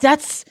 well,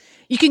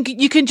 you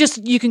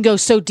can go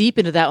so deep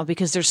into that one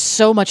because there's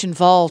so much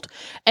involved.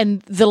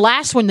 And the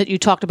last one that you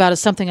talked about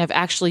is something I've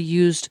actually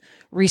used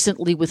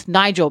recently with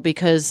Nigel,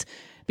 because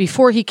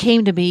before he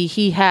came to me,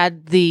 he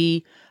had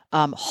the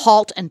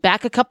halt and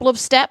back a couple of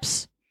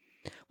steps.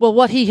 Well,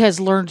 what he has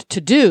learned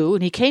to do,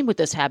 and he came with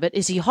this habit,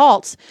 is he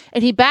halts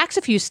and he backs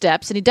a few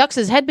steps and he ducks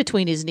his head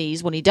between his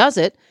knees when he does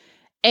it.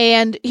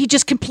 And he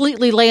just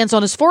completely lands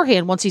on his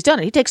forehand once he's done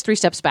it. He takes 3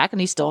 steps back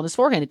and he's still on his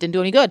forehand. It didn't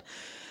do any good.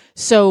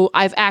 So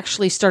I've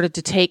actually started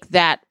to take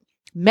that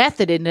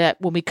method in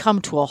that when we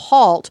come to a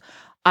halt,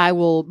 I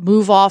will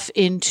move off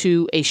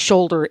into a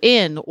shoulder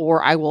in,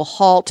 or I will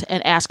halt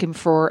and ask him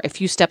for a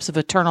few steps of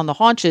a turn on the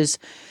haunches,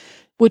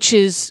 which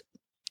is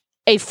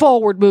a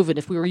forward movement.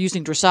 If we were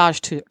using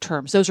dressage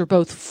terms, those are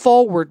both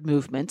forward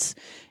movements,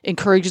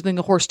 encouraging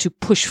the horse to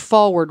push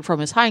forward from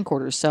his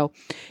hindquarters. So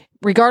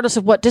regardless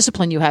of what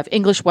discipline you have,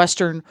 English,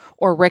 Western,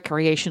 or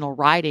recreational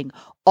riding,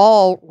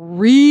 all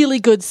really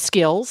good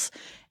skills.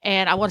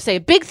 And I want to say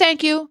a big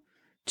thank you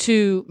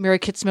to Mary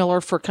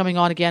Kitzmiller for coming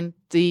on again.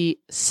 The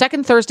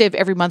second Thursday of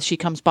every month, she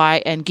comes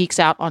by and geeks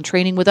out on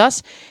training with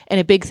us. And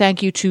a big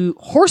thank you to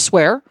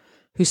Horseware,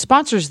 who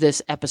sponsors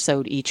this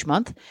episode each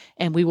month.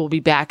 And we will be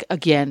back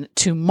again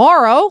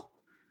tomorrow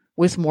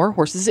with more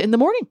Horses in the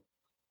Morning.